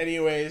 Stop.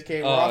 Anyways,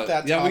 okay, we're off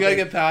that topic. Yeah, we gotta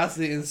get past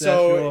the incestual.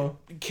 So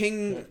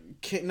King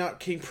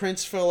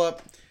Prince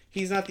Philip.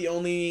 He's not the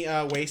only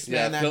waste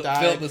man that died.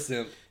 Philip the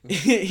Simp.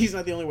 He's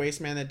not the only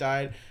waste man that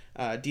died.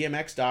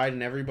 DMX died,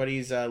 and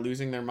everybody's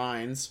losing their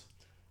minds.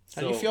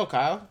 How do you feel,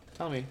 Kyle?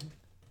 Tell me.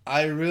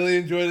 I really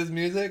enjoyed his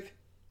music.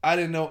 I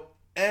didn't know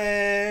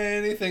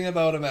anything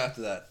about him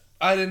after that.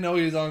 I didn't know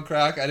he was on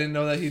crack. I didn't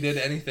know that he did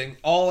anything.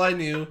 All I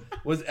knew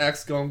was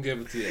X gon' give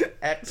it to you.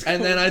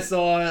 And then I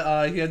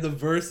saw he had the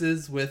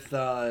verses with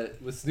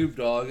Snoop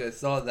Dogg. I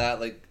saw that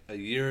like a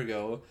year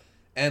ago.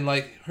 And,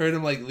 like, heard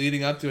him, like,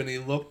 leading up to it, and he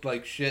looked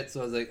like shit, so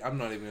I was like, I'm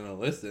not even gonna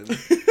listen.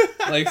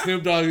 Like,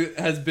 Snoop Dogg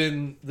has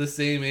been the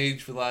same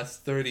age for the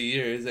last 30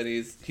 years, and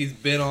he's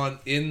been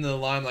in the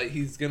limelight.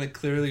 He's gonna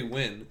clearly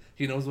win.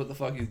 He knows what the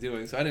fuck he's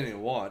doing, so I didn't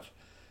even watch.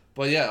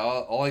 But, yeah,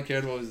 all I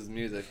cared about was his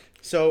music.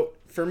 So,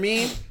 for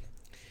me,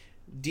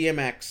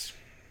 DMX,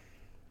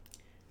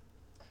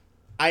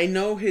 I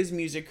know his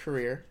music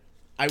career.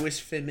 I was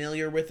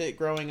familiar with it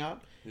growing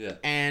up. Yeah.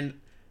 And,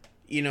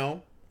 you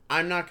know,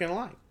 I'm not gonna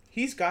lie.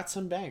 He's got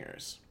some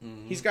bangers.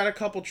 Mm-hmm. He's got a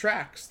couple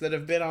tracks that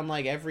have been on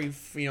like every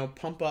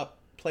pump up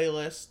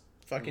playlist.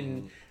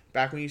 Fucking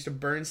back when he used to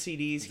burn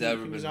CDs,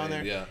 he was on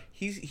there. Yeah.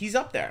 He's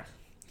up there.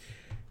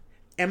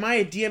 Am I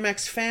a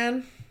DMX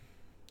fan?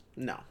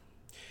 No.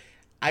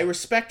 I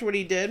respect what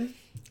he did,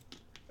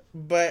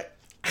 but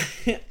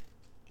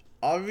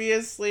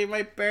obviously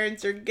my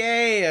parents are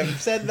gay. I've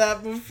said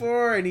that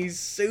before, and he's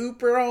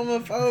super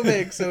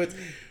homophobic, so it's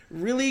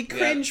really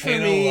cringe for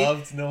me. No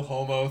love, no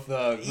homo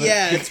thugs.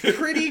 Yeah, it's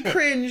pretty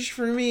cringe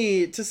for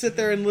me to sit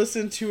there and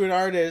listen to an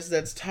artist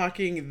that's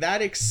talking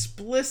that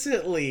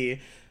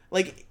explicitly.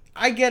 Like,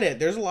 I get it.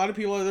 There's a lot of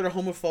people that are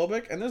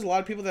homophobic, and there's a lot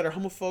of people that are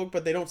homophobic,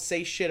 but they don't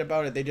say shit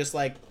about it. They just,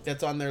 like,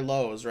 that's on their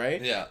lows,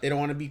 right? Yeah. They don't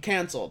want to be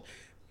canceled.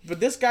 But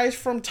this guy's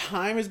from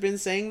time has been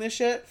saying this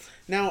shit.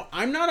 Now,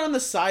 I'm not on the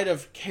side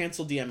of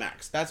cancel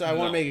DMX. That's I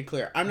want to make it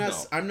clear. I'm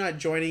not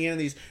joining in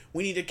these,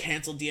 we need to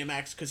cancel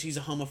DMX because he's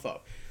a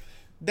homophobe.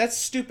 That's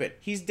stupid.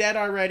 He's dead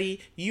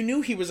already. You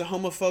knew he was a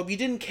homophobe. You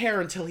didn't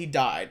care until he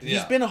died. Yeah.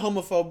 He's been a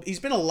homophobe.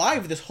 He's been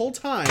alive this whole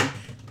time.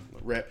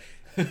 Rip.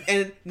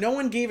 And no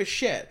one gave a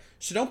shit.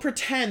 So don't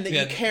pretend that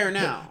you care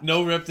now.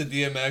 No rip to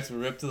DMX, but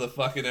rip to the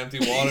fucking empty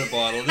water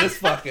bottle. This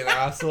fucking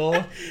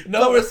asshole.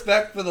 No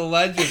respect for the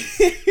legends.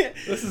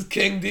 This is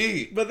King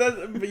D. But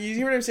you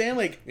see what I'm saying?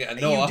 Like, yeah,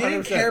 no, you 100%.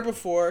 didn't care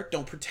before.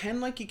 Don't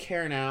pretend like you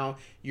care now.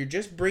 You're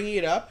just bringing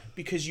it up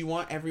because you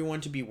want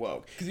everyone to be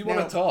woke. Because you want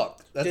to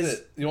talk. That's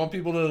it. You want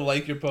people to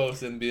like your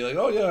post and be like,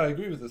 oh yeah, I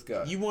agree with this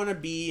guy. You want to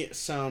be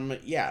some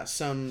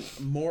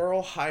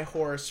moral high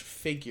horse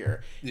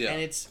figure. Yeah.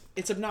 And it's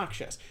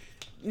obnoxious.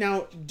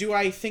 Now, do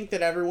I think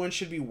that everyone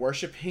should be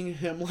worshiping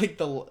him like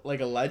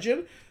a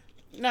legend?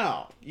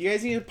 No. You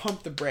guys need to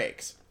pump the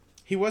brakes.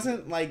 He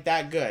wasn't like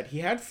that good. He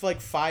had like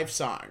 5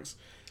 songs.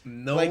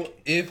 No,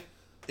 like, if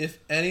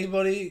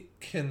anybody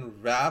can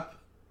rap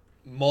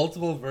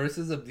multiple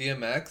verses of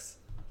DMX,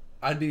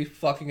 I'd be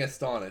fucking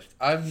astonished.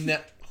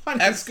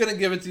 X gonna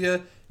give it to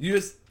you. You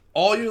just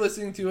all you're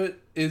listening to it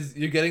is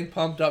you're getting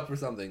pumped up for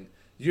something.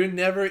 You're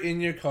never in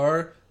your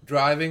car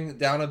driving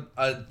down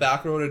a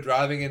back road or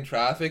driving in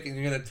traffic and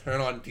you're going to turn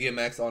on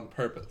DMX on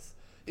purpose.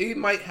 It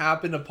might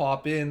happen to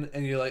pop in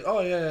and you're like, oh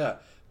yeah.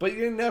 But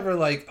you're never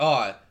like,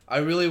 oh, I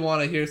really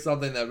want to hear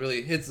something that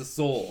really hits the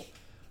soul.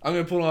 I'm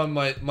going to put on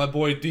my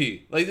boy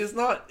D. Like,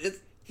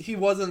 he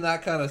wasn't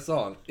that kind of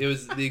song. It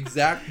was the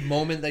exact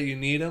moment that you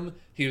need him.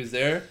 He was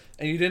there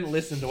and you didn't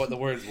listen to what the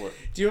words were.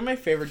 Do you know what my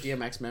favorite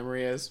DMX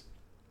memory is?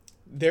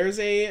 There's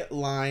a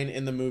line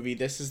in the movie,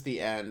 This Is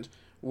the End,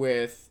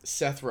 with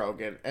Seth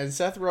Rogen. And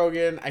Seth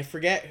Rogen, I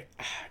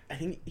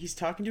think he's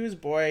talking to his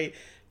boy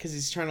because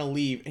he's trying to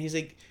leave. And he's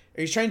like,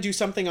 or he's trying to do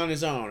something on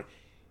his own.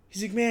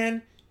 He's like,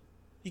 man,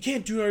 you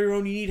can't do it on your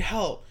own. You need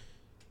help.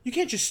 You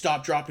can't just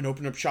stop, drop, and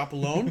open up shop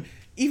alone.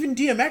 Even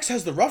DMX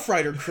has the Rough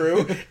Rider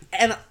crew.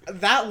 And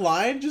that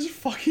line just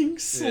fucking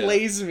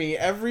slays me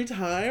every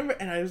time.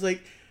 And I was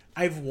like,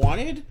 I've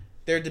wanted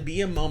there to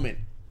be a moment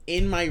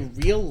in my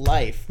real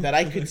life that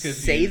I could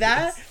say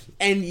that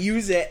and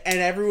use it, and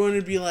everyone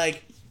would be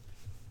like,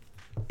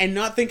 and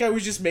not think I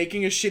was just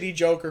making a shitty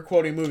joke or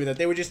quoting a movie, that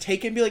they would just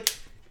take it and be like,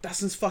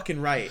 Dustin's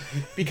fucking right.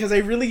 Because I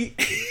really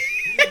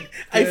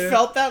I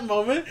felt that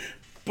moment,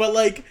 but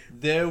like,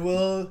 there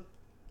will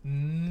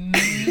never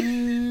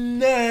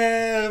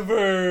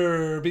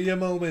be a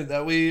moment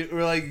that we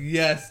were like,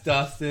 yes,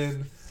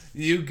 Dustin,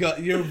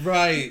 you're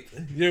right.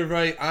 You're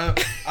right.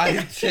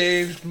 I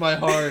changed my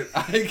heart.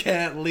 I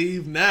can't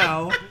leave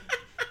now.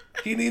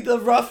 He need the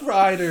Rough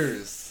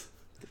Riders.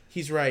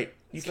 He's right.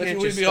 You Especially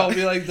can't just we all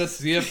be like the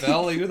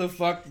CFL. Like, who the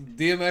fuck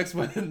DMX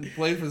went and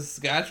played for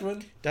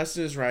Saskatchewan?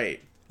 Dustin is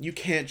right. You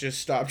can't just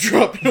stop,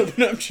 drop, and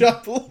open up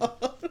shop alone.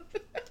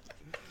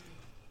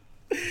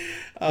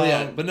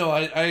 But no,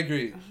 I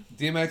agree.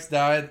 DMX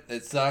died.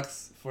 It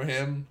sucks for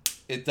him.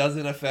 It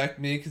doesn't affect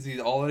me because he's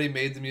already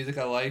made the music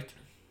I liked.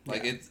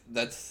 Like,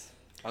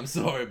 I'm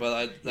sorry,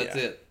 but that's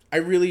it. I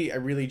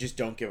really just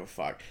don't give a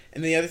fuck.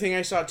 And the other thing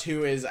I saw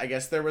too is, I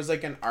guess there was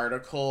like an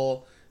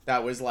article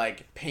that was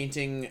like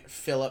painting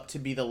Philip to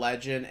be the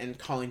legend and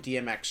calling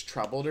DMX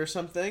troubled or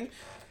something.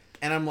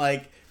 And I'm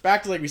like,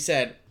 back to like we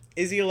said,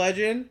 is he a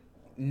legend?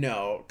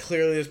 No.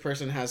 Clearly this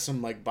person has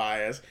some like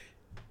bias.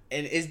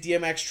 And is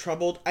DMX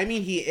troubled? I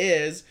mean, he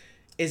is.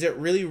 Is it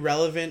really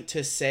relevant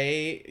to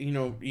say,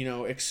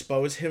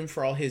 expose him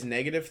for all his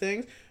negative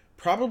things?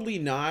 Probably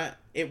not.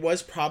 It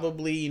was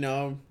probably,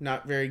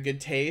 not very good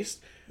taste.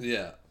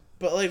 Yeah.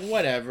 But like,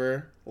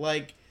 whatever.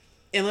 Like,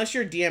 unless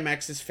you're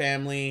DMX's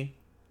family,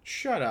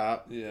 shut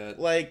up. Yeah.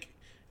 Like,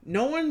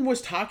 no one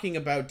was talking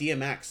about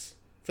DMX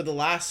for the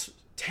last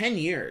 10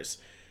 years.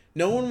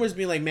 No one was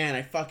being like, man,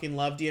 I fucking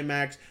love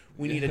DMX.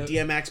 We need a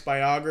DMX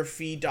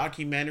biography,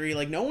 documentary.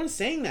 Like, no one's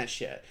saying that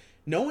shit.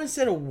 No one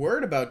said a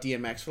word about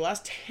DMX for the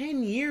last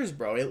 10 years,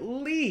 bro. At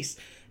least.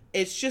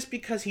 It's just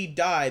because he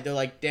died, they're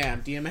like,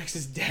 damn, DMX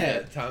is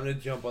dead. Yeah, time to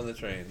jump on the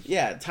train.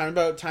 Yeah, time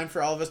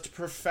for all of us to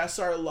profess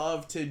our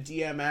love to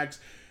DMX,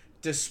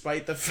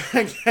 despite the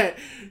fact that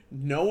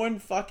no one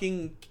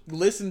fucking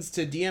listens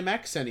to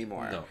DMX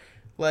anymore. No.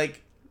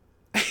 Like,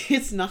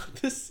 it's not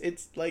this,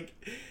 it's like,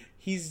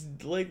 he's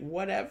like,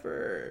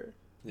 whatever.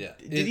 Yeah.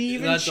 Did he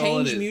even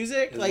change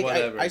music? Like,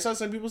 I saw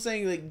some people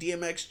saying, like,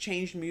 DMX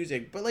changed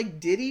music. But, like,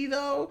 did he,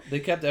 though?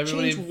 They kept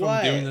everybody from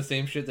doing the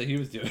same shit that he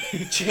was doing.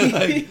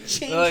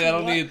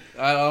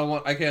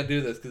 I can't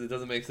do this because it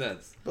doesn't make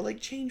sense. But, like,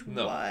 change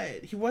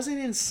what? He wasn't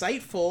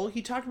insightful.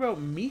 He talked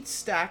about meat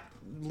stack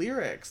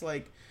lyrics.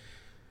 Like,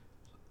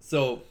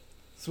 so,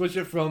 switch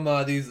it from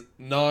these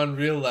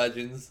non-real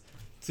legends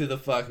to the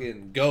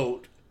fucking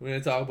GOAT. We're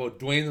gonna talk about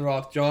Dwayne The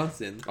Rock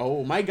Johnson,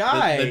 Oh, my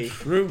guy. the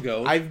true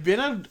GOAT. I've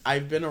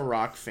been a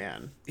Rock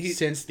fan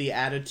since the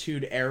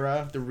Attitude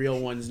Era. The real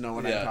ones know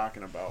what I'm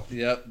talking about.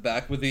 Yep,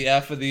 back with the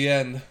F at the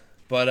end.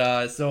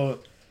 But so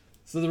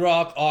The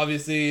Rock,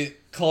 obviously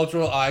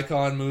cultural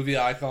icon, movie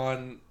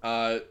icon,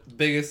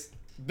 biggest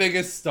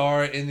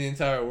star in the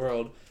entire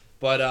world.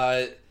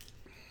 But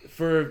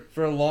for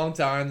a long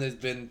time, there's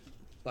been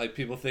like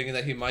people thinking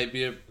that he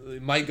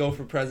might go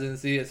for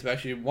presidency,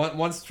 especially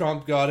once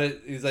Trump got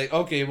it. He's like,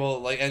 okay, well,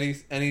 like any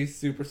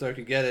superstar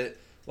could get it.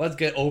 Let's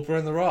get Oprah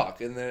and The Rock,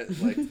 and they're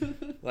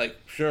like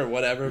sure,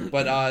 whatever.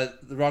 But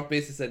The Rock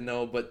basically said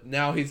no. But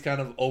now he's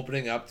kind of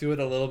opening up to it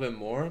a little bit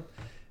more,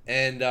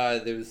 and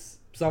there's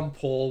some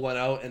poll went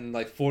out, and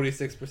like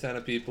 46%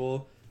 of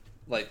people,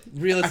 like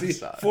realistically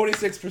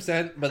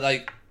 46%, but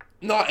like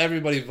not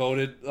everybody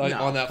voted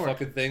on that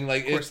fucking thing.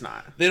 Like, of course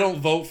not. They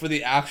don't vote for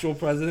the actual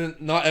president.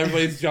 Not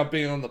everybody's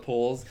jumping on the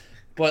polls,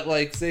 but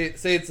like say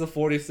it's the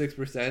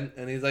 46%,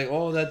 and he's like,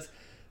 oh, that's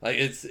like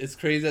it's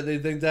crazy that they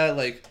think that.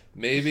 Like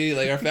maybe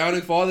like our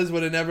founding fathers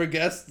would have never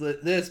guessed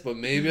this, but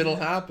maybe it'll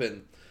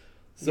happen.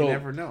 So you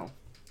never know.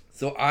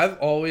 So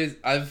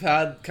I've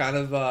had kind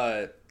of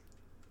a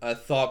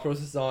thought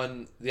process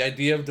on the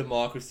idea of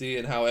democracy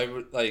and how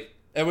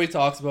everybody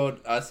talks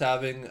about us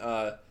having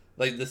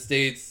like the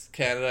States,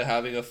 Canada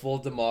having a full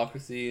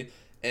democracy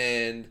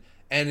and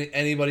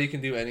anybody can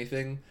do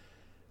anything.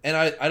 And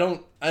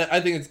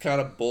I think it's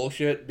kind of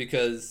bullshit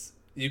because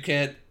you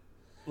can't,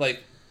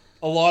 like,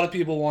 a lot of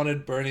people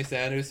wanted Bernie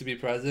Sanders to be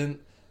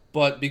president,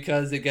 but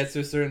because it gets to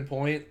a certain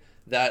point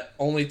that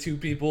only two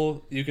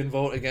people you can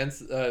vote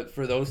against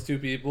for those two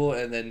people,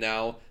 and then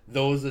now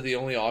those are the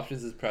only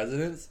options as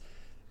presidents.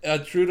 A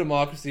true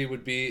democracy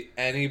would be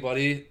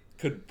anybody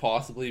could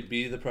possibly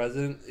be the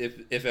president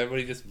if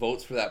everybody just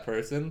votes for that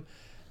person,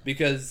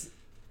 because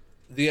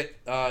the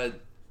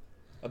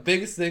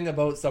biggest thing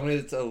about somebody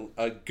that's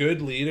a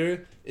good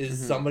leader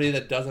is somebody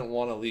that doesn't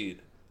want to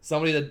lead.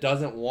 Somebody that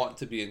doesn't want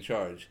to be in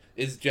charge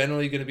is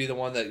generally going to be the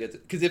one that gets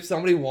it. Because if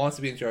somebody wants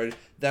to be in charge,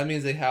 that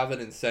means they have an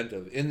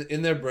incentive.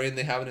 In their brain,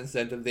 they have an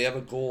incentive. They have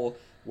a goal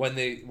when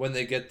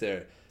they get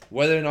there.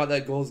 Whether or not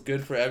that goal is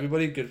good for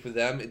everybody, good for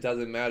them, it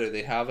doesn't matter.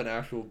 They have an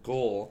actual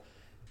goal,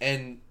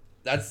 and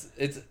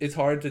it's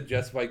hard to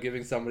justify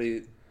giving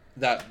somebody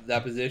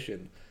that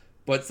position.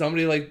 But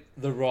somebody like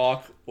The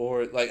Rock,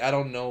 or like, I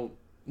don't know,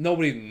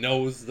 nobody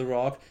knows The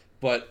Rock,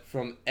 but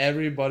from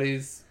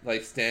everybody's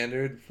like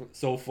standard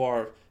so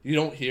far, you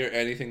don't hear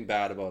anything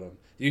bad about him.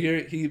 You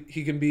hear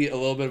he can be a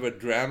little bit of a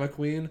drama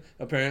queen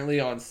apparently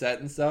on set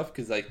and stuff,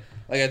 because like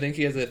I think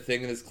he has a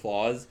thing in his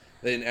clause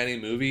that in any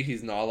movie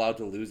he's not allowed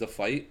to lose a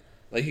fight.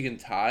 Like, he can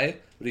tie,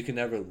 but he can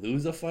never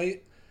lose a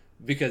fight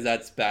because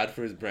that's bad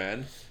for his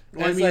brand.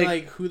 Well, I mean,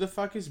 like, who the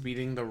fuck is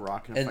beating The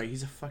Rock in a fight?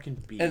 He's a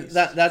fucking beast. And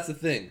that's the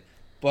thing.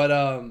 But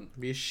it'd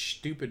be a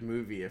stupid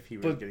movie if he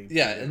was getting beaten.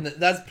 Yeah, and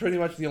that's pretty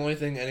much the only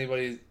thing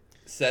anybody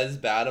says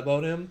bad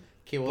about him.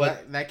 Okay, well,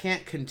 that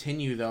can't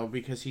continue, though,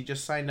 because he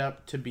just signed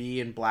up to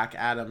be in Black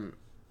Adam,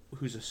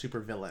 who's a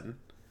supervillain.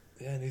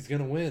 Yeah, and he's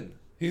gonna win.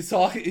 He's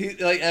talking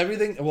like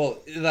everything. Well,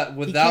 that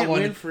with he that can't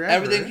one, win forever.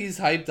 Everything he's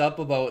hyped up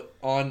about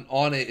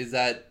on it is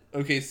that,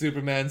 okay,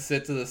 Superman,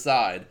 sit to the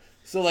side.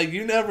 So like,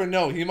 you never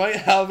know. He might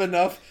have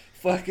enough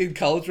fucking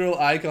cultural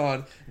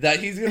icon that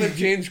he's gonna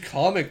change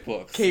comic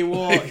books. Okay,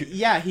 well,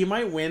 yeah, he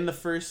might win the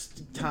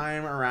first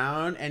time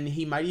around, and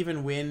he might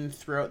even win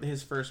throughout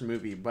his first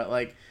movie. But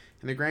like,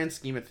 in the grand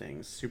scheme of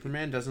things,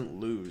 Superman doesn't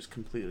lose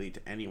completely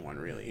to anyone,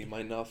 really. He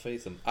might not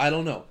face him. I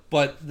don't know,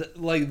 but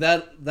like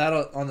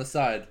that on the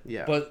side.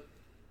 Yeah. But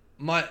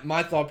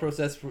my thought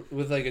process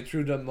with like a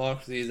true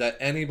democracy is that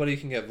anybody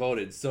can get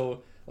voted.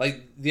 So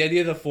like the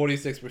idea of the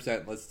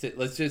 46%,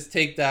 let's just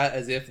take that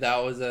as if that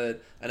was an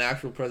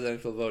actual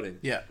presidential voting.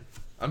 Yeah.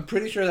 I'm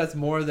pretty sure that's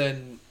more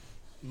than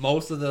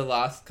most of the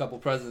last couple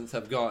presidents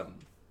have gotten.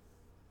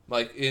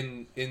 Like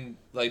in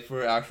like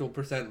for actual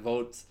percent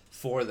votes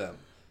for them.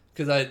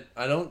 Because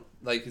I don't,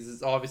 like, cause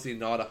it's obviously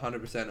not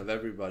 100% of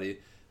everybody,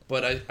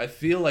 but I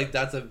feel like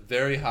that's a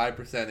very high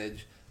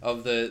percentage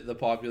of the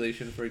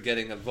population for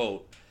getting a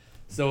vote.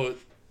 So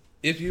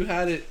if you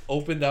had it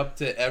opened up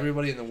to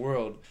everybody in the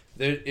world,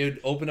 it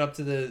would open up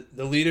to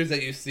the leaders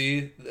that you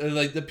see,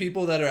 like the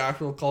people that are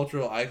actual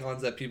cultural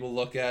icons that people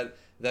look at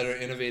that are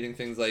innovating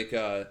things, like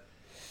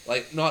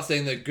not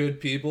saying they're good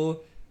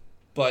people,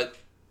 but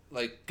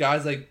like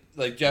guys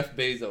like Jeff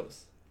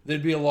Bezos.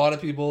 There'd be a lot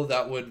of people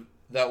that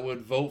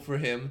would vote for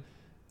him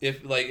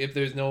if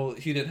there's no,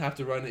 he didn't have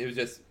to run, it was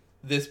just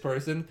this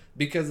person,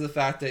 because of the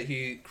fact that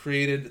he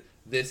created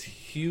this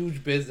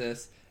huge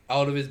business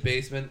out of his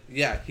basement.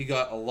 Yeah, he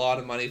got a lot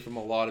of money from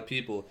a lot of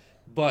people,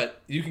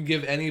 but you can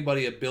give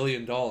anybody $1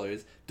 billion,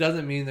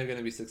 doesn't mean they're going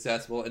to be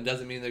successful, and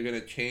doesn't mean they're going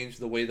to change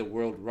the way the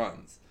world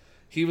runs.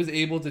 He was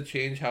able to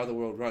change how the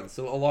world runs,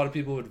 so a lot of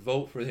people would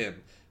vote for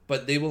him,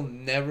 but they will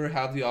never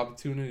have the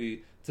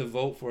opportunity to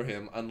vote for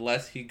him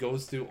unless he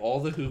goes through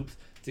all the hoops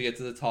to get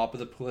to the top of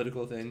the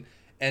political thing,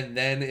 and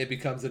then it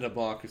becomes a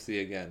democracy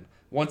again.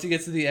 Once he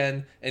gets to the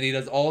end and he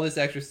does all this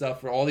extra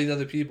stuff for all these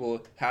other people,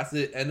 has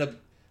to end up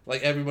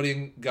Like everybody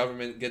in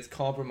government gets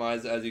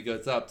compromised as he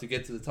gets up to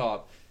get to the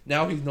top.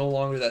 Now he's no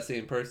longer that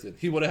same person.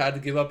 He would have had to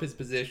give up his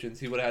positions.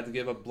 He would have had to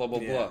give up blah blah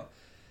blah.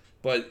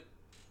 But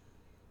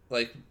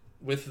like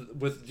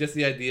with just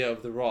the idea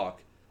of The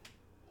Rock,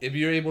 if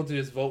you're able to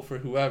just vote for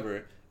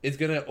whoever, it's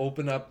gonna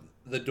open up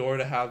the door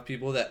to have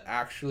people that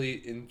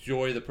actually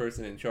enjoy the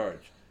person in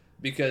charge,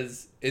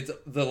 because it's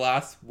the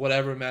last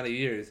whatever amount of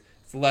years.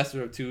 It's the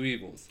lesser of two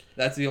evils.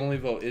 That's the only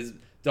vote. Is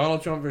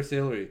Donald Trump versus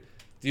Hillary.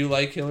 Do you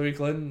like Hillary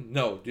Clinton?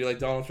 No. Do you like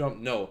Donald Trump?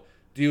 No.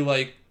 Do you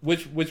like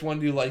which one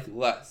do you like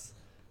less?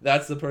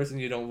 That's the person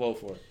you don't vote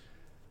for.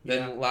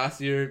 Then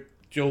last year,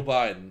 Joe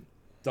Biden,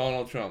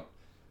 Donald Trump.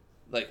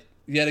 Like,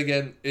 yet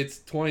again, it's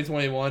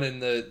 2021 and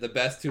the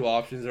best two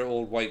options are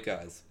old white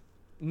guys.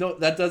 No,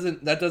 that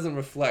doesn't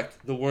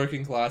reflect the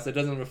working class. That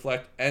doesn't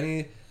reflect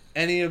any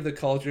of the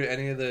culture,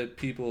 any of the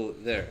people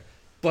there.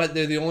 But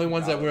they're the only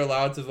ones that we're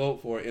allowed to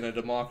vote for in a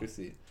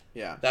democracy.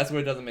 Yeah. That's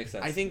where it doesn't make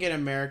sense. I think in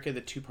America, the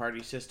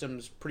two-party system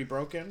is pretty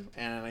broken.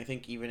 And I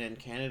think even in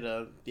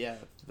Canada,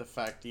 the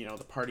fact,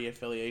 the party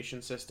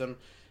affiliation system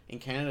in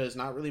Canada is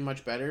not really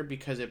much better,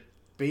 because it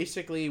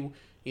basically,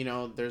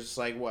 there's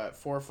 4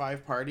 or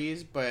 5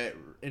 parties. But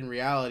in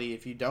reality,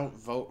 if you don't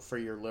vote for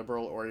your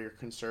liberal or your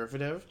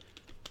conservative,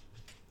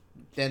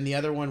 then the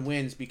other one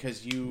wins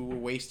because you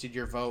wasted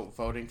your vote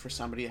voting for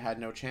somebody that had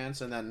no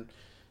chance. And then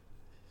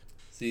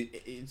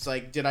it's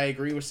like, did I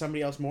agree with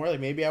somebody else more? Like,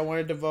 maybe I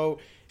wanted to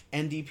vote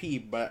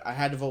NDP, but I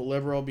had to vote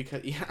Liberal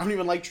because I don't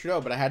even like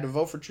Trudeau, but I had to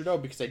vote for Trudeau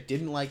because I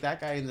didn't like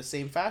that guy in the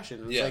same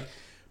fashion. It's like,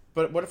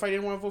 but what if I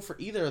didn't want to vote for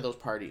either of those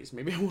parties?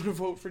 Maybe I want to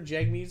vote for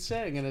Jagmeet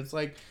Singh, and it's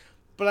like,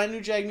 but I knew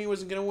Jagmeet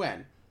wasn't going to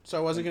win, so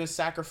I wasn't going to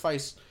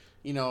sacrifice,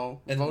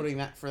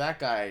 voting for that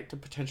guy to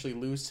potentially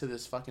lose to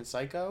this fucking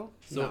psycho.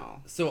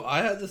 So I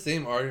had the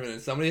same argument,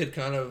 and somebody had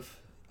kind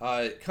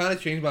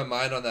of changed my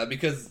mind on that,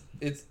 because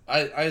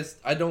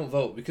I don't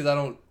vote because I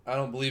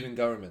don't believe in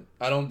government.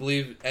 I don't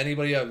believe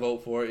anybody I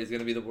vote for is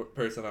going to be the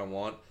person I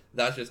want.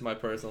 That's just my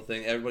personal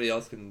thing. Everybody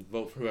else can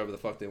vote for whoever the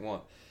fuck they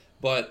want.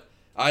 But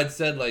I'd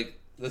said, like,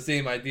 the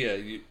same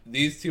idea.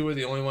 These two are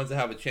the only ones that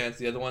have a chance.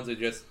 The other ones are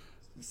just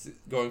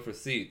going for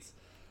seats.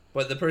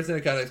 But the person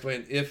had kind of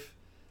explained, if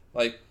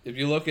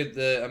you look at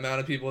the amount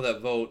of people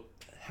that vote,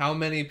 how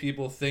many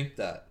people think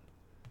that?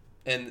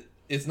 And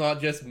it's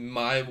not just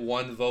my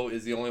one vote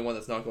is the only one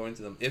that's not going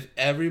to them. If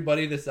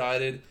everybody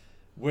decided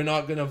we're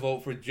not going to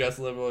vote for just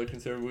Liberal or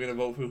Conservative, we're going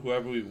to vote for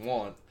whoever we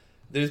want,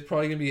 there's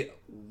probably going to be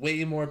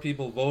way more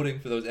people voting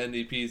for those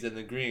NDPs and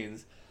the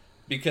Greens,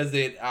 because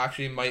they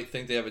actually might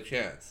think they have a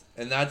chance.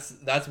 And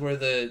that's where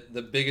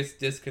the biggest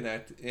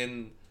disconnect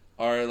in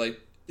our,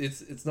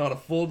 it's not a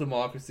full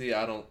democracy,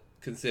 I don't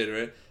consider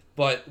it,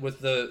 but with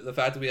the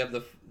fact that we have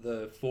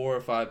the 4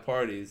 or 5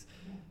 parties,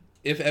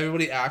 if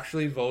everybody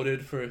actually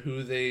voted for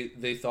who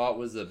they thought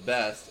was the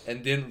best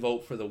and didn't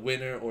vote for the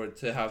winner or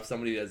to have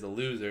somebody as a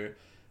loser,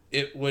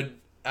 it would,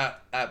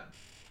 at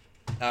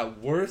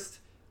worst,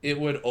 it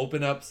would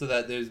open up so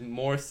that there's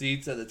more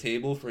seats at the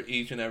table for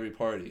each and every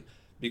party.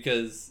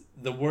 Because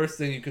the worst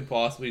thing you could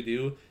possibly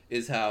do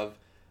is have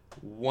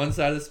one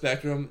side of the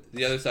spectrum,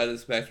 the other side of the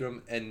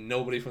spectrum, and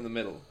nobody from the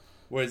middle.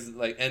 Whereas,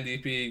 like,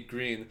 NDP,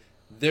 Green,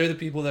 they're the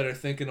people that are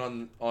thinking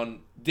on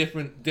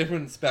different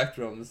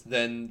spectrums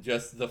than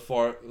just the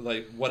far,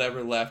 like,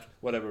 whatever left,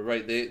 whatever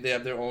right. They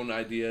have their own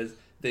ideas.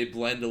 They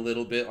blend a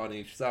little bit on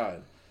each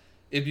side.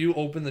 If you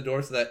open the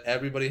door so that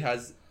everybody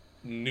has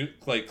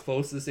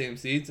close to the same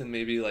seats, and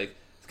maybe like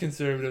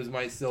conservatives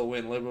might still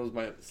win, liberals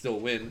might still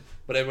win,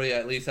 but everybody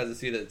at least has a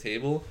seat at the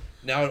table,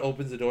 now it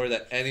opens the door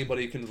that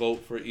anybody can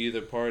vote for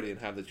either party and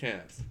have the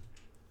chance.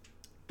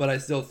 But I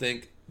still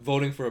think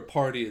voting for a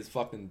party is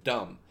fucking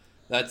dumb.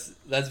 That's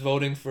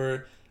voting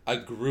for a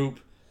group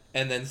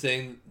and then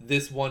saying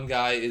this one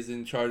guy is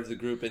in charge of the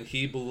group and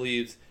he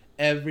believes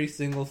every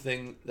single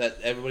thing that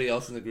everybody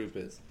else in the group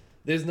is.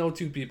 There's no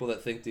two people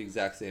that think the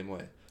exact same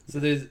way. So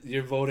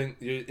you're voting.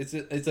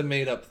 It's a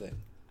made up thing.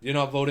 You're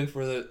not voting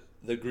for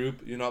the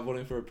group. You're not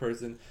voting for a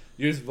person.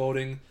 You're just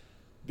voting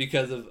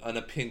because of an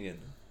opinion,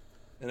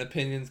 and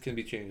opinions can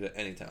be changed at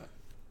any time.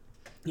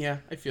 Yeah,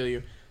 I feel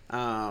you.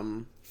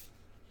 I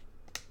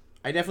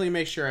definitely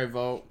make sure I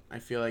vote. I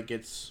feel like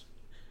it's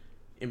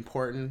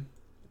important.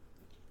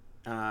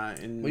 Well,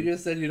 you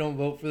just said you don't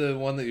vote for the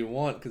one that you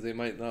want because they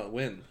might not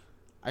win.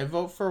 I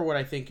vote for what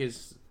I think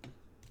is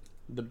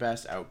the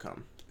best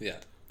outcome. Yeah.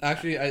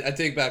 Actually, I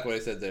take back what I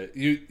said there.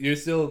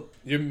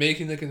 You're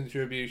making the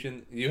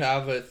contribution. You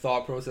have a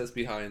thought process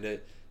behind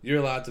it. You're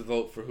allowed to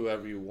vote for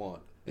whoever you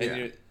want.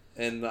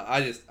 And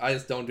I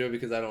just don't do it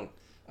because I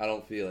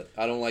don't feel it.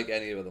 I don't like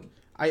any of them.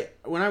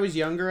 When I was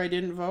younger, I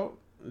didn't vote.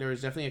 There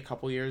was definitely a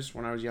couple years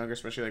when I was younger,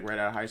 especially like right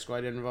out of high school,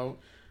 I didn't vote.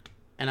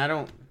 And I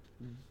don't,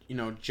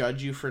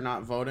 judge you for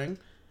not voting.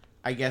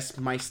 I guess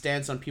my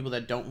stance on people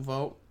that don't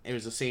vote, it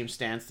was the same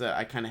stance that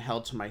I kind of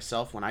held to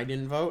myself when I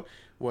didn't vote,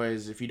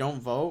 was if you don't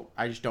vote,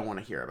 I just don't want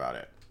to hear about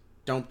it.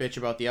 Don't bitch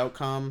about the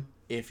outcome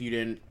if you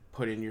didn't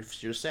put in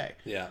your say.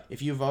 Yeah.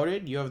 If you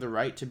voted, you have the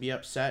right to be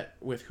upset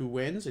with who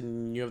wins,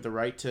 and you have the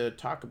right to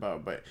talk about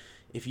it. But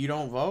if you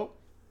don't vote,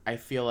 I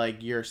feel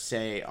like your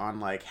say on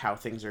like how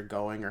things are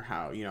going or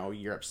how, you know,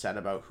 you're upset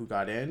about who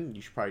got in,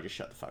 you should probably just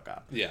shut the fuck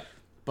up. Yeah.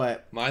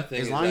 But My thing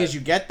as is long that- as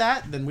you get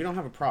that, then we don't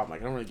have a problem.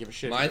 Like, I don't really give a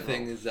shit. My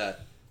thing is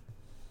that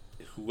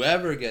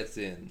whoever gets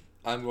in,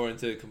 I'm going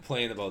to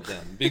complain about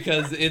them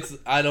because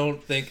I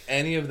don't think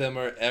any of them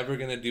are ever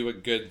going to do a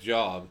good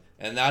job.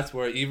 And that's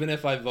where even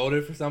if I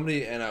voted for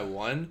somebody and I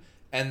won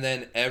and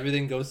then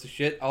everything goes to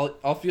shit,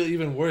 I'll feel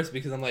even worse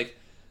because I'm like,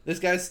 this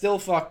guy's still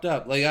fucked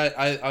up. Like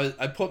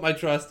I put my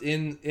trust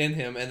in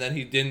him and then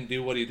he didn't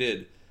do what he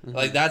did. Mm-hmm.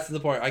 Like that's the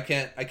part I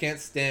can't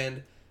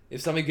stand.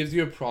 If somebody gives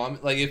you a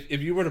promise, like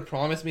if you were to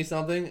promise me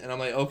something and I'm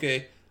like,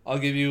 okay, I'll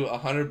give you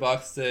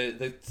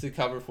 $100 to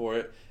cover for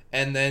it,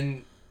 and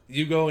then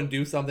you go and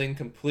do something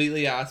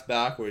completely ass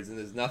backwards and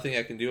there's nothing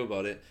I can do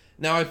about it.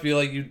 Now I feel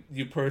like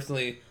you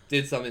personally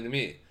did something to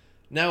me.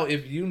 Now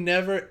if you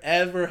never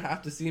ever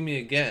have to see me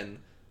again,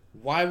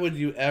 why would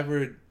you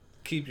ever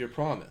keep your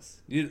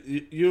promise?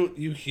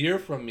 You hear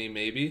from me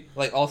maybe,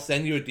 like I'll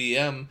send you a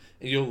DM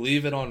and you'll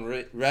leave it on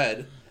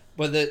red,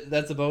 but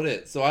that's about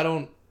it. So I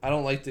don't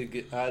like to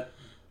get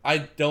I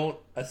don't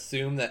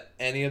assume that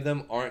any of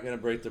them aren't going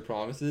to break their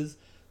promises,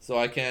 so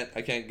I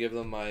can't give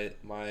them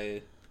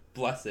my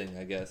blessing,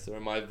 I guess, or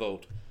my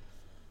vote.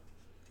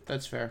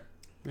 That's fair.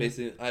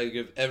 Basically, I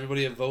give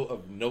everybody a vote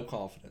of no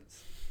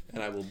confidence,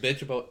 and I will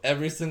bitch about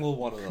every single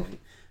one of them.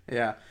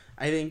 Yeah.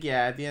 I think,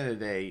 at the end of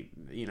the day,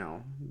 you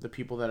know, the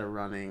people that are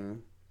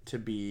running to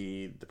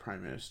be the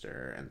prime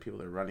minister and the people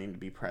that are running to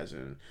be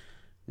president,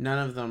 none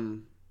of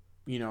them,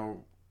 you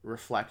know,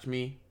 reflect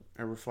me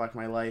or reflect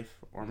my life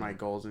or my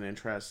goals and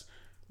interests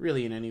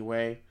really in any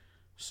way.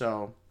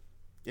 So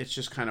it's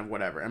just kind of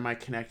whatever. Am I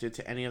connected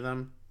to any of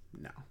them?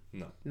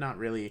 No, not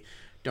really.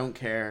 Don't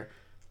care.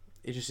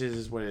 It just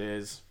is what it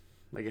is.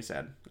 Like I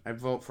said, I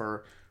vote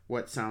for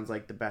what sounds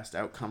like the best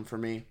outcome for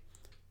me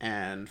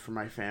and for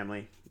my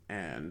family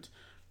and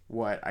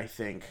what I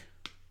think,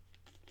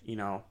 you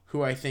know,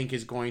 who I think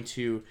is going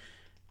to,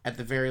 at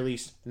the very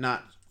least,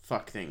 not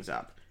fuck things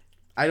up.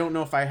 I don't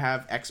know if I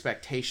have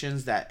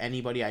expectations that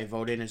anybody I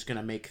vote in is going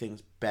to make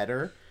things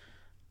better.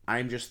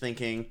 I'm just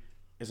thinking,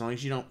 as long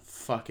as you don't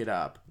fuck it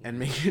up and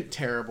make it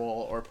terrible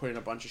or put in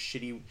a bunch of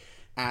shitty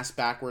ass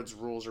backwards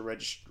rules or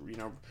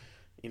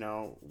you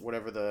know,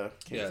 whatever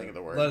can't think of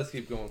the word. Let us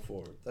keep going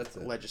forward. That's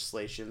it.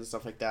 Legislation and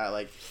stuff like that.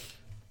 Like,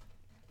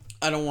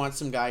 I don't want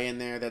some guy in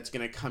there that's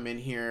gonna come in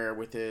here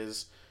with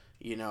his,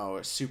 you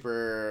know,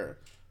 super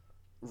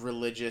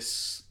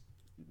religious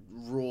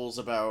rules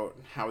about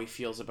how he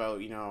feels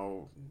about, you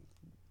know,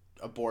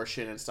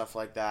 abortion and stuff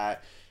like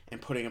that, and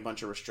putting a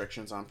bunch of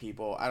restrictions on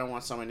people. I don't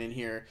want someone in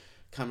here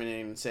coming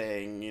in and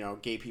saying, you know,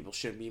 gay people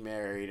shouldn't be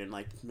married and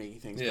like making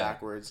things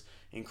backwards,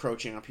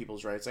 encroaching on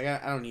people's rights. Like,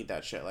 I don't need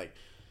that shit. Like,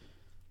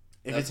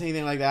 if it's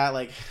anything like that,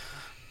 like,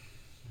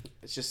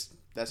 it's just,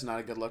 that's not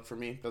a good look for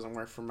me. It doesn't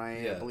work for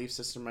my belief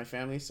system, my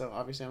family. So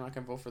obviously, I'm not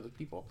gonna vote for the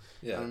people.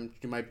 Yeah, I'm gonna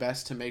do my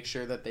best to make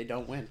sure that they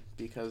don't win,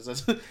 because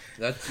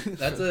that's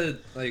a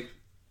like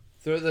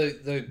through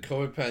the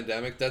COVID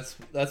pandemic.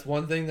 That's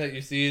one thing that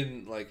you see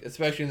in, like,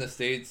 especially in the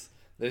States.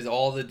 There's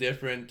all the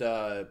different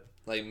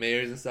like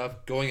mayors and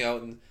stuff going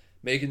out and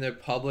making their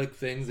public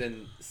things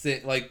and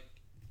like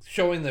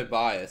showing their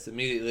bias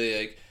immediately.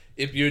 Like,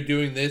 if you're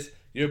doing this,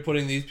 you're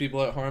putting these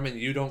people at harm and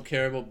you don't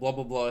care about blah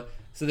blah blah.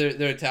 So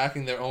they're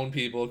attacking their own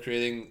people,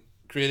 creating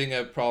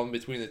a problem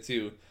between the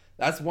two.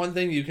 That's one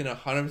thing you can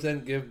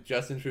 100% give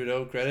Justin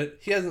Trudeau credit.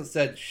 He hasn't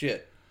said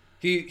shit.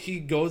 He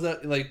goes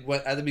out, like,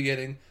 what at the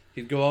beginning,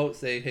 he'd go out,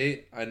 say,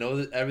 hey, I know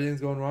that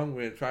everything's going wrong,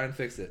 we're gonna try and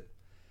fix it.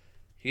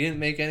 He didn't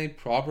make any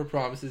proper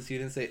promises. He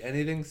didn't say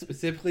anything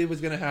specifically was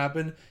gonna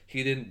happen.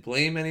 He didn't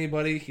blame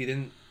anybody. He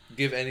didn't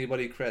give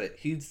anybody credit.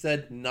 He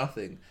said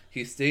nothing.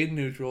 He stayed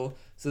neutral.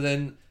 So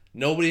then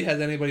nobody has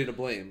anybody to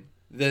blame.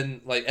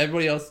 Then, like,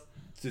 everybody else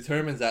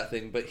determines that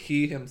thing, but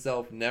he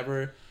himself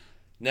never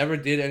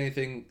did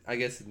anything, I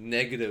guess,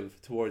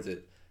 negative towards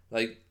it.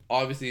 Like,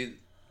 obviously,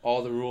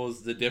 all the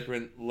rules, the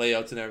different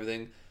layouts and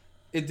everything,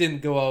 it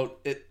didn't go out,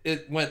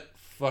 it went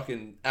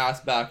fucking ass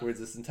backwards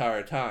this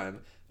entire time,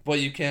 but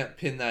you can't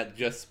pin that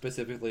just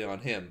specifically on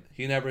him.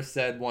 He never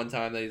said one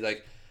time that he's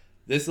like,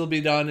 this will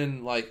be done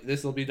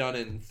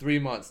in 3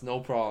 months, no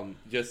problem,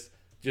 just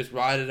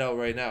ride it out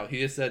right now. He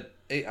just said,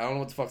 hey, I don't know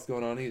what the fuck's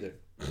going on either.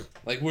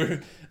 Like,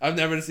 I've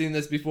never seen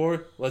this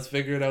before. Let's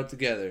figure it out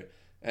together.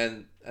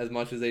 And as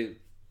much as they,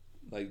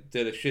 like,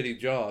 did a shitty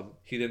job,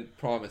 he didn't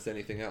promise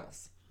anything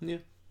else. Yeah.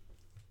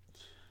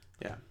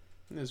 Yeah.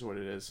 It is what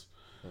it is.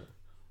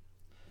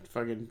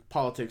 Fucking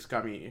politics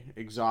got me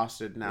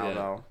exhausted now,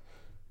 though.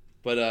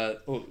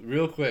 But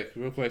real quick,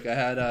 I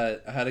had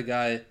a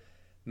guy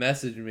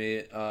message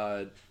me.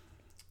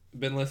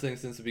 Been listening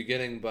since the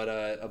beginning, but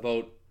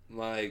about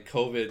my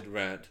COVID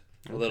rant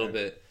a little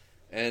bit,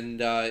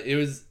 and it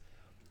was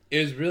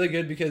really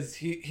good because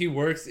he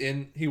works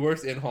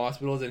in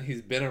hospitals and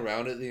he's been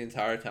around it the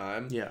entire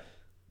time. Yeah.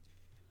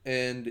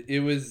 And it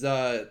was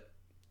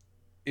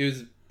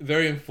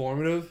very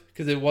informative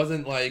because it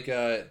wasn't like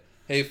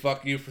hey,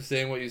 fuck you for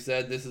saying what you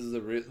said, this is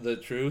the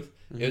truth.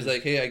 It was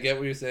like, hey, I get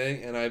what you're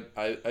saying, and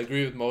I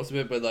agree with most of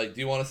it, but like,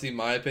 do you want to see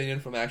my opinion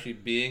from actually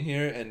being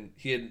here? And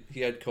he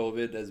had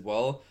COVID as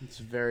well.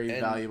 It's a very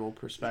valuable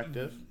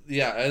perspective.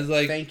 Yeah, I was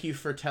like, thank you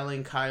for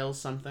telling Kyle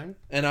something.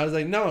 And I was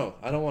like, no,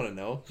 I don't want to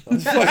know.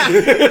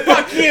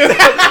 Fuck you.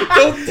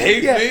 Don't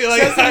take me.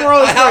 Like,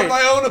 I have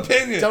my own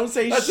opinion. Don't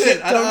say That's shit.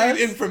 It. I don't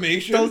need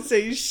information. Don't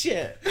say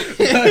shit.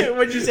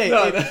 What'd you say?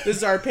 No. Hey, this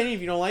is our opinion.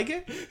 If you don't like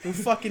it, then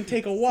fucking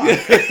take a walk.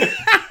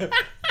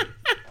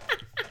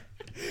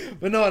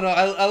 But no,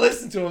 I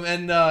listened to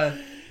him,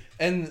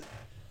 and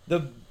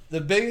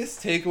the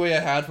biggest takeaway I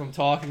had from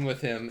talking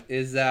with him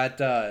is that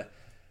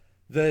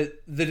the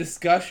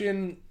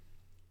discussion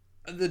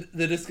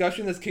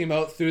that's came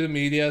out through the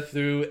media,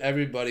 through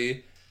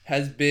everybody,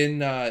 has been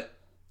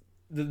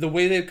the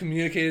way they've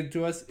communicated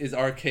to us is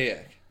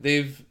archaic.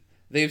 They've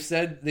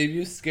said they've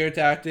used scare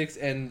tactics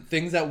and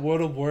things that would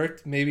have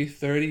worked maybe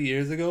 30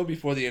 years ago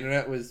before the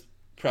internet was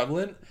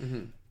prevalent.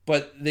 Mm-hmm.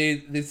 But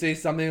they say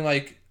something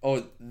like,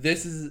 "Oh,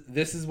 this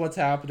is what's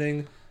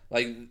happening.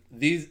 Like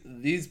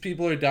these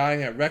people are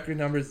dying at record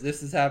numbers.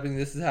 This is happening.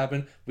 This has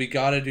happened. We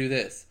got to do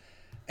this."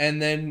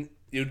 And then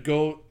you'd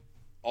go,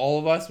 all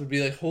of us would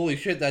be like, "Holy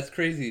shit, that's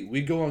crazy."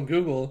 We go on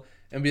Google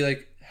and be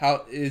like,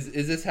 "How is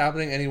this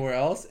happening anywhere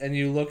else?" And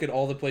you look at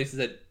all the places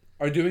that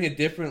are doing it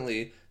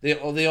differently.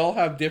 They all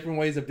have different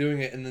ways of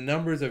doing it, and the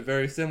numbers are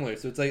very similar.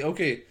 So it's like,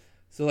 okay,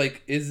 so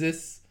like, is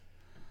this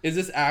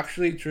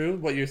actually true,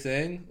 what you're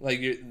saying? Like,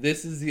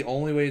 this is the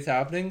only way it's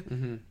happening?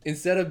 Mm-hmm.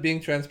 Instead of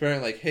being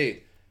transparent, like,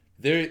 hey,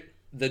 the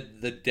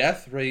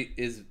death rate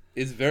is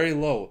very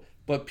low,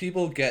 but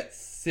people get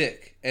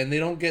sick, and they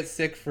don't get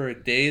sick for a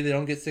day, they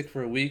don't get sick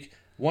for a week.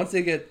 Once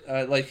they get,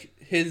 like,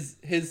 his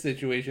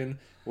situation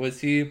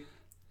was he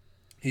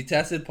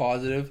tested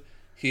positive,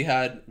 he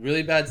had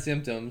really bad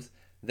symptoms,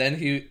 then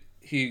he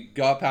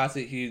got past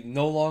it, he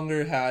no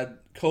longer had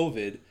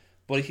COVID,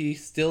 but he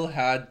still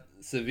had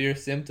severe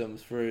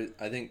symptoms for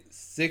I think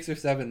 6 or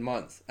 7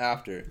 months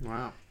after.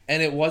 Wow.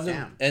 And it wasn't.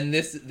 Damn. And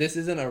this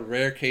isn't a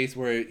rare case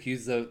where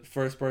he's the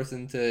first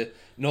person to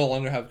no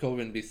longer have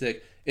COVID and be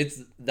sick.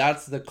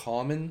 That's the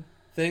common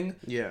thing.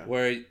 Yeah.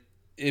 Where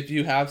if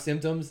you have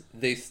symptoms,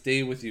 they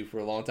stay with you for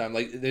a long time.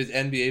 Like, there's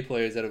NBA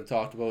players that have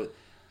talked about,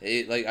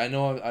 hey, like, I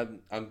know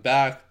I'm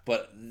back,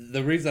 but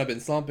the reason I've been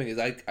slumping is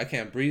I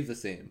can't breathe the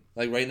same.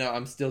 Like, right now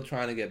I'm still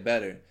trying to get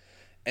better.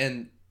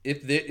 And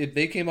if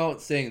they came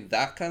out saying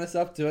that kind of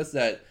stuff to us,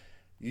 that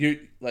you're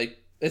like,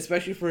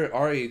 especially for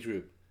our age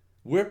group,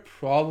 we're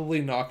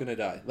probably not going to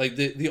die. Like,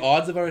 the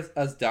odds of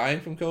us dying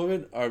from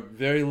COVID are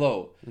very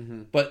low.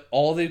 Mm-hmm. But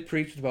all they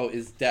preached about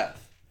is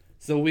death.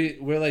 So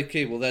we're like,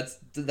 okay, well,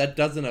 that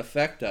doesn't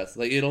affect us.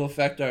 Like, it'll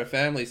affect our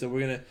family, so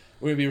we're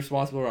gonna be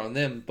responsible around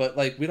them. But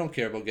like, we don't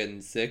care about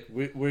getting sick.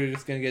 We're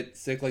just gonna get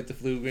sick like the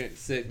flu. We're gonna get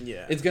sick.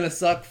 Yeah. It's gonna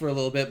suck for a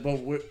little bit, but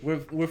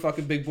we're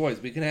fucking big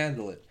boys. We can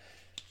handle it.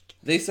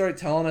 They start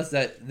telling us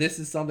that this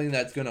is something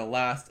that's going to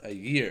last a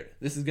year.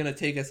 This is going to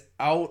take us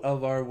out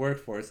of our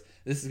workforce.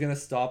 This is going to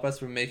stop us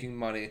from making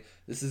money.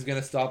 This is going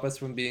to stop us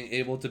from being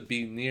able to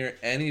be near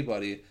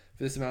anybody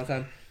for this amount of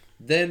time.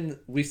 Then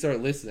we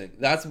start listening.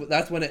 That's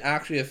when it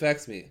actually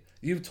affects me.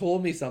 You've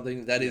told me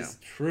something that is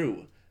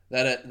true,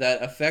 that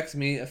affects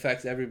me,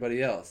 affects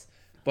everybody else.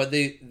 But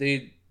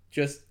they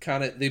just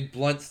kind of, they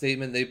blunt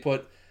statement. They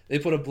put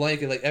a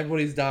blanket, like,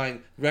 everybody's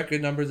dying,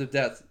 record numbers of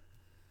deaths.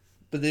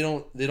 But they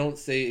don't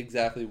say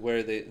exactly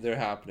where they're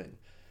happening.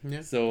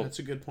 Yeah, so that's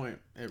a good point.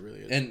 It really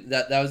is. And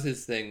that was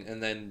his thing.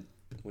 And then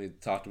we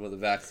talked about the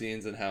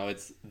vaccines and how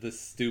it's the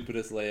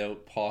stupidest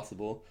layout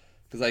possible.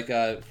 Because,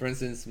 like, for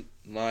instance,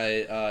 my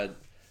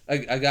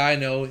a guy I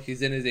know,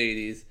 he's in his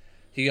 80s.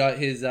 He got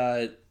his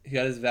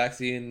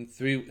vaccine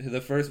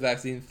the first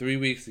vaccine 3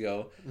 weeks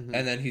ago, mm-hmm.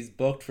 and then he's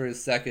booked for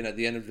his second at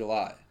the end of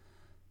July.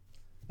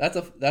 That's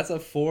a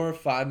 4 or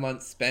 5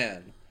 month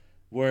span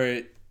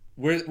where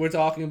we're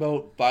talking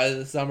about by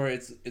the summer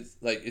it's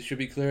like it should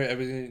be clear,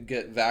 everything can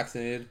get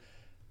vaccinated,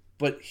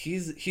 but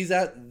he's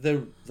at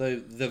the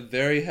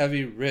very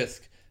heavy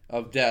risk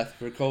of death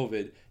for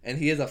COVID, and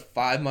he has a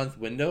 5 month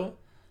window.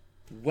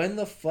 When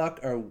the fuck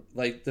are,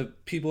 like, the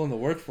people in the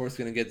workforce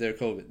gonna get their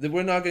COVID?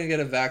 We're not gonna get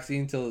a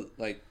vaccine till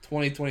like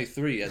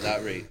 2023 at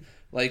that rate.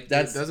 Like,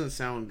 that doesn't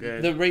sound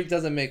good. The rate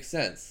doesn't make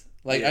sense.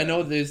 Like, I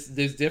know there's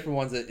different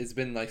ones that it's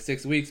been like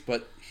 6 weeks,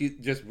 but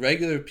just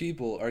regular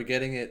people are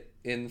getting it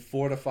in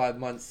 4 to 5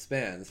 month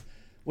spans,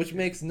 which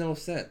makes no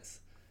sense.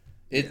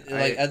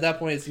 At that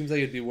point, it seems like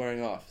it'd be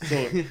wearing off.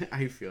 So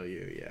I feel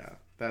you. Yeah,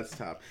 that's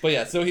tough. But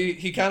yeah, so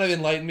he kind of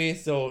enlightened me.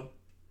 So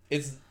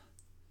it's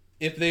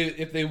if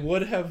they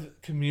would have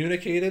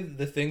communicated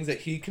the things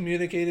that he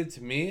communicated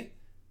to me,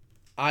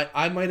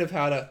 I might have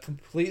had a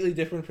completely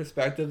different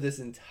perspective this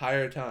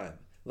entire time.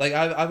 Like,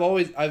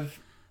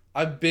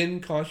 I've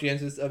been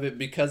conscientious of it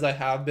because I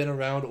have been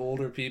around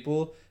older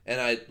people,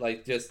 and I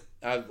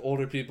have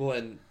older people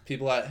and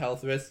people at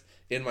health risk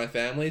in my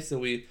family, so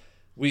we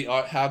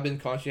have been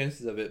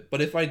conscientious of it.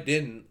 But if I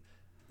didn't,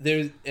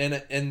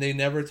 and they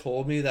never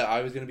told me that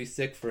I was going to be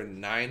sick for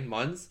 9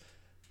 months,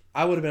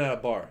 I would have been at a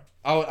bar.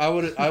 I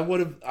would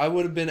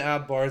have been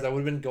at bars. I would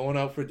have been going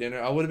out for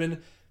dinner. I would have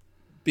been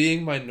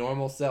being my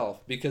normal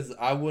self because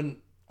I wouldn't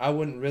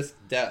risk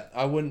death.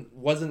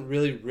 Wasn't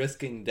really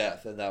risking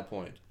death at that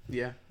point.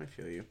 Yeah, I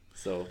feel you.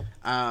 So,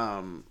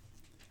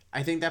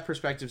 I think that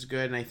perspective's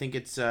good, and I think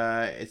it's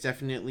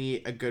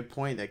definitely a good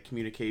point that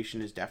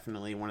communication is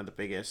definitely one of the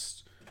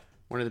biggest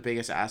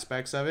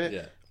aspects of it.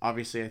 Yeah.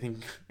 Obviously, I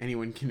think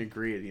anyone can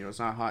agree. You know, it's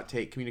not a hot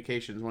take.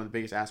 Communication is one of the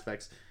biggest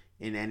aspects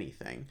in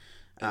anything.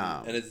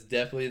 And it's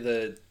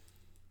definitely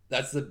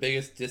that's the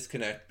biggest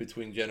disconnect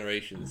between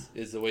generations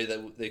is the way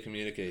that they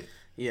communicate.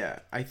 Yeah,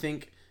 I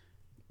think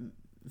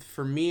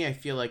for me, I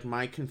feel like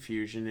my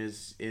confusion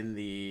is in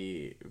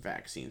the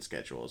vaccine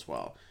schedule as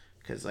well.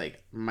 Because,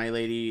 like, my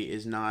lady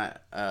is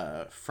not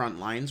a front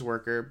lines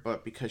worker,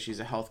 but because she's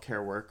a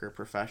healthcare worker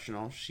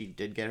professional, she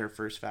did get her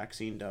first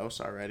vaccine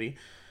dose already.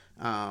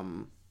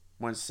 When's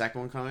the second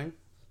one coming?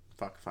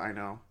 Fuck if I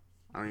know.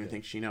 I don't even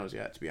think she knows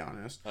yet, to be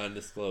honest.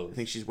 Undisclosed. I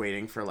think she's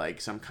waiting for,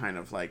 like, some kind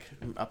of, like,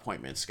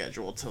 appointment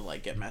schedule to,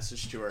 like, get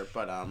messaged to her.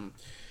 But,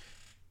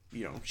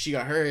 you know, she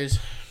got hers.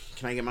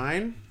 Can I get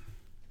mine?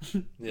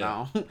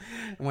 Yeah. No.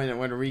 When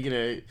are we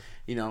gonna,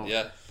 you know...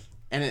 Yeah.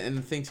 And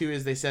the thing, too,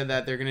 is they said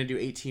that they're going to do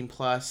 18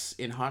 plus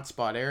in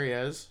hotspot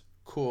areas.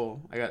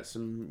 Cool. I got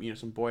some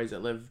boys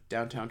that live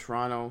downtown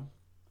Toronto.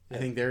 Yeah. I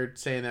think they're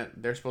saying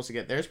that they're supposed to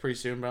get theirs pretty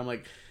soon, but I'm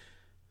like,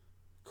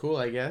 cool,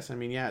 I guess. I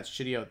mean, yeah, it's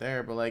shitty out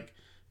there, but, like,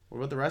 what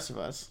about the rest of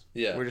us?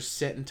 Yeah. We're just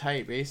sitting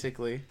tight,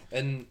 basically.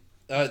 And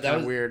that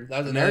was weird.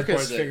 That was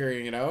America's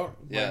figuring it out.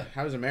 Yeah. Like,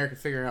 how is America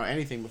figuring out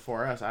anything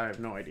before us? I have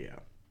no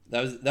idea.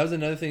 That was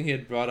another thing he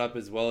had brought up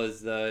as well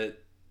as the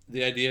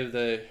idea of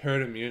the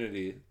herd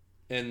immunity.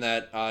 In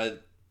that,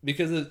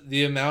 because of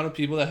the amount of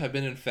people that have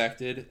been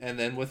infected, and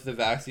then with the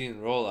vaccine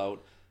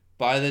rollout,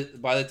 by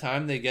the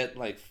time they get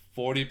like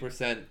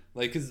 40%,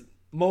 like, because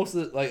most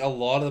of a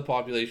lot of the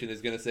population is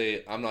gonna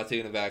say I'm not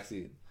taking a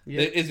vaccine.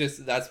 Yeah. It's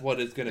just that's what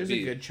it's gonna be. There's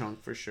a good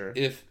chunk for sure.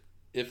 If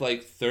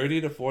like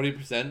 30 to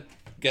 40%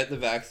 get the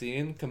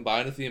vaccine,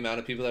 combined with the amount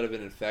of people that have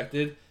been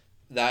infected,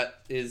 that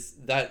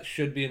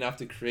should be enough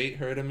to create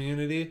herd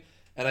immunity.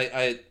 And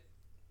I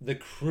the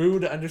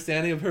crude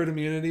understanding of herd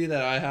immunity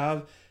that I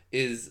have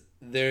is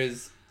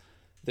there's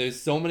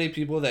so many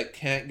people that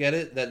can't get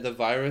it that the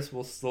virus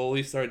will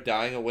slowly start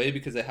dying away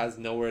because it has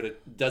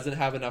doesn't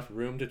have enough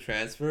room to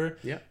transfer.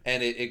 Yeah.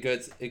 And it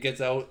gets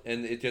out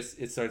and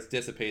it starts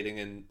dissipating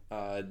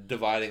and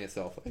dividing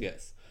itself, I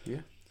guess.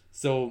 Yeah.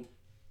 So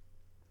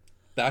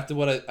back to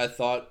what I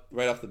thought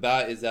right off the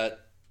bat is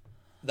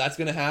that's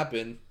going to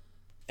happen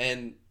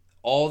and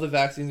all the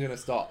vaccines are going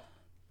to stop.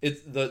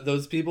 It's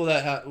those people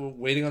that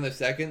waiting on their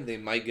second, they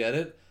might get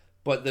it.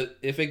 But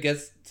if it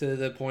gets to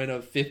the point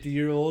of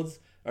 50-year-olds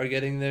are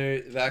getting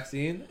their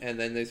vaccine and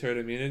then there's herd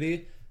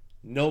immunity,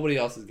 nobody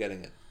else is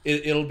getting it.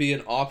 It'll be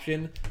an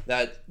option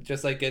that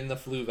just like getting the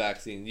flu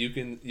vaccine, you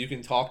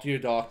can talk to your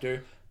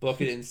doctor,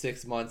 book it in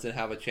 6 months, and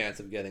have a chance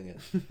of getting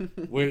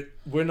it.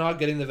 We're not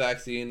getting the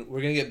vaccine.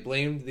 We're gonna get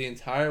blamed the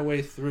entire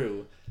way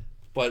through,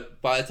 but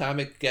by the time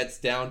it gets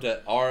down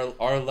to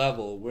our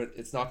level,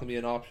 it's not gonna be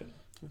an option.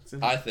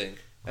 I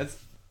think that's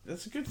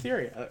a good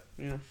theory. I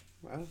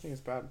don't think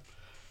it's bad.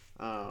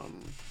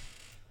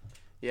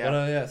 Yeah.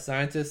 But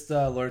scientist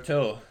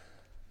Lorteau,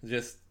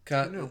 just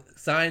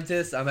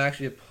scientist. I'm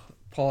actually a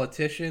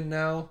politician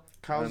now.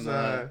 Kyle's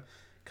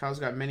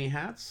got many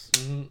hats.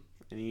 Mm-hmm.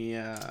 And he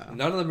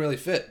none of them really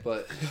fit,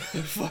 but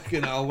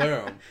fucking I'll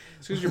wear them.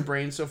 It's because your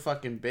brain's so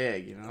fucking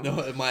big, you know.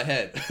 No, in my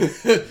head,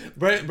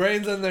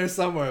 brain's in there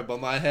somewhere, but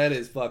my head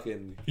is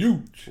fucking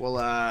huge. We'll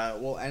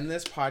end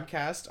this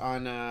podcast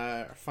on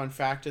a fun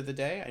fact of the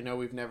day. I know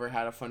we've never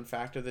had a fun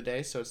fact of the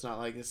day, so it's not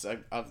like it's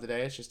of the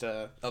day. It's just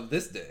of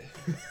this day.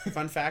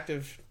 Fun fact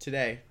of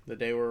today, the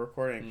day we're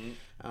recording.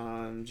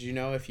 Mm-hmm. Did you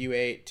know if you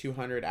ate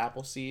 200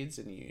 apple seeds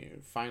and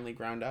you finally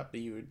ground up, that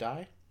you would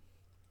die?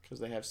 Because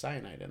they have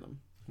cyanide in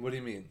them. What do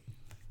you mean?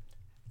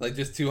 Like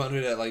just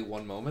 200 at like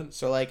one moment?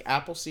 So like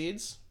apple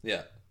seeds.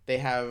 Yeah. They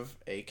have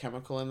a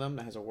chemical in them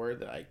that has a word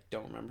that I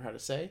don't remember how to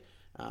say.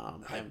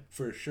 I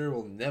for sure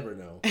will never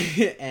know.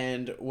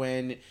 And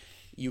when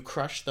you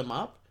crush them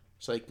up,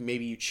 so like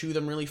maybe you chew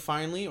them really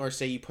finely, or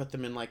say you put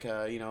them in like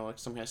a like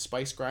some kind of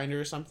spice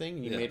grinder or something,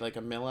 and you made like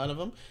a mill out of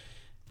them.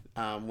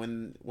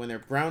 When they're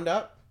ground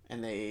up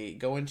and they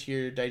go into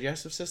your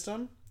digestive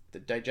system, the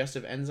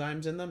digestive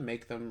enzymes in them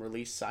make them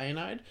release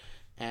cyanide.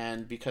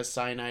 And because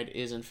cyanide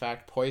is in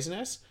fact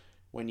poisonous,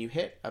 when you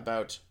hit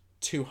about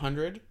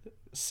 200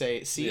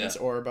 seeds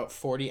or about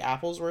 40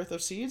 apples worth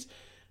of seeds,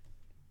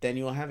 then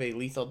you will have a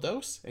lethal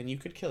dose and you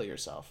could kill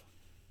yourself.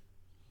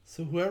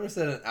 So whoever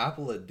said an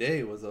apple a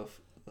day was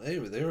they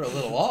were a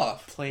little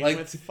off. Playing like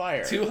with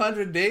fire.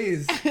 200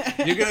 days.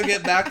 You're going to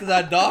get back to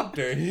that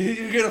doctor.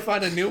 You're going to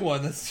find a new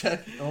one that's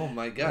oh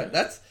my god.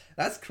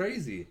 That's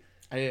crazy.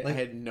 I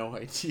had no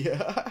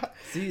idea.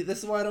 See, this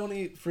is why I don't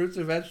eat fruits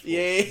or vegetables.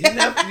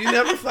 Yeah. You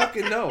never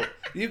fucking know.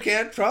 You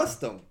can't trust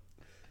them.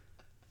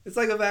 It's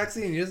like a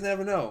vaccine. You just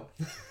never know.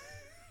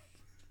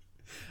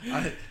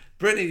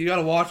 Brittany, you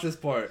gotta watch this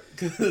part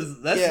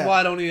because that's Yeah. why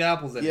I don't eat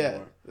apples anymore. Yeah,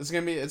 it's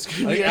gonna be.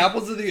 Like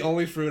apples are the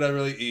only fruit I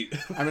really eat.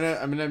 I'm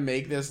gonna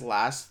make this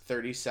last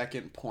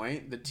 30-second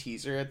point the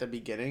teaser at the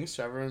beginning,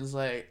 so everyone's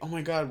like, "Oh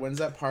my god, when's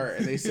that part?"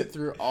 And they sit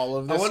through all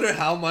of this. I wonder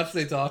how much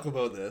they talk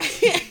about this.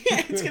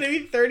 It's gonna be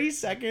 30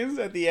 seconds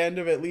at the end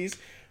of at least.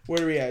 What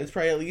are we at? It's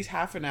probably at least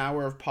half an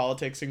hour of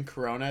politics and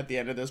Corona at the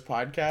end of this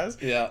podcast.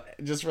 Yeah.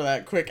 Just for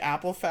that quick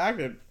Apple fact.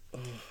 And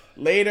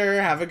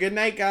later, have a good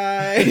night,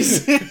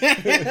 guys.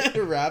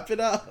 Wrap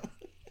it up.